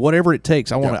 physically, whatever it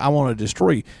takes. I want to destroy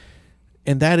you,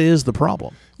 and that is the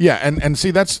problem. Yeah, and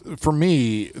see, that's for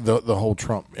me the whole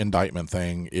Trump indictment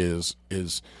thing is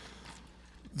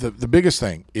the biggest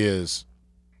thing is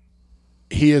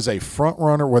he is a front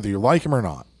runner, whether you like him or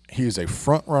not. He is a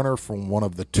front runner from one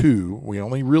of the two. We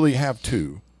only really have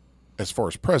two, as far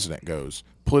as president goes,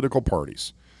 political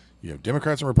parties. You have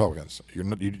Democrats and Republicans.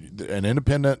 An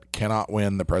independent cannot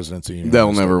win the presidency. of the They'll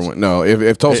United never States. win. No,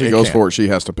 if Tulsi It goes can't. for it, she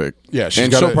has to pick. Yeah, she's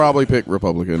and gotta- she'll probably pick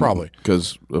Republican. Probably.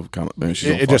 because of kind of. And she's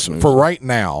on It Fox just News. for right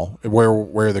now,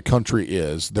 where the country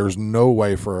is, there's no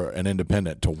way for an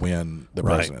independent to win the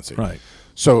presidency. right.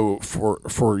 So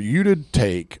for you to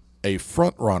take a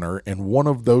front runner in one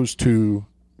of those two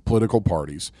political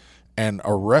parties and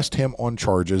arrest him on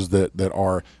charges that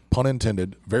are, pun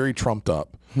intended, very trumped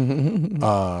up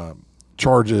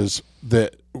charges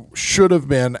that should have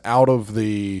been out of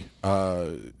the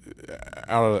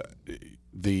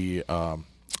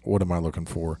what am I looking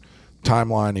for?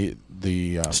 Timeline.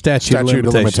 The statute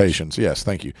of limitations. Yes,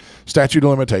 thank you. Statute of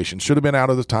limitations should have been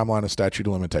out of the timeline of statute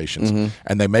of limitations,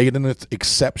 and they made an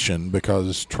exception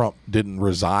because Trump didn't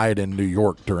reside in New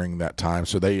York during that time,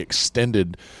 so they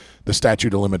extended the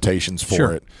statute of limitations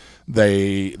for it.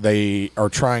 They are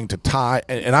trying to tie,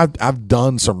 and I've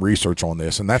done some research on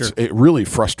this, and that's it. Really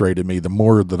frustrated me. The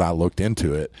more that I looked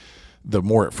into it, the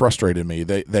more it frustrated me.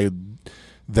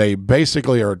 They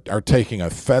basically are taking a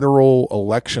federal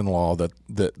election law that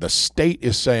the state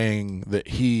is saying that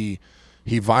he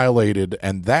violated,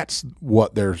 and that's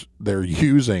what they're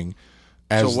using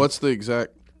as. So what's the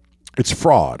exact? It's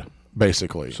fraud,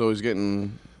 basically. So he's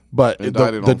getting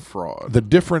indicted on fraud. The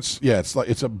difference, it's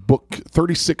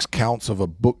 36 counts of a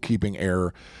bookkeeping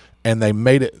error, and they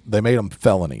made them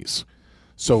felonies.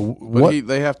 So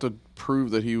they have to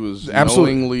prove that he was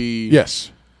absolutely knowingly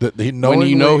yes. That he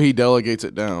knowingly, when he delegates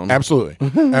it down. Absolutely.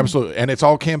 Absolutely. And it's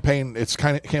all campaign. It's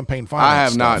kind of campaign finance. I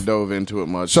have stuff. not dove into it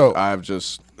much. So I've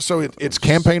just it's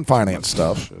campaign finance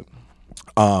stuff.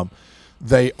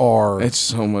 They are. It's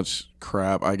so much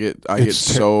crap. I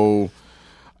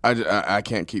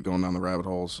can't keep going down the rabbit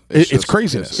holes. It's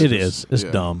craziness. It's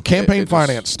dumb. Campaign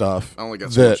finance stuff. I only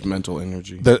got so much mental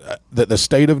energy. That the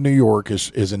state of New York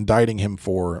is indicting him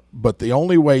for, but the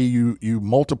only way you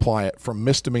multiply it from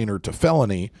misdemeanor to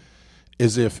felony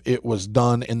is if it was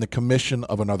done in the commission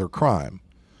of another crime.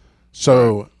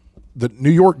 So the New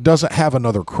York doesn't have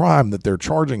another crime that they're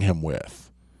charging him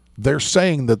with. They're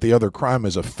saying that the other crime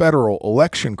is a federal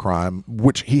election crime,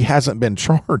 which he hasn't been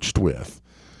charged with.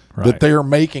 Right. That they are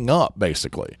making up,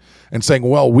 basically, and saying,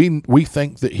 well, we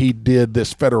think that he did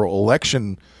this federal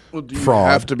election fraud.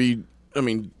 Have to be,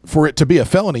 for it to be a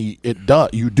felony,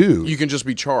 you do. You can just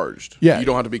be charged. Yeah. You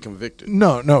don't have to be convicted.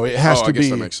 No, it has to be. I guess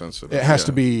that makes sense. It has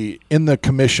to be in the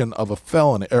commission of a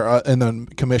felony, or in the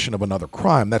commission of another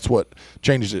crime. That's what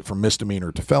changes it from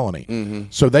misdemeanor to felony. Mm-hmm.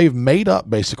 So they've made up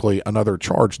basically another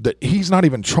charge that he's not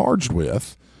even charged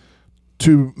with,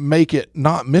 to make it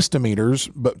not misdemeanors,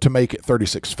 but to make it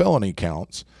 36 felony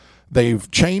counts.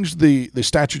 They've changed the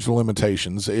statutes of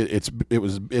limitations. It's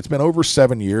been over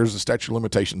 7 years. The statute of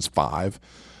limitations 5.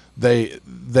 There's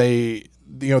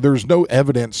no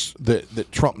evidence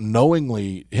that Trump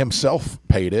knowingly himself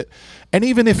paid it, and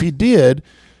even if he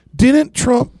didn't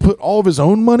Trump put all of his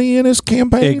own money in his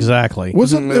campaign? Exactly.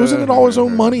 Wasn't it all his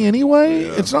own money anyway?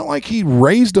 Yeah. It's not like he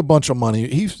raised a bunch of money.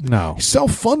 He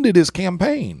self-funded his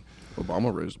campaign.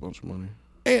 Obama raised a bunch of money,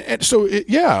 and so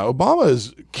Obama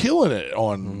is killing it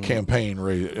on campaign.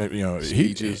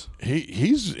 Speeches.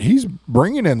 He's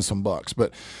bringing in some bucks,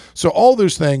 but so all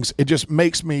those things, it just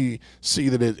makes me see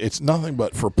that it's nothing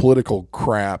but for political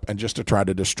crap and just to try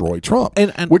to destroy Trump,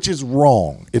 and which is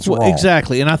wrong. It's wrong,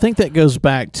 exactly, and I think that goes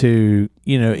back to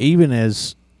even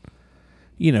as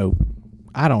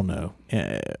I don't know.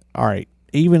 All right,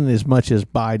 even as much as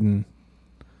Biden,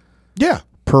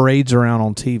 parades around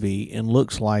on TV and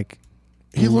looks like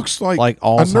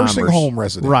Alzheimer's. A nursing home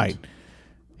resident, right?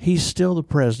 He's still the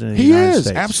president of the United States.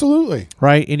 He is, absolutely,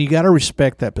 right, and you got to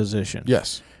respect that position.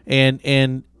 Yes,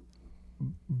 and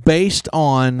based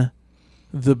on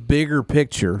the bigger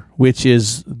picture, which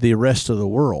is the rest of the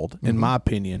world, in my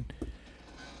opinion,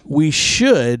 we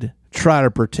should try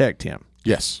to protect him.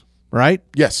 Yes. Right?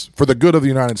 Yes, for the good of the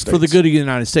United States. For the good of the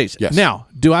United States. Yes. Now,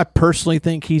 do I personally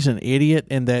think he's an idiot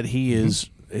and that he is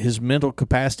his mental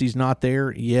capacity's not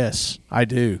there? Yes, I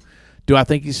do. Do I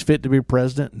think he's fit to be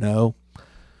president? No,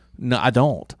 I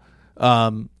don't.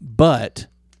 But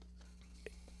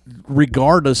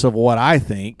regardless of what I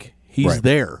think, he's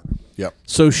there. Yep.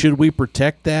 So should we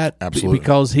protect that? Absolutely.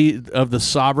 Because of the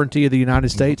sovereignty of the United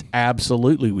States?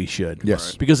 Absolutely we should.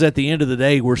 Yes. Because at the end of the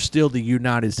day, we're still the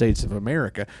United States of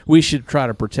America. We should try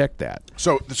to protect that.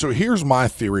 So here's my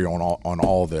theory on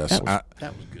all this. That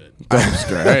was good. That was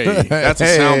great. Hey, that's a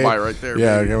soundbite right there.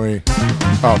 Yeah, baby. can we?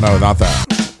 Oh no, not that.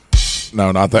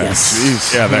 No, not that.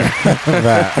 Yes. Yeah, there.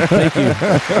 That.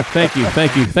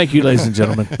 Thank you, ladies and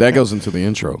gentlemen. That goes into the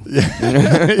intro.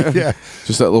 Yeah.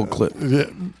 Just that little clip. Yeah.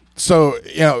 So,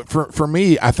 for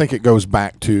me, I think it goes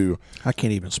back to I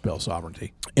can't even spell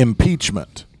sovereignty.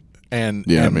 Impeachment. And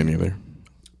me neither.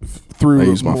 Through I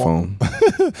use my phone.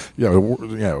 I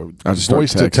just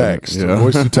voice to text,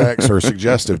 voice to text, or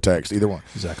suggestive text, either one.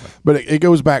 Exactly. But it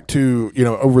goes back to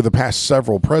over the past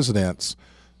several presidents,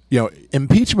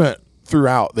 impeachment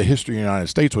throughout the history of the United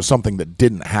States was something that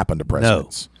didn't happen to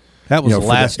presidents. No, That was you know, the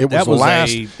for last. It was That the was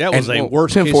last. a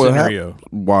worst case tinfoil hat, scenario.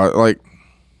 why? Like,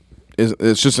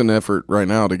 it's just an effort right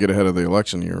now to get ahead of the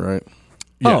election year, right?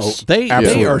 Yes, Oh, they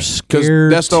absolutely. are 'Cause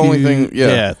scared. that's the only thing- yeah.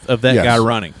 death of that Yes. guy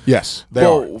running. Yes, they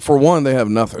are. For one, they have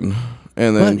nothing,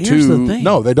 and then But here's the two, thing.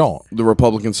 No, they don't. the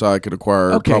Republican side could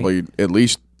acquire Okay. probably at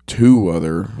least two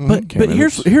other. But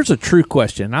candidates. here's a true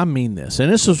question. I mean this,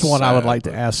 and this is what I would Sad, like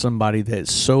to but- ask somebody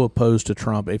that's so opposed to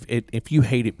Trump. If you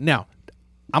hate him, now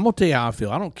I'm gonna tell you how I feel.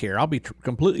 I don't care. I'll be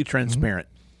completely transparent.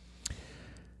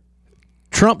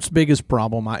 Trump's biggest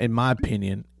problem, in my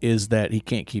opinion, is that he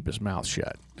can't keep his mouth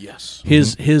shut. yes,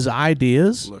 His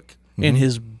ideas Look. and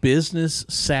his business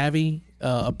savvy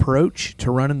approach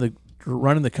to running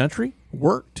the country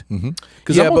worked.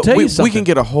 Because I'm gonna but tell you we something. can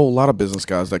get a whole lot of business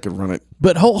guys that could run it.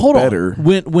 But hold better. on.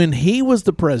 When he was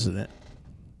the president,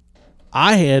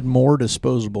 I had more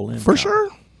disposable income. For sure.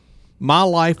 My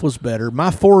life was better. My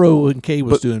 401k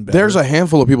was doing better. There's a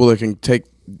handful of people that can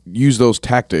use those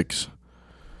tactics.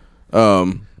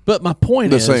 But my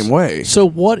point the is same way. So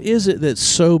what is it that's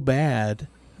so bad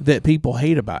that people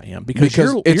hate about him? Because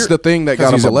you're, it's the thing that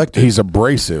got him elected. He's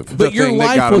abrasive. but the your thing that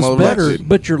life got him was better. elected.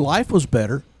 But your life was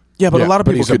better. yeah, but Yeah, a lot of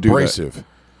people he's could do that. abrasive.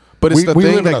 But it's the thing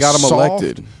live in that a got him soft-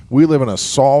 elected. We live in a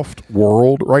soft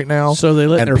world right now, So they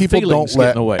let and their people feelings don't get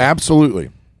let in the way. absolutely.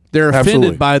 They're offended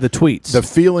Absolutely. by the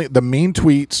tweets. The mean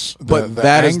tweets, But the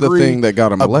that is the angry thing that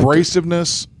got him elected.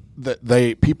 abrasiveness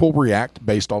that people react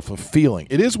based off of feeling.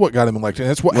 It is what got him elected.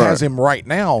 And it's what Right. has him right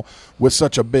now with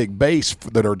such a big base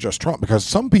that are just Trump. Because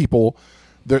some people,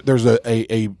 there's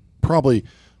a probably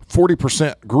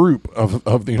 40% group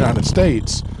of the United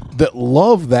States that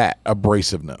love that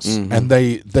abrasiveness, and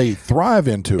they thrive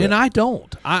into it. and I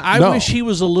don't. I No. wish he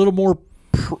was a little more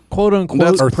quote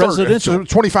unquote Or presidential.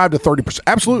 25 to 30%.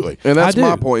 Absolutely. And that's I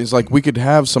my do. point. Is like we could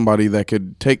have somebody that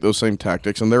could take those same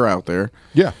tactics, and they're out there.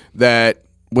 Yeah. That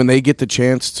when they get the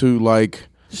chance to like,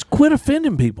 Just quit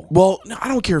offending people. well, no, I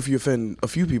don't care if you offend a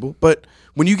few people, but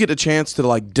when you get a chance to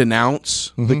like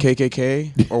denounce the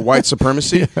KKK or white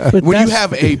supremacy, when you that's-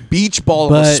 have a beach ball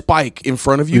of a but- spike in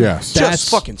front of you, Yes. That's-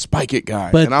 just fucking spike it,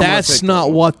 guy. But And I'm gonna that's take not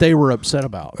that what they were upset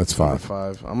about. That's one. five.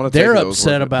 Five. I'm gonna. They're take those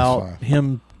upset words. about fine.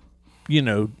 him,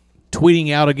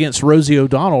 tweeting out against Rosie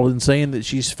O'Donnell and saying that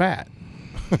she's fat.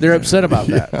 They're upset about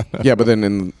that. Yeah, but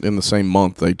then in the same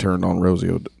month they turned on Rosie.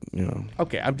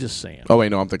 Okay, I'm just saying. Oh wait,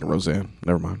 no, I'm thinking Roseanne.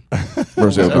 Never mind.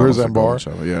 Roseanne Barr?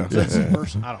 Yeah. That's the yeah.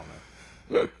 person. I don't know.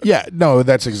 Yeah, no,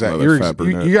 that's exactly. Another fat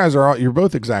brunette. You guys are. You're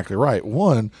both exactly right.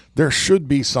 One, there should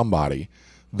be somebody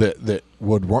that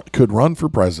could run for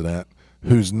president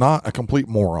who's not a complete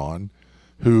moron,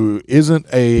 who isn't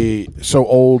so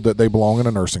old that they belong in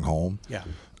a nursing home, Yeah.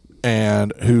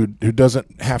 and who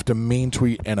doesn't have to mean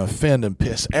tweet and offend and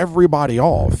piss everybody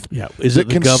off. Yeah. Is that it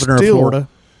the can governor of still- Florida?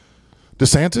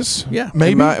 DeSantis? Yeah.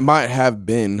 maybe, It might have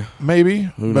been. maybe.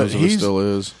 Who but knows if it still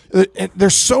is?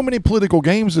 There's so many political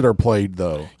games that are played,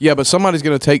 though. Yeah, but somebody's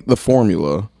going to take the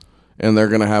formula, and there's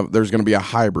going to be a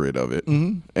hybrid of it,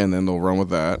 and then they'll run with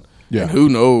that. Yeah. And who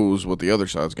knows what the other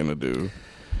side's going to do?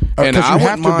 And 'cause you wouldn't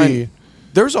have to mind- be-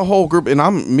 There's a whole group, and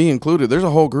I'm me included. There's a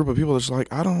whole group of people that's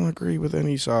like, I don't agree with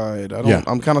any side. Yeah.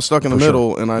 I'm kind of stuck in the For sure.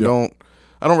 middle, and I don't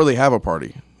really have a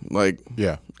party. Like,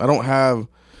 Yeah. I don't have.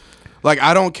 Like,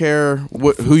 I don't care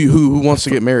who wants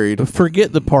to get married.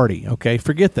 Forget the party, okay?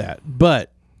 Forget that. But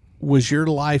was your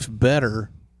life better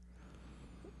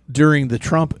during the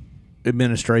Trump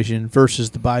administration versus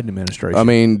the Biden administration? I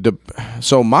mean,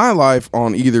 so my life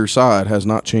on either side has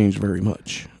not changed very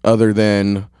much, other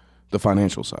than the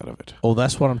financial side of it. oh,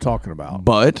 that's what I'm talking about.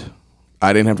 But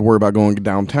I didn't have to worry about going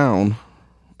downtown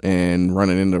and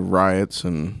running into riots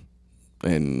and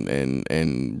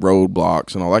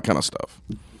roadblocks and all that kind of stuff.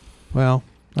 Well,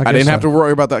 I didn't have to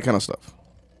worry about that kind of stuff.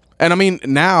 And I mean,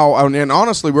 now, and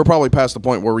honestly, we're probably past the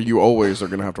point where you always are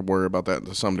going to have to worry about that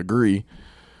to some degree.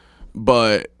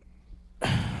 But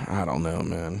I don't know,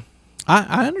 man.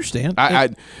 I understand. All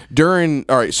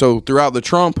right, so throughout the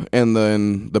Trump and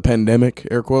then the pandemic,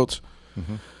 air quotes,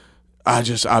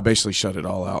 I basically shut it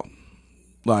all out.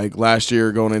 Like last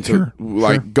year going into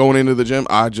going into the gym,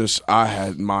 I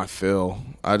had my fill.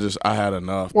 I had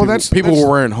enough. Well, people that's- were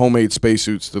wearing homemade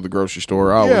spacesuits to the grocery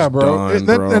store. I Yeah, was bro. done,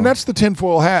 bro. And that's the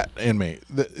tinfoil hat in me.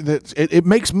 It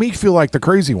makes me feel like the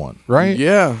crazy one, right?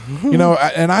 yeah.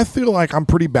 And I feel like I'm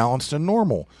pretty balanced and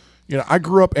normal. I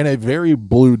grew up in a very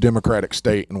blue Democratic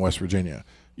state in West Virginia.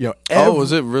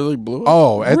 Was it really blue?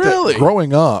 Really?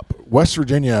 Growing up, West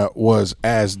Virginia was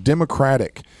as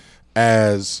Democratic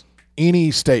as any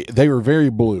state. They were very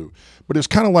blue, but it's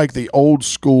kind of like the old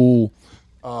school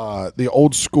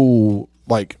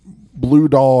like blue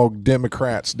dog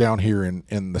Democrats down here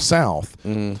in the South.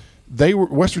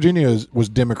 West Virginia was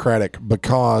Democratic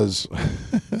because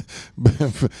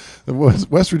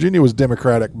West Virginia was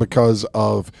Democratic because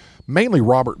of mainly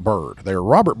Robert Byrd. They were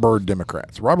Robert Byrd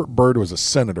Democrats. Robert Byrd was a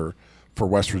senator for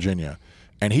West Virginia,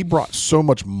 and he brought so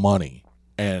much money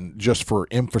and just for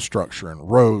infrastructure and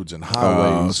roads and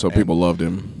highways. So people loved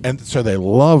him, and so they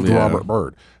loved Yeah. Robert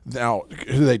Byrd. Now,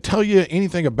 do they tell you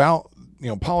anything about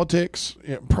politics?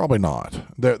 Yeah, probably not.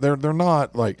 They're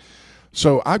not like.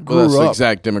 So I grew well, that's up. the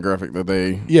exact demographic that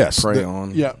they prey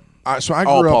on. Yeah. So I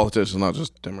All grew up politicians, not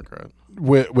just Democrat.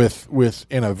 with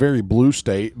in a very blue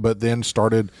state, but then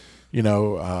started,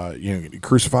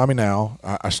 Crucify Me Now.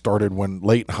 I started when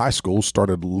late in high school,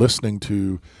 started listening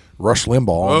to Rush Limbaugh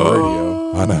on the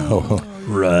radio. I know.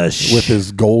 Rush. With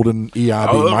his golden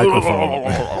EIB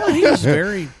microphone. He was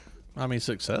very,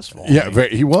 successful. Yeah,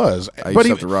 he was. I used But to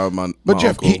have to ride with my But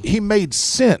Jeff, uncle. he made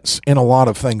sense in a lot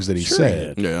of things that he Sure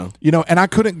said. he Yeah. And I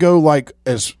couldn't go like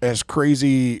as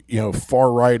crazy,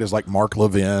 far right as like Mark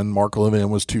Levin. Mark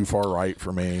Levin was too far right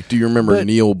for me. Do you remember But-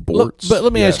 Neil Bortz? But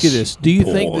let me ask you Yes. this: Do you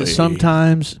think Boy. that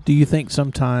sometimes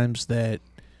that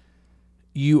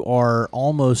you are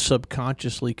almost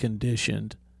subconsciously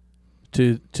conditioned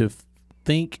to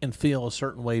think and feel a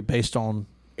certain way based on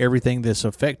everything that's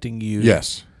affecting you?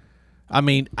 Yes. I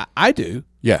do.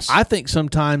 Yes. I think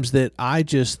sometimes that I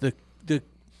just the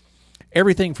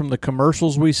everything from the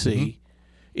commercials we see,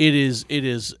 it is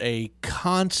a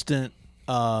constant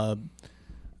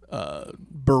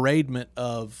beratement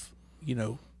of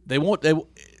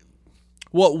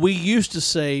what we used to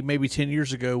say maybe 10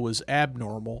 years ago was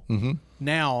abnormal. Mm-hmm.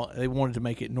 Now they wanted to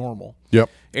make it normal. Yep.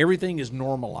 Everything is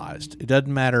normalized. It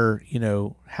doesn't matter,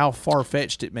 how far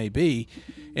fetched it may be,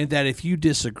 and that if you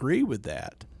disagree with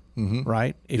that,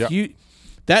 right? If Yep. you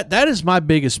that is my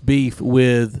biggest beef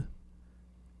with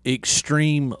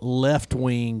extreme left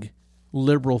wing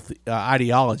liberal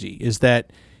ideology is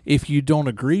that if you don't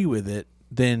agree with it,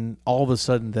 then all of a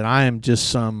sudden that I am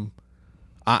just I'm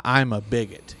a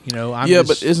bigot.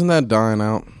 but isn't that dying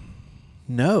out?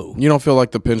 No, You don't feel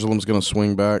like the pendulum's going to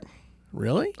swing back?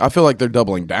 really. I feel like they're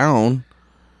doubling down,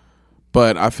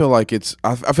 but I feel like it's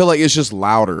just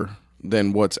louder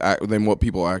than what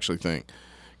people actually think.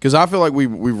 Because I feel like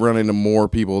we've run into more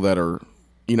people that are,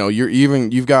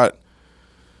 you've got,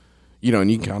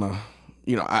 and you kind of,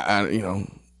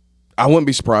 I wouldn't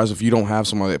be surprised if you don't have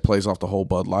somebody that plays off the whole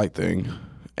Bud Light thing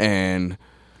and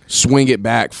swing it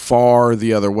back far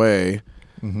the other way,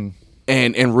 and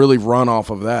really run off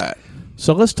of that.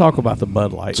 So let's talk about the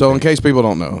Bud Light. So in case people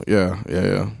don't know,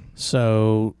 yeah.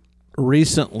 So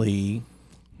recently,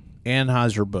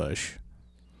 Anheuser-Busch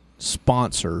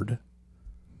sponsored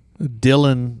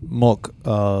Dylan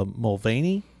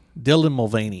Mulvaney,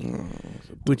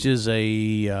 which is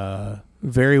a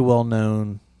very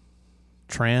well-known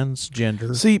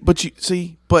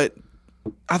transgender. But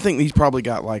I think he's probably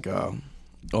got like a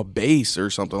base or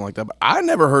something like that. But I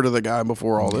never heard of the guy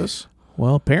before all this.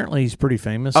 Well, apparently he's pretty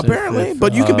famous. Apparently,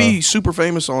 but you could be super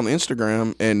famous on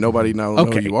Instagram and nobody know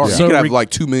who you are. So you could have like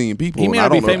 2 million people. He may and I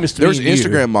not be don't know. famous to There's me and you.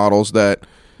 Instagram models that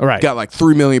Right. got like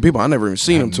 3 million people. I never even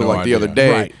seen him until no like the idea. other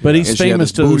day. Right. But he's And she had famous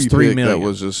this to those booty 3 pic million. That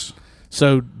was just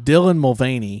So Dylan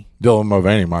Mulvaney Dylan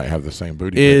Mulvaney might have the same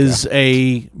booty. is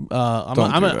pic. I'm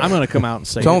Don't do going that. to come out and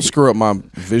say don't it. screw up my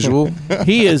visual.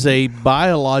 He is a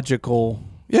biological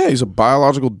Yeah, he's a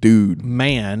biological dude.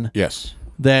 man Yes.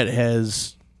 that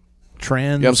has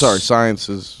Yeah, I'm sorry. Science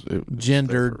is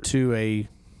gendered to a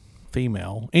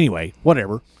female. Anyway,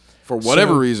 whatever. for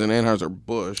whatever So- reason.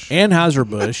 Anheuser-Busch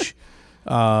Anheuser-Busch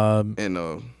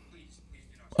and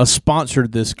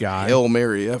sponsored this guy Hail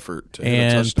Mary effort to hit a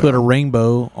and touchdown. put a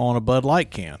rainbow on a Bud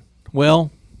Light can. Well,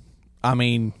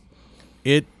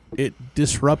 it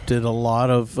disrupted a lot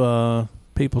of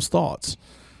people's thoughts.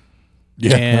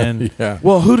 Yeah. And yeah.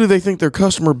 Well, who do they think their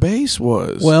customer base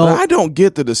was? Well- I don't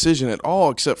get the decision at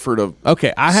all, except for the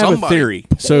okay, I have a somebody theory.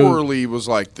 So Poorly was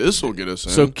like, "This will get us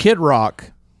in." So Kid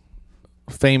Rock,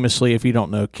 famously, if you don't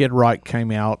know, Kid Rock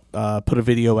came out, put a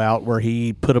video out where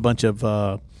he put a bunch of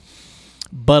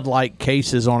Bud Light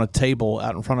cases on a table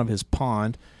out in front of his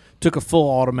pond, took a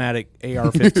full automatic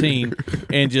AR-15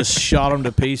 and just shot them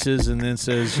to pieces, and then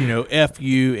says, "F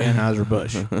you,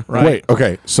 Anheuser-Busch." Right? Wait.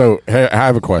 Okay. So I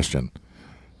have a question.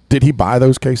 Did he buy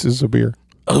those cases of beer?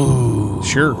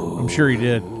 Sure, I'm sure he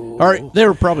did. All right, they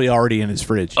were probably already in his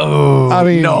fridge. I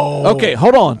mean, no. Okay,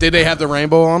 hold on. did they have the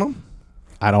rainbow on them?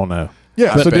 I don't know.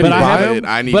 Yeah. But- so did but he I buy have- them?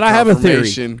 I need but I have a theory.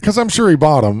 confirmation. Because I'm sure he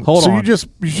bought them. Hold so on. you just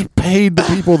paid the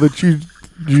people that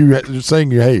you're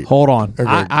saying you hate. Hold on. Okay,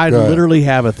 I go ahead. literally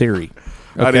have a theory.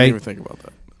 Okay? I didn't even think about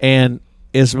that. And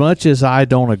as much as I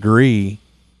don't agree,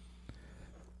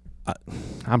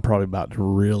 I I'm probably about to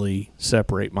really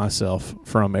separate myself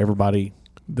from everybody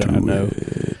that I know.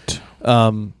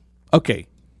 Okay,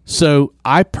 so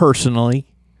I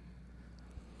personally,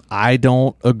 I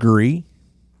don't agree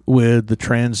with the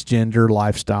transgender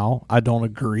lifestyle. I don't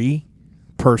agree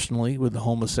personally with the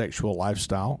homosexual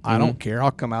lifestyle. I don't care.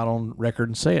 I'll come out on record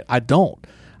and say it. I don't.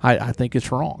 I think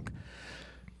it's wrong.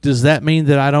 Does that mean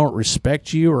that I don't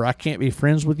respect you or I can't be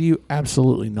friends with you?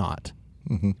 Absolutely not.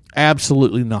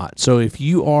 Absolutely not. So if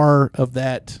you are of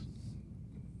that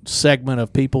segment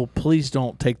of people, please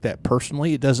don't take that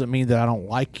personally. It doesn't mean that I don't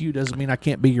like you. It doesn't mean I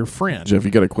can't be your friend. Jeff,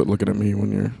 you got to quit looking at me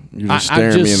when you're just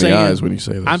staring me in the eyes when you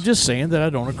say this. I'm just saying that I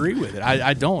don't agree with it.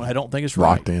 I don't think it's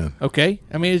Locked right. in. Okay?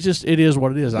 I mean, it is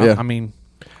what it is. Yeah. I mean,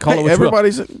 call it what you will.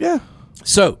 everybody's yeah.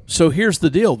 So here's the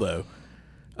deal, though.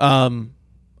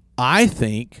 I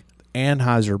think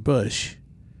Anheuser-Busch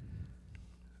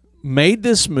made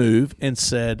this move and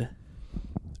said,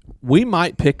 we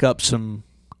might pick up some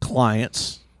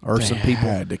clients or some people.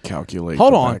 Had to calculate.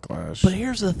 Hold the on. backlash. But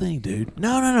here's the thing, dude.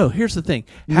 No. Here's the thing.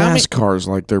 NASCAR's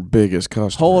like their biggest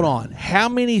customer. Hold on. How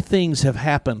many things have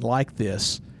happened like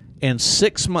this, and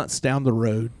 6 months down the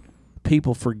road,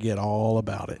 people forget all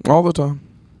about it? All the time.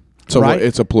 So Right?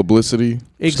 it's a publicity stunt?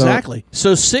 Exactly.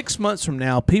 So 6 months from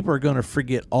now, people are going to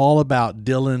forget all about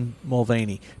Dylan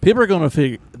Mulvaney. People are going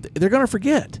to they're going to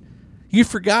forget. You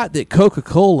forgot that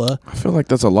Coca-Cola. I feel like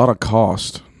that's a lot of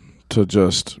cost to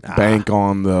just bank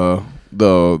on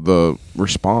the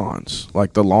response,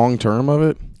 like the long term of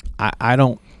it. I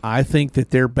don't. I think that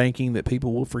they're banking that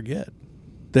people will forget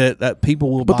that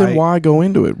people will. But buy, then why go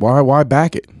into it? Why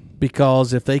back it?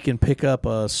 Because if they can pick up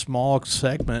a small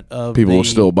segment of People will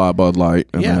still buy Bud Light,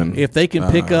 and then if they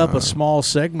can pick up a small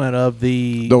segment of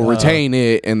the, they'll retain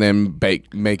it and then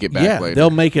make it back later. they'll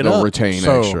make it They'll up. retain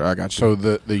extra. I got you. So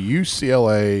the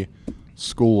UCLA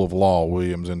School of Law,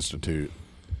 Williams Institute,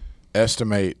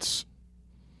 estimates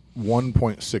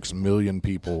 1.6 million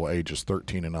people ages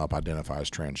 13 and up identify as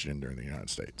transgender in the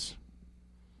United States.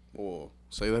 Whoa.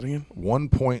 Say that again.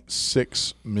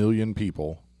 1.6 million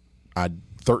people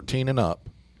 13 and up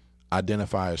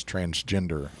identify as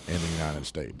transgender in the United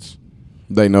States.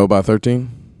 They know by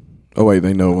 13? Oh, wait,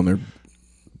 they know when they're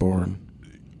born.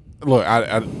 Look,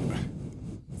 I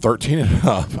 13 and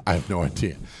up, I have no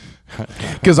idea.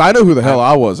 Because I know who the hell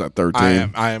I was at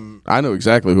 13. I know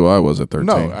exactly who I was at 13.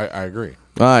 No, I agree.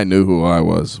 I knew who I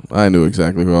was. I knew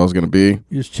exactly who I was going to be.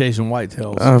 You're just chasing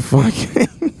whitetails, Fucking.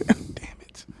 Damn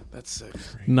it. That's sick.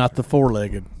 not the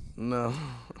four-legged. No.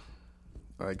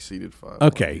 I exceeded 5.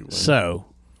 Okay, so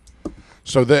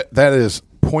that is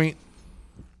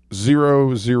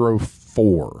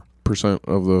 0.004%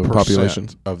 of the population.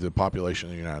 of the population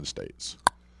in the United States.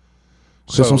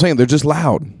 That's what I'm saying. They're just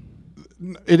loud.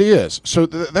 It is. So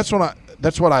that's what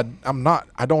I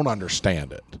don't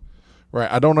understand it.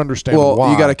 Right? I don't understand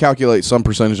why. You got to calculate some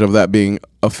percentage of that being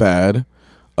a fad,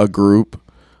 a group.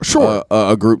 Sure.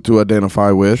 A group to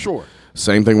identify with. Sure.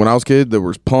 Same thing when I was a kid. There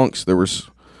was punks, there was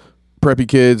preppy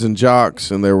kids and jocks,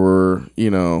 and there were,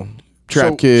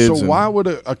 trap kids. So why would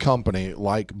a company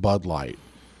like Bud Light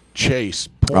chase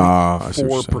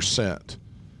 0.4%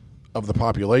 of the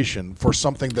population for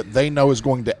something that they know is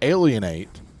going to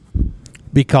alienate?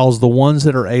 because the ones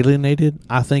that are alienated,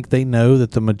 I think they know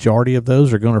that the majority of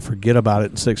those are going to forget about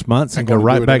it in 6 months and go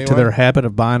right back to their habit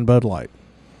of buying Bud Light.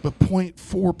 But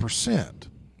 0.4%.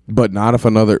 But not if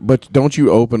another. But don't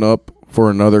you open up for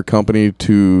another company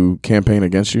to campaign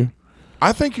against you?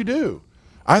 I think you do.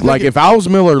 I think like if I was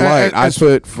Miller Lite, I'd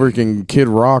put freaking Kid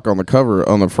Rock on the cover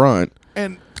on the front.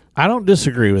 And I don't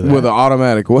disagree with that. With an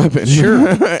automatic weapon. Sure.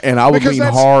 And I would lean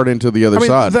hard into the other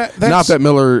side. Not that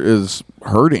Miller is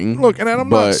hurting. Look, and I'm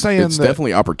not saying it's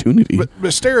definitely opportunity.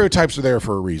 But stereotypes are there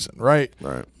for a reason, right?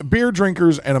 Right. Beer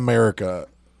drinkers in America,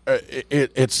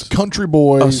 it's country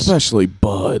boys. Especially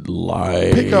Bud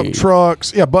Light. Pickup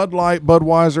trucks. Yeah, Bud Light,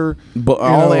 Budweiser.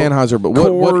 All Anheuser. But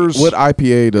what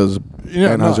IPA does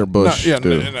Anheuser-Busch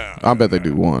do? No. I bet they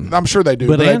do one. I'm sure they do,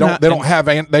 but they don't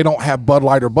have Bud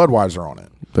Light or Budweiser on it.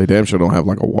 They damn sure don't have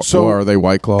like a. So are they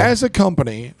White Claw? As a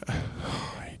company, I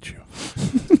hate you.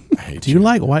 Do you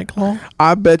like White Claw?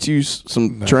 I bet you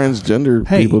some transgender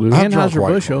hey, people do.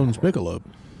 Anheuser-Busch owns Michelob,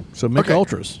 so Mich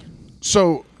Ultras.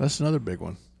 So that's another big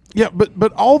one. Yeah,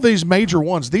 but all these major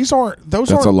ones, that's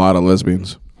a lot of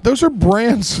lesbians. Those are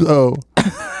brands, though.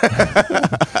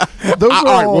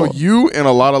 Well, you and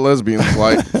a lot of lesbians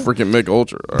like freaking Mich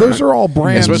Ultra. Those are all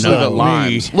brands, especially the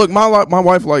limes. Look, my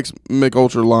wife likes Mich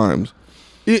Ultra limes.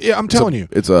 Yeah, I'm telling you,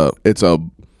 it's a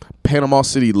Panama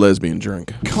City lesbian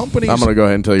drink. Companies. I'm gonna go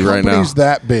ahead and tell you right now. Companies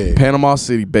that big. Panama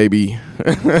City, baby.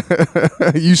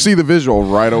 You see the visual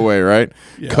right away, right?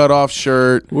 Cut off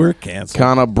shirt, We're canceled.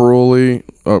 kind of burly.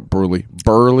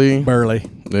 Burley.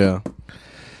 Yeah.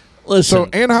 Listen,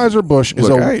 So Anheuser-Busch is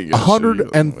Look, a I ain't gonna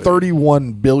show you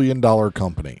 $131 billion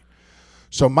company.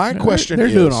 So my question they're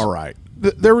is, doing all right.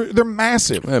 They're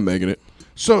massive. I'm making it.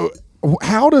 So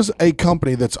how does a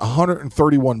company that's a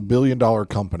 $131 billion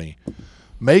company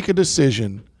make a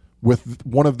decision with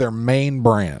one of their main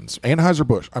brands,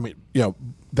 Anheuser-Busch? I mean,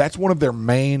 that's one of their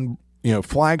main,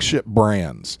 flagship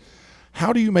brands.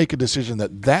 How do you make a decision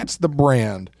that that's the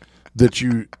brand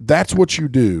that's what you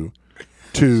do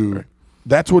to,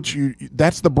 that's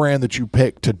the brand that you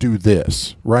pick to do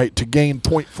this, right? To gain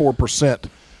 0.4%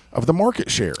 of the market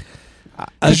share.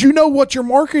 Because you know what your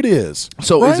market is.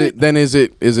 So right? is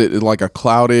it like a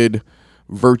clouded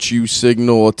virtue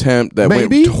signal attempt that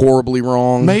Maybe. went horribly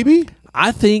wrong? Maybe.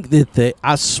 I think that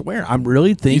I swear, I'm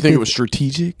really thinking. You think it was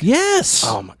strategic? Yes.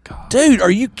 Oh my God. Dude,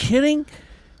 are you kidding?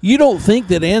 You don't think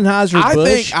that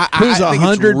Anheuser-Busch, who's I a think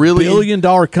it's $100 really- billion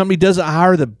company, doesn't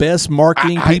hire the best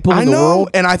marketing people in the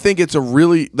world? And I think it's a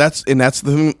really that's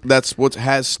what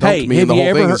has stumped me. Have And the you whole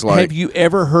ever thing is like, have you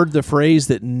ever heard the phrase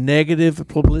that negative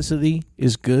publicity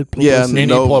is good yeah, publicity?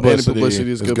 no, publicity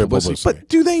publicity is good publicity. publicity. But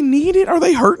do they need it? Are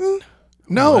they hurting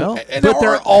No. Well, And but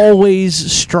they're always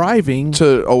striving.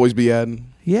 to always be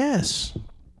adding? Yes.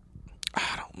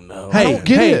 No, Hey, don't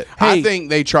get hey, it. Hey, I think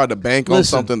they tried to bank on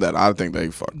listen. something that I think they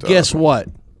fucked up. guess what?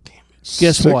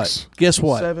 Guess Six. what? Guess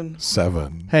what?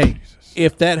 7. Hey,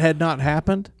 if that had not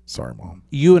happened, Sorry, Mom.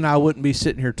 you and I wouldn't be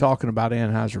sitting here talking about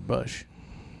Anheuser-Busch.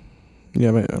 Yeah,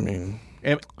 I mean,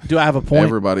 Do I have a point?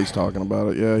 everybody's talking about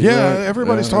it. Yeah, Yeah, you're right.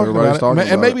 everybody's Yeah, talking everybody's about it.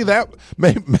 talking And maybe about that,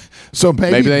 maybe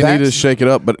maybe they need to that's- shake it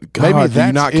up. But God, do you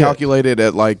that's not it. calculate it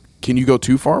at like? Can you go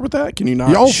too far with that? Can you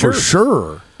not? Oh, for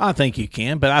sure. I think you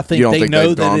can, but I think You don't they think know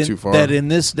they've gone that too far? that in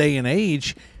this day and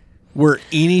age, where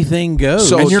anything goes.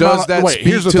 So And you're does not- that wait, speak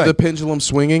here's the to thing. the pendulum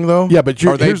swinging though? Yeah, but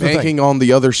are they here's the thing. banking on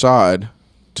the other side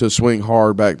to swing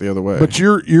hard back the other way? But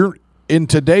you're in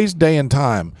today's day and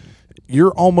time,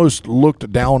 you're almost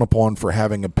looked down upon for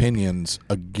having opinions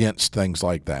against things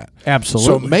like that. Absolutely.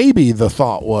 So maybe the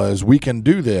thought was we can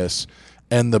do this,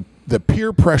 and the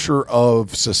peer pressure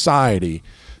of society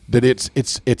that it's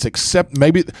accept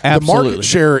maybe the Absolutely. market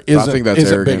share I think that's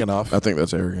isn't arrogant. big enough. I think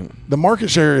that's arrogant The market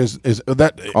share is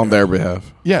that on their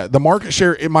behalf. yeah, the market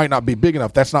share, it might not be big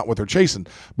enough. That's not what they're chasing.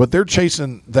 But they're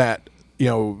chasing that,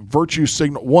 virtue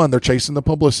signal. One, they're chasing the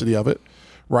publicity of it,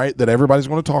 right? That everybody's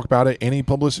going to talk about it. Any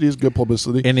publicity is good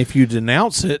publicity. and if you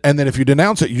denounce it, And then if you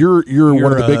denounce it, you're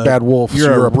one of the big bad wolves.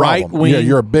 You're a problem. right wing. Yeah,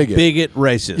 you're a bigot.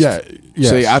 racist. Yeah. Yes.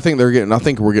 See, I think they're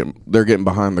getting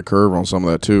behind the curve on some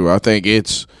of that too. I think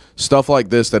it's stuff like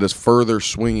this that is further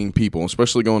swinging people,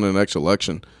 especially going to the next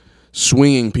election,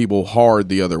 swinging people hard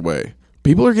the other way.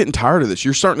 People are getting tired of this.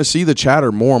 You're starting to see the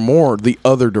chatter more and more the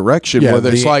other direction. Yeah, whether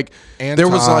it's the like there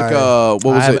was like what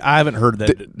was it? I haven't heard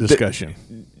that discussion.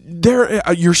 There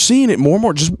you're seeing it more and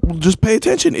more. Just pay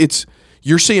attention.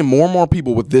 You're seeing more and more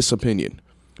people with this opinion.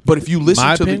 But if you listen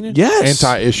My to opinion? the yes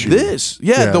Anti-issue.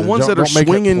 the ones that are don't make it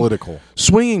swinging political.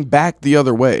 swinging back the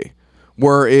other way,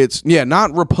 where it's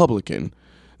not Republican.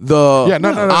 No,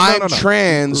 I'm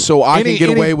trans, so I can get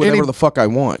away with whatever the fuck I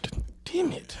want.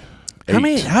 Damn it!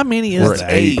 How many is We're that?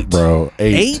 at 8, bro.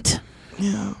 8?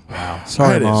 Yeah. Wow.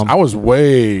 Sorry, That is- Mom. I was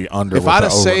way under. If with I'd the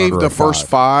have over and saved under the of first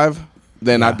 5,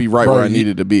 then I'd be right Bro, where I you-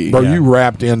 needed to be. Bro, you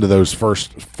wrapped into those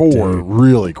first 4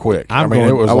 really quick. I'm I mean, going-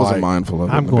 it was I wasn't like, mindful of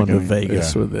it. I'm in the going to beginning.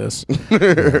 Vegas Yeah. with this.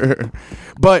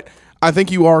 But I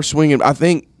think you are swinging. I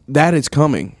think that is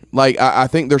coming. Like, I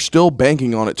think they're still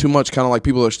banking on it too much, kind of like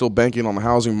people are still banking on the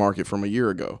housing market from a year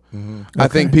ago. I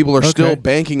think people are still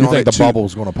banking You on think it. the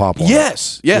bubble's going to pop on?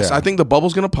 Yes. Yeah. I think the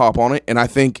bubble's going to pop on it, and I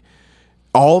think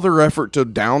all their effort to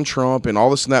down Trump and all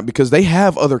this and that, because they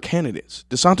have other candidates.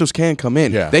 DeSantis can come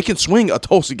in. Yeah. They can swing a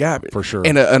Tulsi Gabbard. For sure.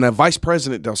 And a vice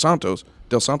president, DeSantos,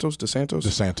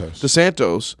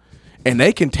 and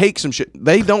they can take some shit.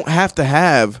 They don't have to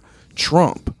have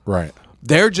Trump. Right.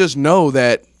 They just know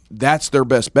that that's their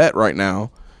best bet right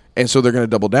now, and so they're going to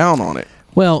double down on it.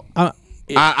 Well,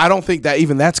 I don't think that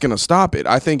even that's going to stop it.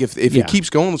 I think if Yeah. it keeps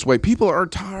going this way, people are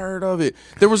tired of it.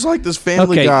 There was like this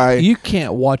Family Guy. you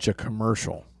can't watch a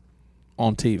commercial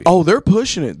on TV. Oh, they're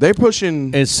pushing it. They're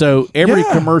pushing And so every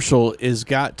Yeah. commercial is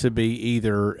got to be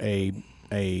either a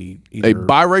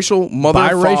biracial mother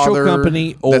biracial father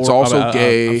company or that's also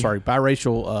gay. I'm sorry,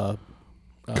 biracial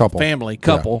Couple. family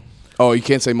couple. Oh, you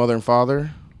can't say mother and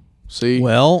father.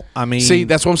 Well, I mean, See,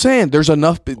 that's what I'm saying. There's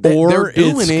enough. or They're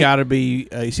doing it's it. got to be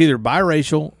it's either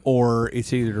biracial or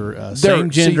it's either They're- same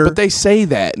gender. but they say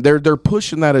that they're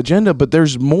pushing that agenda, but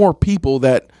there's more people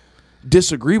that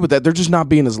disagree with that. They're just not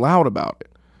being as loud about it.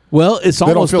 well, it's They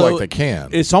don't almost feel like though- they can.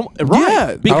 It's right.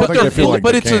 Yeah, because think they feel like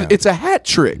but they it's can. it's a hat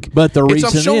trick. But the It's, I'm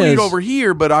reason showing is, it over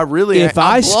here, but I really if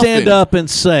I'm I stand bluffing. up and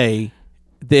say,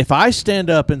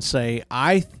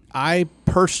 I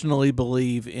personally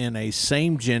believe in a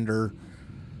same gender.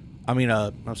 I mean,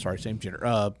 I'm sorry, same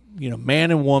gender.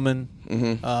 Man and woman.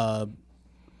 Mm-hmm.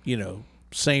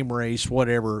 Same race,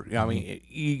 whatever. I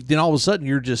mean, then all of a sudden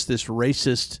you're just this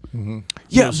racist.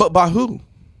 Yeah, but by who?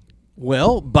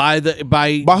 Well, by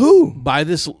who? By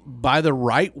the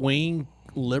right wing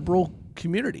liberal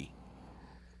community,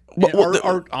 But,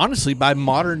 or honestly, by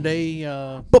modern day.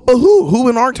 but who? Who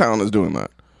in our town is doing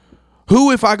that?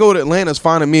 Who, if I go to Atlanta, is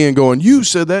finding me and going, "You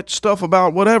said that stuff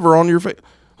about whatever on your face."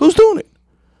 Who's doing it?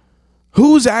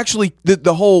 Who's actually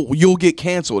the whole "you'll get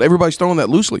canceled"? Everybody's throwing that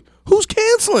loosely. Who's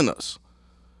canceling us?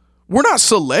 We're not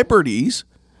celebrities.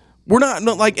 We're not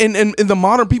no, like and the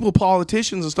modern people,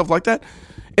 politicians and stuff like that.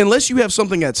 Unless you have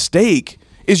something at stake,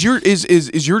 is your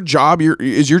job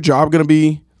going to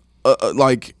be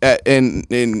like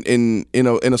in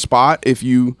a spot if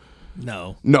you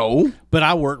No, but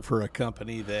I work for a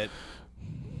company that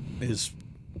is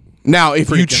now if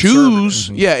pretty you choose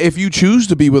conservative. if you choose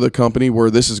to be with a company where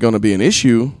this is going to be an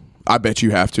issue, I bet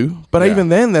you have to. But Yeah. even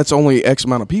then, that's only X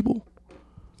amount of people.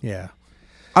 yeah.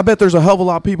 I bet there's a hell of a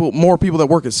lot of more people that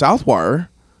work at Southwire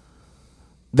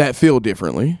that feel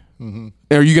differently. Mm-hmm.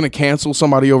 Are you going to cancel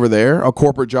somebody over there, a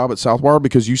corporate job at Southwire,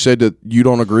 because you said that you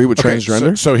don't agree with Okay,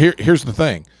 transgender? So here's the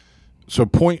thing. So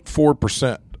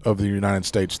 0.4% of the United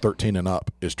States 13 and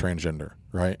up is transgender,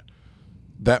 right?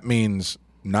 That means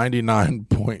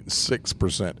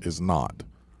 99.6% is not.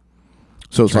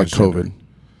 So it's like transgender. COVID.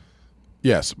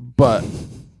 Yes, but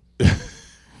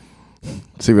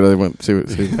See what I went. See what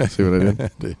I did. See what I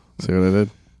did.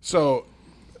 so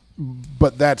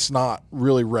but that's not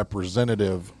really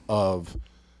representative of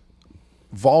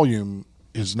volume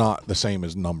is not the same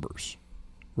as numbers.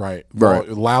 Right.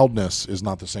 Loudness is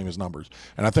not the same as numbers.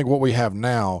 And I think what we have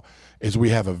now is we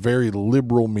have a very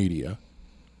liberal media,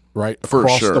 right? For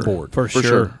across sure. the board. For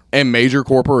sure. And major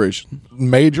corporations.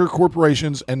 Major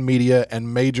corporations and media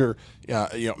and major a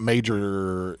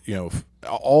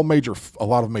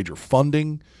lot of major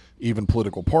funding, even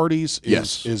political parties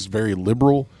is very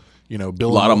liberal. Bill, A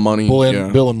lot of money, Bill yeah.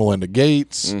 and Melinda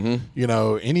Gates.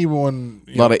 Anyone,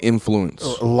 A lot of influence.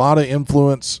 a lot of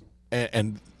influence,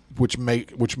 and which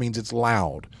means it's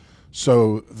loud.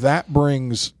 So that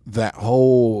brings that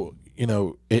whole,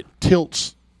 it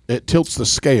tilts the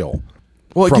scale.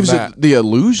 Well, it from gives that. it the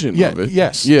illusion Yeah, of it.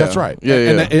 yes, Yeah. that's right. Yeah,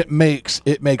 and yeah.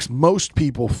 it makes most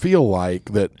people feel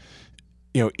like that,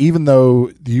 even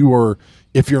though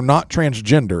if you're not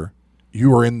transgender,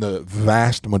 you are in the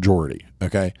vast majority.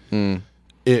 Okay,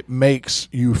 it makes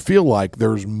you feel like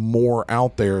there's more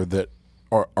out there that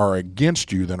are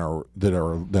against you than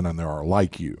there are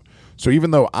like you. So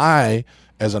even though I,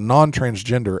 as a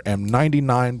non-transgender, am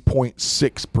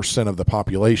 99.6% of the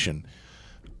population,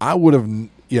 I would have,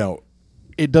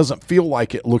 it doesn't feel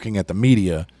like it looking at the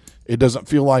media. It doesn't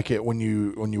feel like it when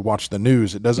you watch the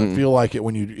news. It doesn't feel like it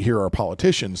when you hear our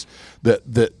politicians that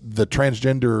the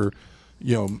transgender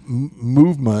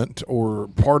movement or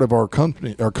part of our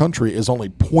country is only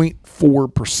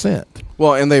 0.4%.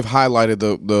 Well, and they've highlighted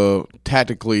the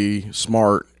tactically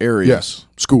smart areas. Yes.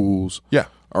 Schools. Yeah.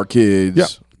 Our kids. Yeah.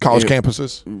 College you know,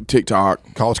 campuses.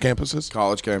 TikTok. College campuses.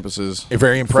 For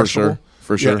Very impressionable. sure.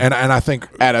 Yeah, and I think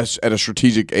At a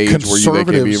strategic age where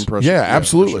they can be impressive. Yeah, for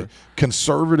absolutely. sure.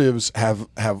 Conservatives have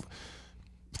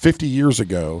 50 years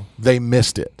ago, they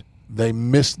missed it. They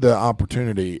missed the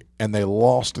opportunity, and they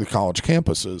lost the college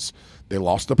campuses. They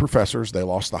lost the professors. They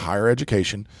lost the higher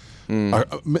education.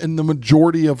 In the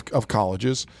majority of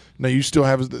colleges, now you still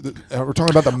have. We're talking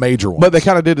about the major ones, But they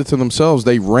kind of did it to themselves.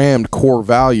 They rammed core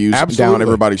values down Absolutely.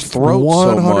 everybody's throat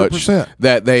so much 100%.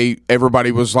 that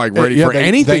everybody was like ready Yeah, for they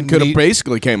anything. Could have need-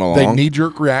 basically came along. They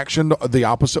knee-jerk reaction the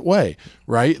opposite way,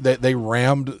 right? They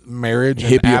rammed marriage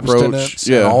and Hippie approach. abstinence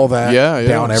Yeah. and all that Yeah, yeah.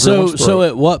 down So everyone's throat.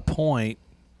 at what point?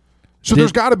 So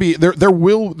there's got to be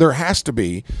there has to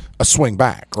be a swing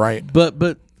back, right? But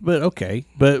okay.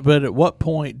 But at what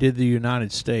point did the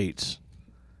United States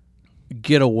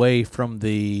get away from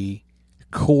the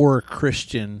core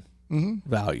Christian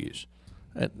values?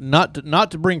 Not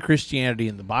to bring Christianity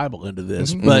and the Bible into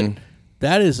this, but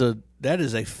that is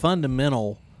a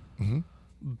fundamental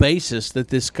basis that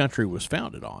this country was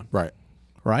founded on, Right.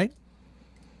 right?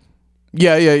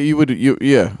 Yeah, you would.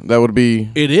 That would be.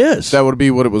 It is. That would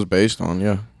be what it was based on.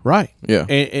 Yeah. Right. Yeah.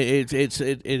 It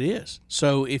is.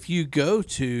 So if you go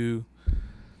to,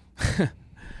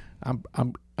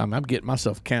 I'm getting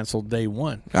myself canceled day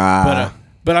one.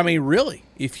 But I mean, really,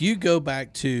 if you go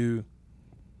back to,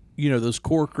 those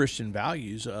core Christian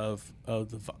values of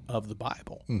the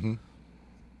Bible,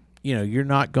 you're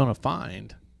not going to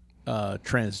find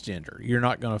transgender. You're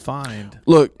not going to find.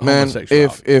 Look, man,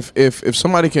 homosexuality. if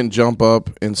somebody can jump up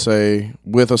and say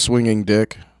with a swinging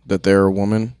dick that they're a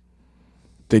woman,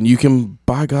 then you can,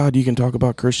 by God, you can talk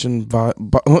about Christian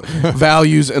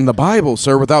values in the Bible,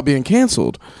 sir, without being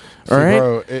canceled. All right.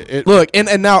 Bro, Look,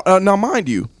 and now, mind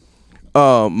you,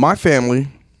 my family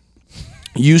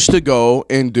used to go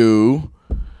and do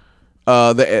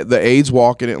the AIDS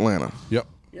walk in Atlanta. Yep.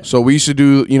 So we used to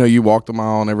do, you walk the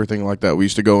mile and everything like that. We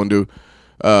used to go and do,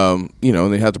 and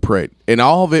they had to parade, and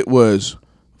all of it was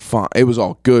fine. It was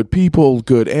all good people,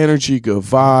 good energy, good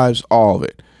vibes, all of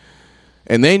it.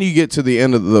 And then you get to the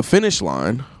end of the finish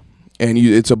line, and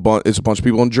it's a bunch of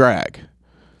people in drag.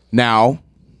 Now,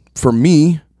 for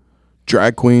me,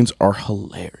 drag queens are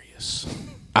hilarious.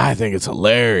 I think it's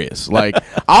hilarious. Like,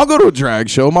 I'll go to a drag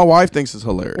show. My wife thinks it's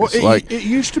hilarious. Well, it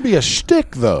used to be a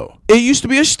shtick, though. It used to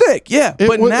be a shtick, yeah.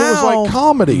 But now it was like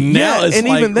comedy. Now it's and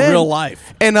like even then, real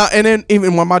life. And then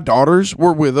even when my daughters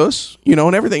were with us, and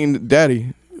everything, and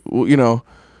Daddy,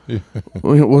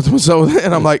 what's up with it?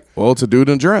 And I'm like, well, it's a dude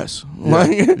in a dress. Like,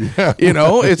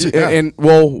 it's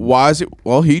why is it?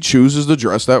 Well, he chooses to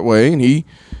dress that way, and he,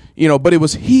 but it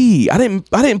was he. I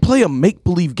didn't play a make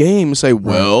believe game and say,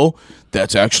 well,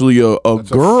 that's actually a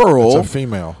girl, it's a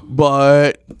female,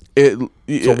 but it's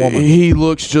a woman. He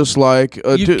looks just like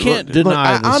a you can't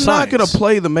deny the I'm not science. gonna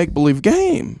play the make believe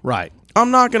game. Right.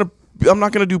 I'm not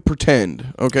gonna do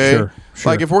pretend. Okay. Sure.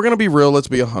 Like, if we're gonna be real, let's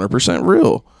be 100%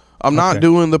 real. I'm not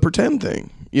doing the pretend thing.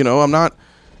 I'm not,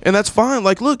 and that's fine.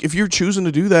 Like, look, if you're choosing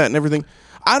to do that and everything,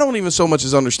 I don't even so much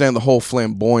as understand the whole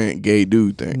flamboyant gay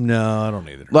dude thing. No, I don't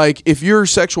either. Like, if your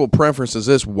sexual preference is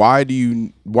this, why do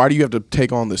you have to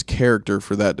take on this character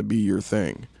for that to be your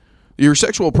thing? Your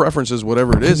sexual preference is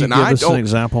whatever it is, Can you and give I us don't. an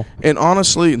example? And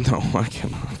honestly, no, I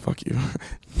cannot. Fuck you.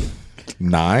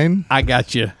 9. I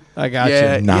got you.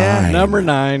 Yeah, Nine. yeah, Number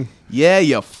 9. yeah,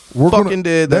 you fucking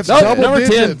did. That's No, double number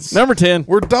digits. 10. Number 10.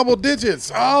 We're double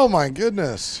digits. Oh my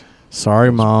goodness.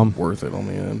 Sorry, Mom. worth it on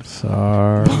the end.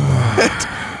 Sorry.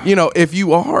 If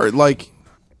you are like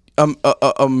a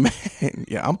man,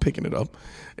 yeah, I'm picking it up.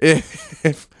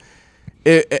 If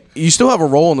you still have a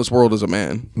role in this world as a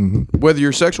man, whether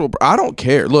you're sexual, I don't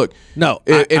care. Look, No,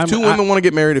 if two women want to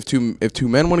get married, if two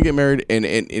men want to get married, and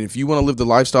if you want to live the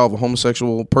lifestyle of a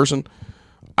homosexual person,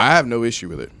 I have no issue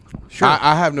with it. Sure.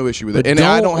 I have no issue with But it, and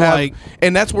I don't have, like-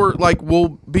 and that's where like we'll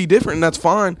be different, and that's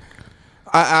fine.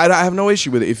 I have no issue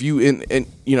with it. If you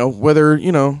whether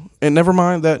and never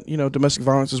mind that domestic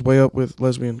violence is way up with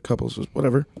lesbian couples,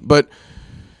 whatever. But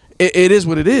it is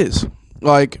what it is.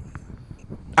 Like,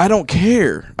 I don't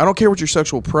care. I don't care what your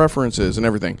sexual preference is and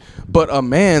everything. But a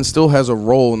man still has a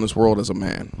role in this world as a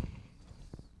man.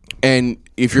 And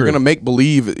if you're going to make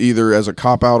believe either as a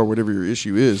cop out or whatever your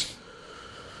issue is,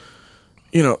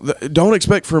 don't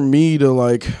expect for me to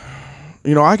like,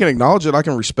 I can acknowledge it, I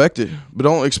can respect it, but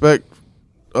don't expect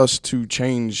us to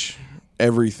change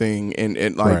everything and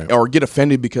like Right. or get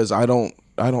offended because I don't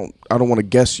want to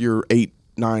guess your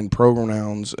 8-9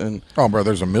 pronouns. And Oh, bro,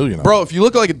 there's a million of bro, if you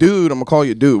look like a dude, I'm gonna call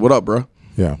you a dude. What up, bro? them.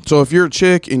 Yeah. So if you're a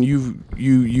chick and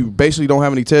you basically don't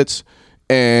have any tits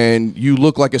and you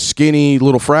look like a skinny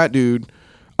little frat dude,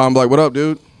 I'm like, what up,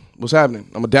 dude? What's happening?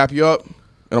 I'm gonna dap you up and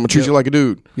I'm gonna treat you like a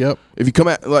dude. Yep. If you come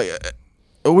at like,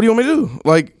 what do you want me to do?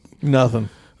 Like, Nothing.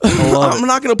 I love I'm it.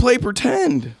 not gonna play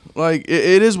pretend. Like,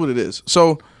 it is what it is.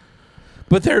 So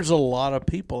But there's a lot of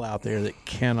people out there that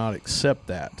cannot accept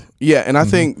that. yeah, and I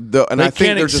think They I think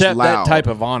can't they're just accept loud. that type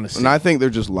of honesty. And I think they're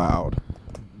just loud.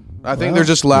 I think they're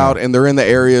just loud, and they're in the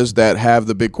areas that have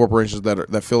the big corporations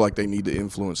that feel like they need to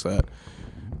influence that.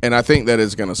 And I think that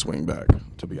is going to swing back,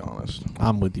 to be honest.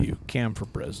 I'm with you. Cam for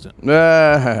president.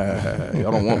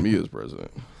 Y'all don't want me as president.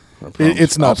 I promise.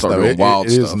 It's I'll nuts, start though. doing wild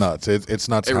It is stuff. nuts. It's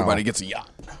nuts. Everybody how, gets a yacht.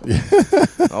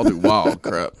 I'll do wild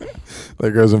crap.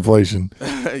 There goes inflation.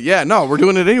 Yeah, no, we're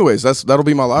doing it anyways. That'll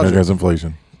be my There logic. goes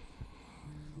inflation.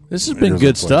 This has been Here's good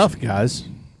inflation. stuff, guys.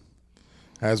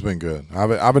 Has been good.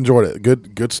 I've enjoyed it.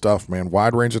 Good stuff, man.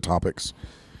 Wide range of topics.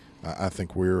 I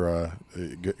think we're a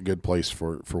good place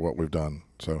for what we've done.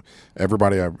 So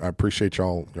everybody, I appreciate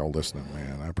y'all listening,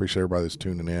 man. I appreciate everybody that's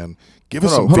tuning in. Give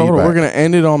us some Hold on, feedback. we're gonna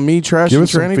end it on me trashing Give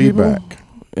us some tranny feedback. people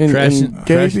and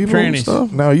gay Trash people and trannies.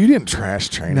 stuff. No, you didn't trash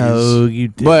trainees. No, you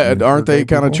didn't. But aren't For they gay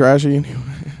kind of people? trashy anyway?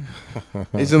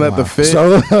 Isn't that the fit?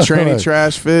 So- Tranny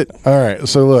trash fit? All right,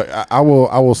 so look, I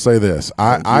will say this.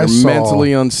 I You're saw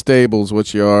mentally unstable is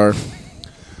what you are.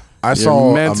 I You're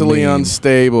saw mentally a meme.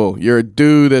 unstable. You're a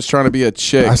dude that's trying to be a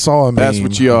chick. I saw a meme. That's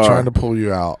what you I'm are. trying to pull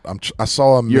you out. I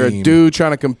saw a You're meme a dude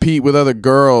trying to compete with other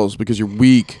girls because you're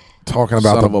weak. talking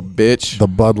about Son of the, a bitch. the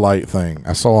Bud Light thing.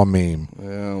 I saw a meme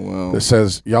Yeah, well. that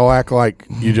says, "Y'all act like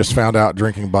you just found out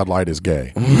drinking Bud Light is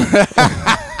gay."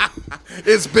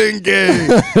 It's been gay.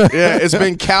 Yeah, it's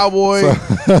been cowboy,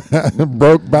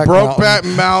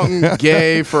 Brokeback Mountain,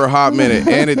 gay for a hot minute,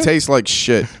 and it tastes like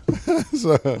shit.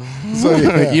 So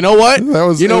yeah. You know what? That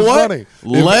was, you know it was what? funny.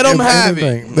 Let them have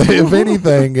it. If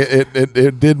anything,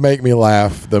 it did make me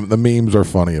laugh. The memes are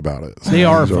funny about it. They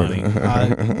are So, funny.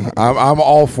 I'm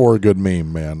all for a good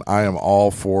meme, man. I am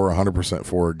all for 100%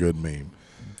 for a good meme.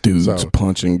 Dudes So-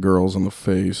 punching girls in the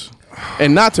face,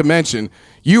 and not to mention,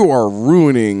 you are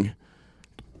ruining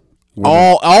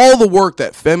all the work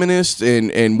that feminists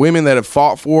and women that have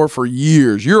fought for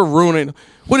years. You're ruining.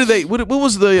 What did they? What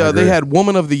was the? agree. They had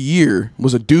Woman of the Year.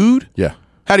 Was a dude. Yeah.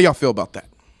 How do y'all feel about that?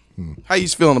 How you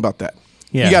feeling about that?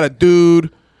 Yeah. You got a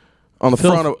dude on the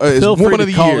front of is feel free Woman to of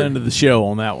the call Year. into the show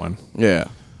on that one. Yeah.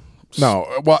 No,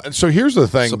 well, so here's the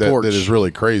thing that Supports. is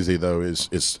really crazy though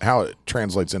is how it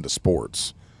translates into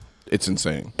sports, It's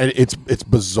insane. and it's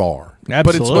bizarre.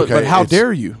 Absolutely. But how it's-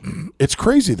 dare you? It's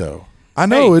crazy though. I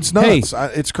know Hey, it's nuts.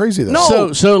 It's crazy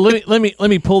though. So let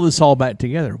me pull this all back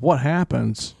together. What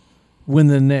happens when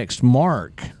the next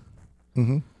Mark,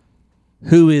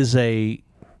 who is a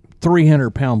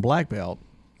 300-pound black belt,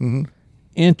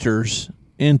 enters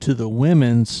into the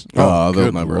women's They'll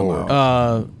good never Lord.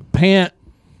 allow. They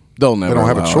They'll never. don't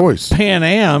have a allow it. choice. Pan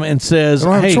Am and says, They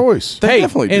don't have a "Hey, choice. They hey,"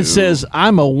 definitely and do. says,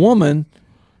 "I'm a woman."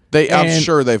 I'm And-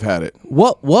 sure they've had it.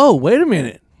 What? Whoa! Wait a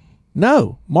minute.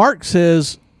 No, Mark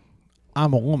says,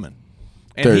 "I'm a woman,"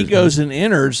 and he There's- goes and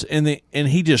enters, and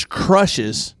he just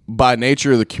crushes. By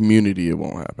nature of the community, it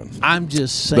won't happen. I'm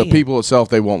just saying. The people itself,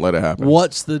 they won't let it happen.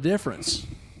 What's the difference?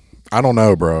 I don't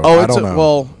know, bro. Oh, I it's don't know.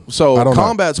 well, I so don't know.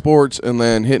 combat sports and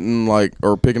then hitting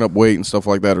or picking up weight and stuff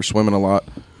like that, or swimming a lot.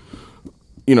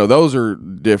 You know, those are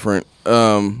different.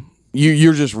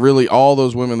 You're just really all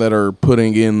those women that are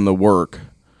putting in the work,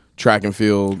 track and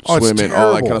field, Oh, it's swimming,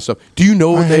 all that terrible. kind of stuff. Do you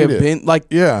know what I they hate have it. been like?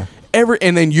 Yeah.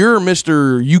 And then you're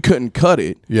Mr. You couldn't cut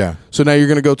it. Yeah. So now you're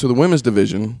going to go to the women's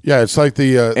division. Yeah, it's like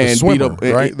the And beat swimmer, up-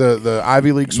 right? The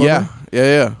Ivy League swimmer.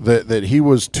 Yeah. That he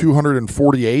was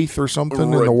 248th or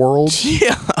something in the world.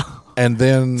 Yeah. And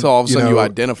then So all of a sudden you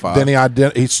identify. Then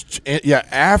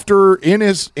after in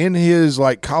his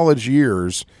like college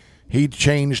years, he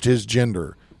changed his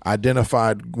gender.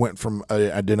 Went from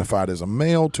identified as a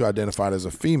male to identified as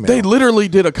a female. They literally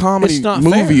did a comedy It's not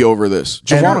movie fair. over this. And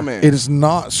Joanna Man. It is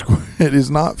not. It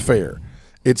is not fair.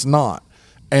 It's not.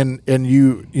 And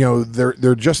you know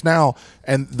they're just now,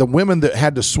 and the women that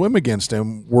had to swim against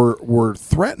him were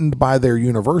threatened by their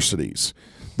universities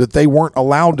that they weren't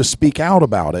allowed to speak out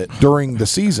about it during the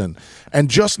season. And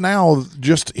just now,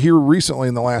 just here recently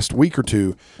in the last week or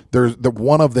two,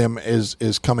 one of them is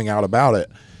coming out about it.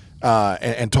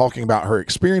 And talking about her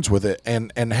experience with it,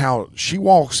 and how she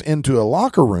walks into a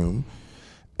locker room,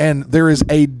 and there is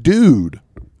a dude,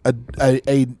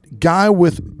 a guy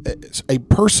with a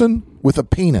person with a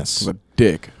penis, a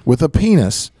dick. with a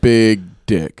penis, Big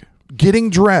dick.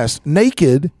 getting dressed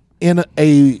naked in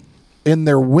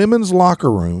their women's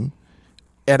locker room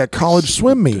at a college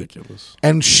swim meet, ridiculous.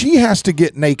 and she has to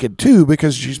get naked too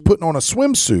because she's putting on a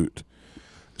swimsuit.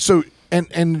 So.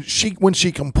 And she, when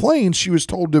she complained, she was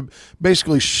told to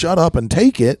basically shut up and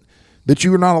take it, that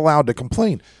you were not allowed to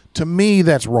complain. To me,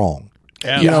 that's wrong.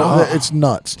 Yeah. You know, it's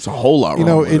nuts. It's a whole lot wrong. You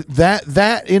know, with it.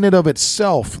 that in and of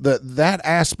itself, that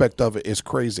aspect of it is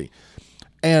crazy.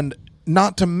 And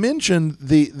not to mention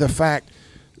the fact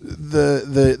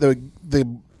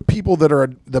the people that are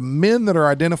the men that are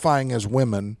identifying as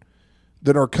women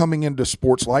that are coming into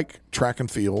sports like track and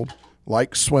field,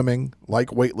 like swimming, like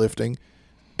weightlifting,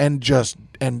 and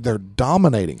they're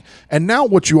dominating. And now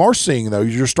what you are seeing though,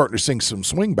 you're starting to see some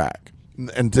swing back.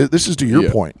 And this is to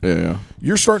your point. Yeah.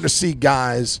 You're starting to see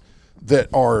guys that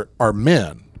are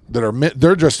men that are men.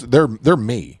 They're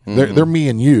me. They're me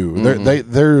and you.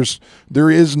 There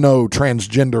is no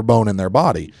transgender bone in their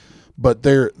body, but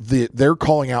they're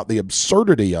calling out the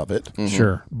absurdity of it.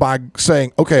 Sure. By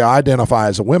saying, okay, I identify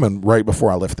as a woman right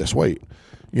before I lift this weight.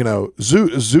 You know,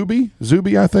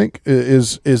 Zubi, I think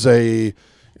is a.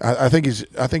 I think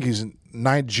he's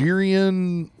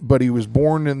Nigerian, but he was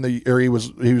born he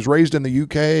was raised in the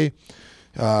UK.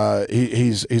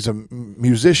 He's a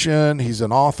musician. He's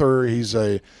an author. He's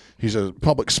a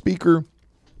public speaker.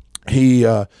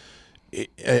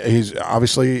 he's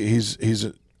obviously he's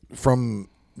from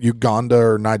Uganda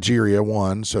or Nigeria,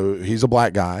 so he's a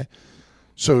black guy.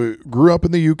 So grew up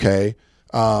in the UK,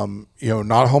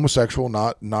 not homosexual,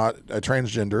 not a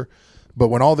transgender. But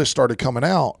when all this started coming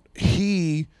out,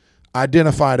 he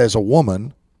identified as a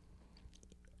woman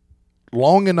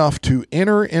long enough to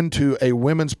enter into a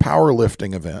women's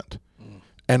powerlifting event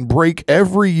and break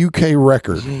every UK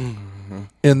record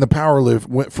in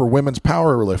the for women's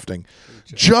powerlifting,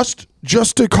 just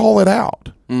to call it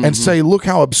out and say, look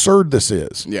how absurd this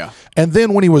is. Yeah. And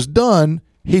then when he was done,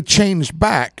 he changed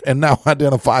back and now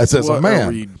identifies as a man. What are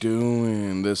we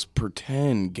doing? This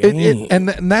pretend game. And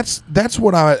that's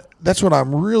what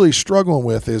I'm really struggling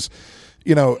with is,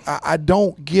 I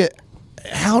don't get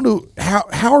how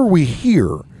are we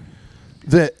here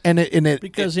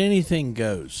because anything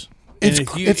goes.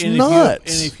 It's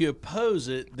nuts. And if you oppose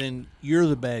it, then you're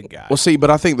the bad guy. Well, see,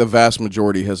 but I think the vast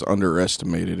majority has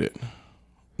underestimated it.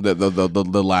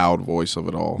 The loud voice of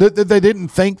it all. They didn't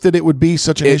think that it would be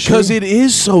such an issue because it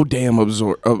is so damn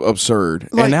absurd.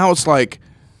 And now it's like,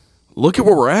 look at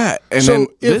where we're at, and then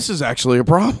this is actually a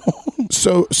problem.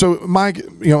 So my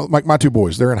two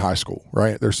boys, they're in high school,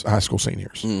 right? They're high school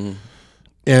seniors,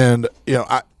 and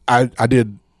I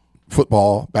did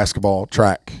football, basketball,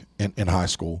 track in high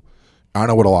school. I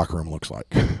know what a locker room looks like,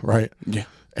 right? Yeah,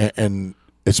 and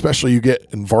especially you get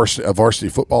in a varsity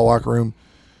football locker room,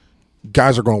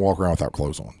 guys are going to walk around without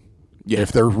clothes on. Yeah,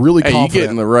 if they're really confident. You get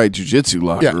in the right jiu-jitsu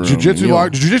locker room.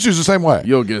 Jiu-jitsu's the same way.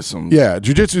 You'll get some. Yeah,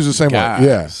 jiu-jitsu's the same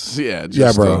guys. way.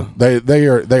 Yeah, bro.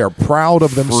 They are proud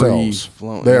of themselves.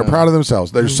 They are proud of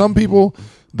themselves. There's some people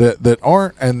that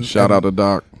aren't. And shout out to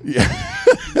Doc. Yeah.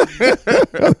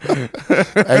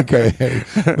 AKA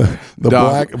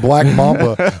the black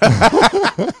mamba.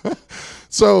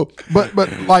 So, but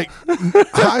like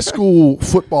high school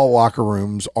football locker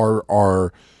rooms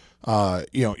are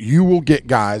you will get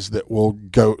guys that will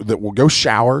go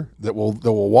shower, that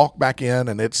will walk back in,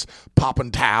 and it's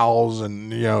popping towels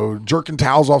and jerking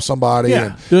towels off somebody,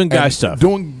 and doing guy stuff.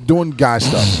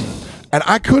 And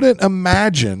I couldn't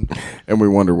imagine. And we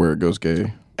wonder where it goes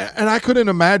gay. And I couldn't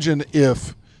imagine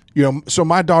if so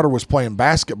my daughter was playing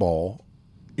basketball,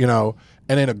 and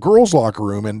in a girls' locker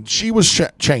room, and she was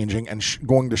changing and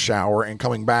going to shower and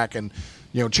coming back and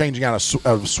changing out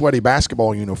of sweaty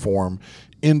basketball uniform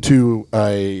into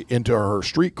her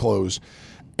street clothes,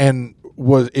 and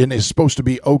is supposed to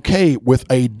be okay with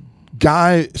a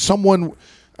guy, someone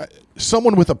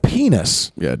with a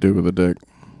penis, dude with a dick,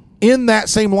 in that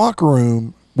same locker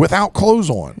room without clothes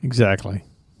on. Exactly.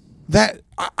 That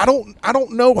I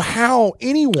don't know how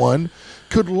anyone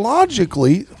could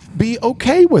logically be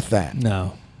okay with that.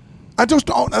 No. I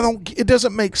don't. It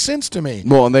doesn't make sense to me.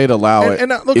 Well, and they'd allow it. And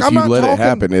look, if I'm you not let talking, it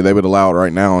happen, they would allow it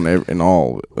right now in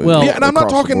all. Well, and I'm not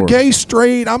talking gay,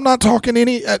 straight. I'm not talking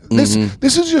any. This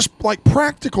is just like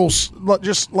practical.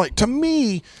 Just like, to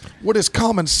me, what is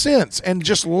common sense and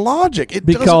just logic. It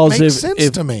doesn't make sense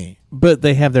to me. But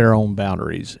they have their own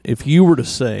boundaries. If you were to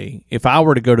say, if I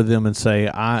were to go to them and say,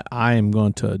 I am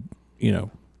going to,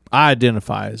 I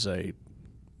identify as a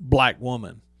black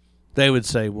woman, they would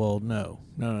say, well, no,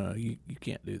 you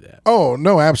can't do that. Oh,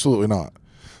 no, absolutely not.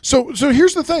 So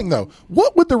here's the thing, though.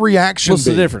 What would the reaction be? What's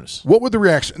the difference? What would the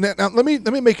reaction? Now let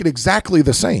me make it exactly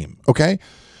the same, okay?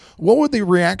 What would the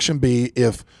reaction be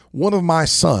if one of my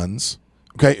sons,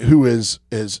 okay, who is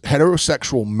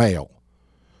heterosexual male,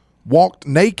 walked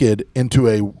naked into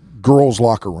a girls'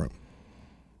 locker room?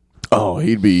 Oh,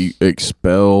 he'd be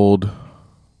expelled.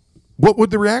 What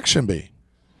would the reaction be?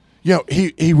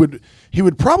 He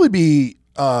would probably be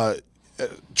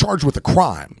charged with a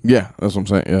crime. Yeah, that's what I'm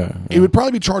saying. Yeah. He would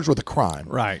probably be charged with a crime.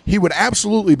 Right. He would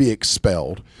absolutely be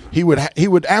expelled. He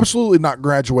would absolutely not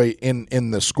graduate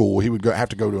in the school. He would have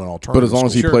to go to an alternative. But as long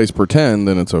as he plays pretend,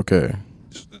 then it's okay.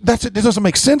 That's it. It doesn't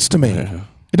make sense to me. Yeah.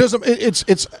 It doesn't. It's.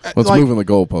 Let's move in the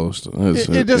goalpost.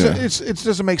 It doesn't. Yeah. It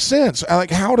doesn't make sense.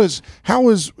 Like, how is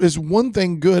one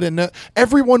thing good, and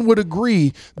everyone would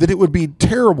agree that it would be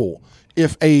terrible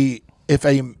if a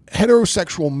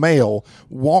heterosexual male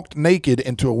walked naked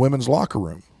into a women's locker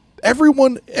room.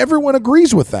 Everyone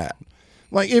agrees with that.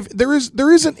 Like, if there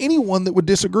isn't anyone that would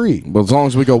disagree. But as long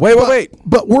as we go, wait.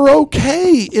 But we're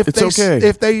okay if okay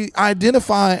if they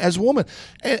identify as woman.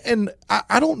 And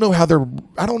I don't know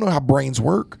how brains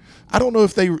work. I don't know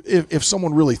if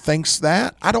someone really thinks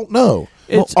that. I don't know.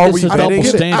 Are we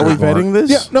vetting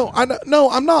this? Yeah, no,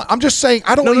 I'm not. I'm just saying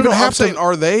I don't even have to.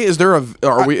 Are they? Is there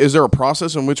a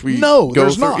process in which we? No, go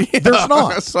there's through? not. Yeah. There's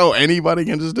not. So anybody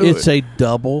can just do it. It's a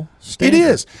double standard. It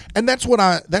is, and that's what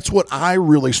I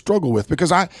really struggle with,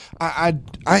 because I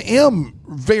am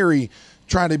very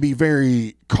try to be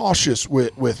very cautious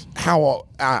with how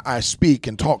I speak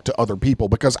and talk to other people,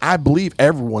 because I believe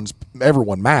everyone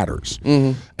matters,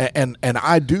 and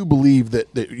I do believe that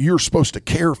you're supposed to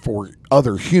care for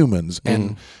other humans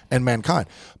and mankind.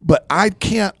 But I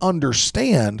can't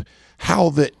understand how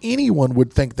that anyone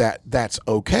would think that that's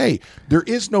okay. There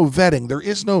is no vetting.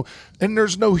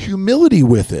 There's no humility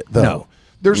with it, though. No.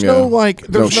 There's Yeah. there's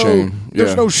No shame. there's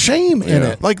Yeah. no shame in Yeah.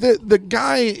 it. Like the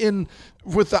guy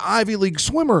with the Ivy League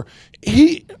swimmer,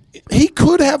 he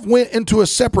could have went into a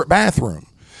separate bathroom.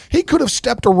 He could have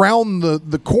stepped around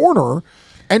the corner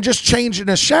and just changed in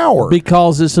a shower.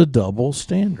 Because it's a double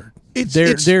standard.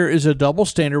 It's- There is a double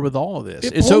standard with all of this.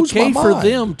 It It's blows okay my for mind.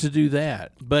 them to do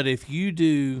that, but if you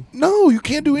do No, you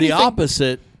can't do anything. the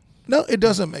opposite, No, it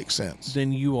doesn't make sense.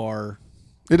 then you are.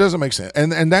 It doesn't make sense,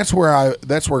 and that's where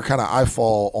kind of I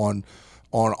fall on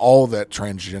all that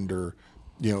transgender,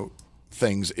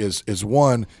 things is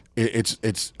one.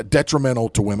 It's detrimental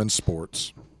to women's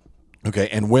sports, okay,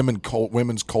 and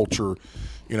women's culture.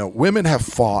 Women have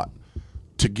fought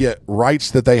to get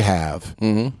rights that they have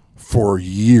for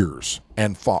years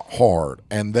and fought hard,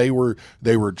 and they were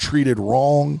treated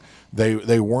wrong.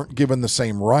 They weren't given the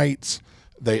same rights.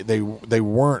 They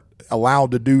weren't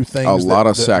allowed to do things. A lot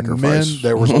of that sacrifice.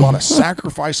 there was a lot of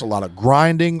sacrifice, a lot of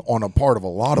grinding on a part of a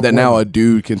lot of That now a women.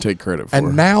 dude can take credit for.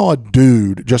 And now a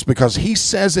dude, just because he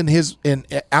says in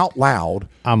out loud,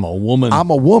 I'm a woman. I'm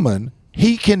a woman,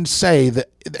 he can say that,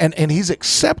 and he's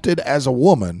accepted as a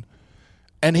woman,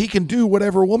 and he can do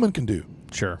whatever a woman can do.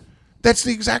 sure. That's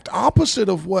the exact opposite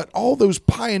of what all those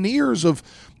pioneers of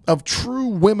true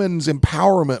women's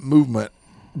empowerment movement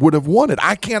would have wanted.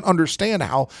 I can't understand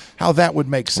how that would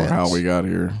make sense. how we got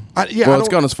here. I It's don't-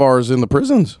 gone as far as in the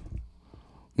prisons.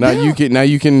 Now Yeah.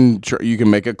 you can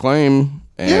make a claim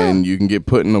and you can get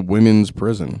put in a women's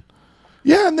prison.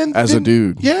 Yeah, and then As a then-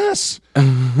 dude. yes,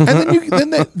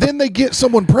 and then they get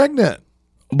someone pregnant.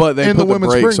 But they And the put the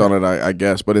women's brakes on pregnant. it, I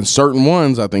guess. But in certain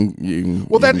ones, I think you can.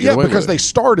 Well, you can get away because with they it.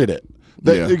 started it.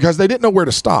 Yeah. Because they didn't know where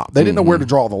to stop. They didn't know where to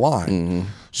draw the line.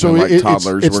 So And like it's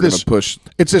toddlers, it's we're this gonna push.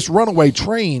 It's this runaway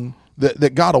train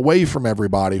that got away from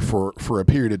everybody for a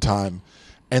period of time,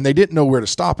 and they didn't know where to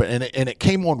stop it. And it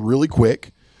came on really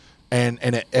quick, and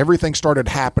everything started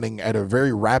happening at a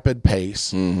very rapid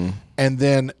pace. And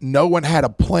then no one had a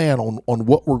plan on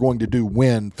what we're going to do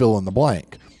when fill in the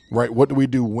blank, right? What do we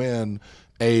do when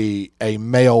a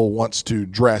male wants to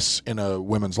dress in a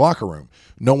women's locker room?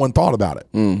 No one thought about it.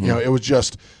 It was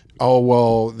just, oh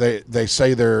well, they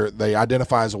say they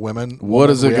identify as a woman.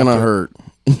 What is it going to hurt?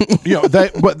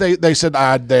 They said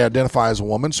they identify as a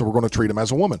woman, so we're going to treat them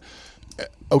as a woman.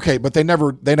 Okay, but they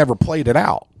never played it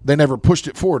out. They never pushed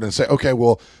it forward and say, okay,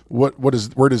 well, where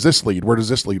does this lead? Where does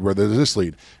this lead? Where does this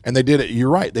lead? And they did it. You're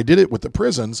right. They did it with the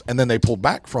prisons, and then they pulled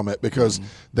back from it because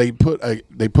they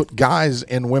put guys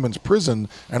in women's prison,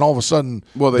 and all of a sudden,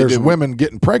 there's did- women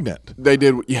getting pregnant They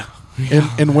did, yeah.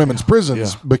 in women's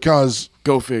prisons because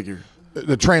Go figure.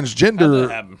 the transgender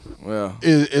Yeah.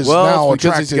 is well, now it's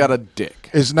because attracted he's got a dick.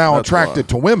 is now That's attracted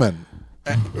to women.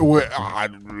 Like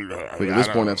at this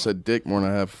point, I've said dick more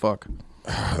than I have fuck.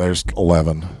 There's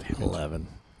 11. 11.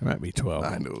 It might be 12.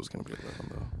 I knew it was going to be 11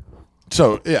 though.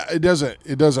 So yeah, it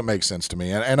doesn't make sense to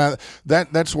me, and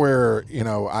that's where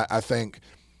I think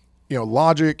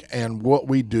logic and what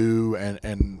we do,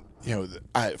 and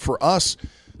for us,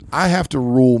 I have to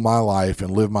rule my life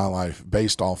and live my life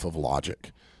based off of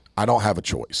logic. I don't have a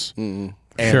choice. And,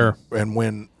 Sure. And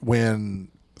when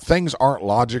things aren't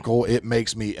logical, it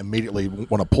makes me immediately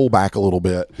want to pull back a little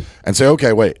bit and say,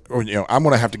 okay, wait, I'm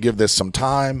going to have to give this some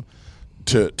time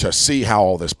to see how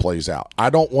all this plays out. I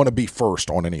don't want to be first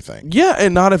on anything. Yeah,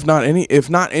 and if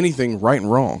not anything, right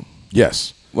and wrong.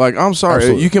 Yes. Like, I'm sorry,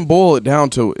 Absolutely. you can boil it down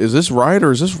to: is this right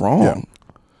or is this wrong? Yeah.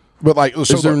 But like, so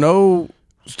Is there no?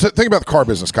 think about the car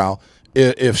business, Kyle.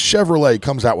 If Chevrolet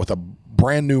comes out with a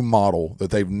brand new model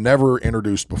that they've never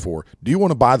introduced before, do you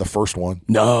want to buy the first one?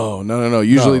 No.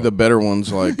 Usually No. the better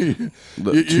ones, like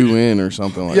the 2 in or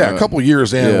something like that. Yeah, a couple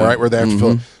years in, Yeah. right, where they have to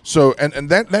fill it. So, and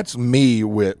that's me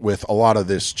with a lot of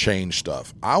this change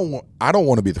stuff. I don't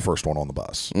want to be the first one on the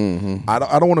bus. I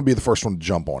don't want to be the first one to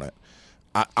jump on it.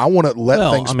 I want to let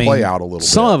things play out a little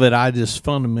some bit. of it I just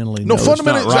fundamentally No, know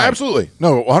fundamentally, it's not right. absolutely.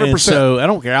 No, 100%. And so I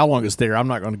don't care how long it's there. I'm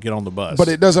not going to get on the bus. But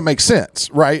it doesn't make sense,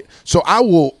 right? So I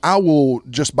will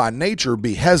just by nature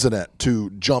be hesitant to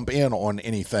jump in on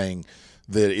anything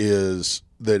that is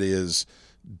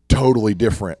totally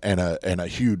different and a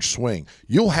huge swing.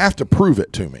 You'll have to prove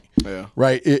it to me. Yeah.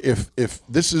 Right? If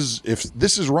this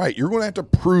is right, you're going to have to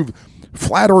prove.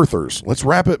 Flat earthers. Let's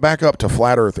wrap it back up to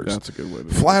flat earthers. That's a good way to do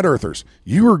it. Flat earthers.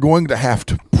 You are going to have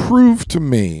to prove to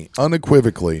me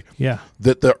unequivocally Yeah.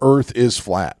 that the Earth is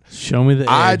flat. Show me the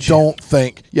I edge. don't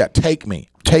think. Yeah, take me,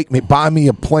 buy me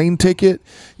a plane ticket,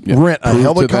 rent a Prove to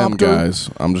helicopter, them, guys.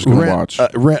 I'm just gonna watch.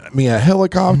 rent me a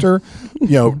helicopter.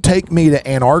 Take me to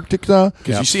Antarctica.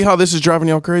 Because you see how this is driving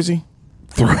y'all crazy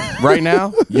right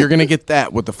now. You're gonna get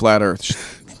that with the flat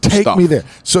Earth. Take stuff. me there.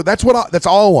 So that's that's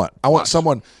all I want. I want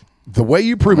someone. The way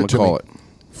you prove I'm it to gonna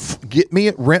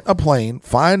me. call Rent a plane,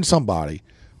 find somebody,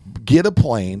 get a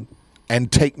plane,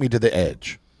 and take me to the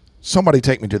edge. Somebody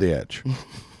take me to the edge.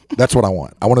 That's what I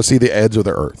want. I want to see the edge of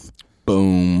the Earth.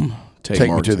 Boom.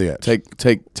 Take me to the edge.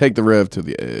 Take the Rev to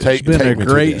the edge. It's been take a me to the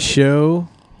great edge. show.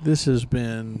 This has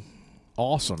been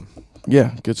awesome.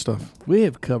 Yeah, good stuff. We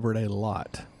have covered a lot.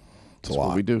 It's a That's what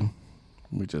lot. we do.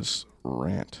 We just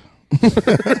rant.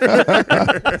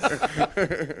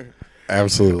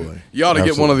 Absolutely. You ought to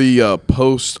get one of the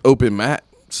post open mat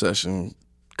session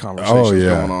conversations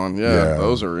going on. Yeah,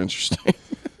 those are interesting.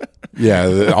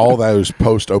 Yeah, all those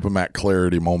post open mat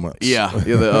clarity moments. yeah,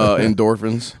 the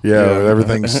endorphins. Yeah,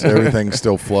 everything's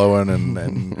still flowing,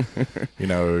 and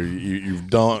you've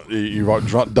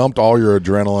dumped all your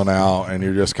adrenaline out, and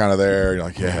you're just kind of there. You're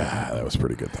like, yeah, that was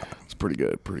pretty good time. It's pretty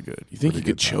good. You think you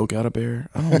could choke out a bear?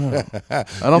 I don't know.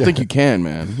 I don't think you can,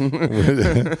 man.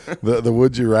 the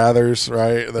would you rather's,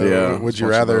 right? Would you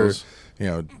rather?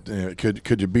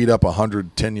 Could you beat up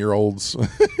 100 10-year-olds?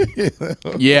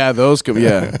 Yeah, those come.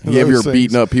 Yeah, you have your Those beating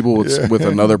things. up people with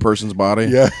another person's body.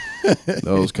 Yeah,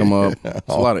 Those come up. It's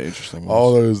a lot of interesting ones.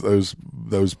 all those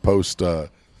post those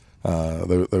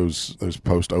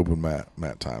post open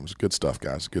mat times. Good stuff,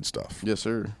 guys. Good stuff. Yes,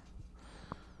 sir.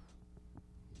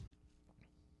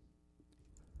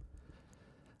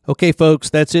 Okay, folks,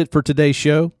 that's it for today's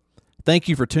show. Thank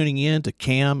you for tuning in to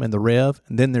Cam and the Rev,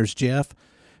 and then there's Jeff.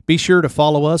 Be sure to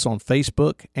follow us on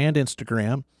Facebook and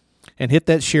Instagram and hit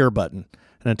that share button.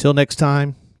 And until next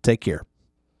time, take care.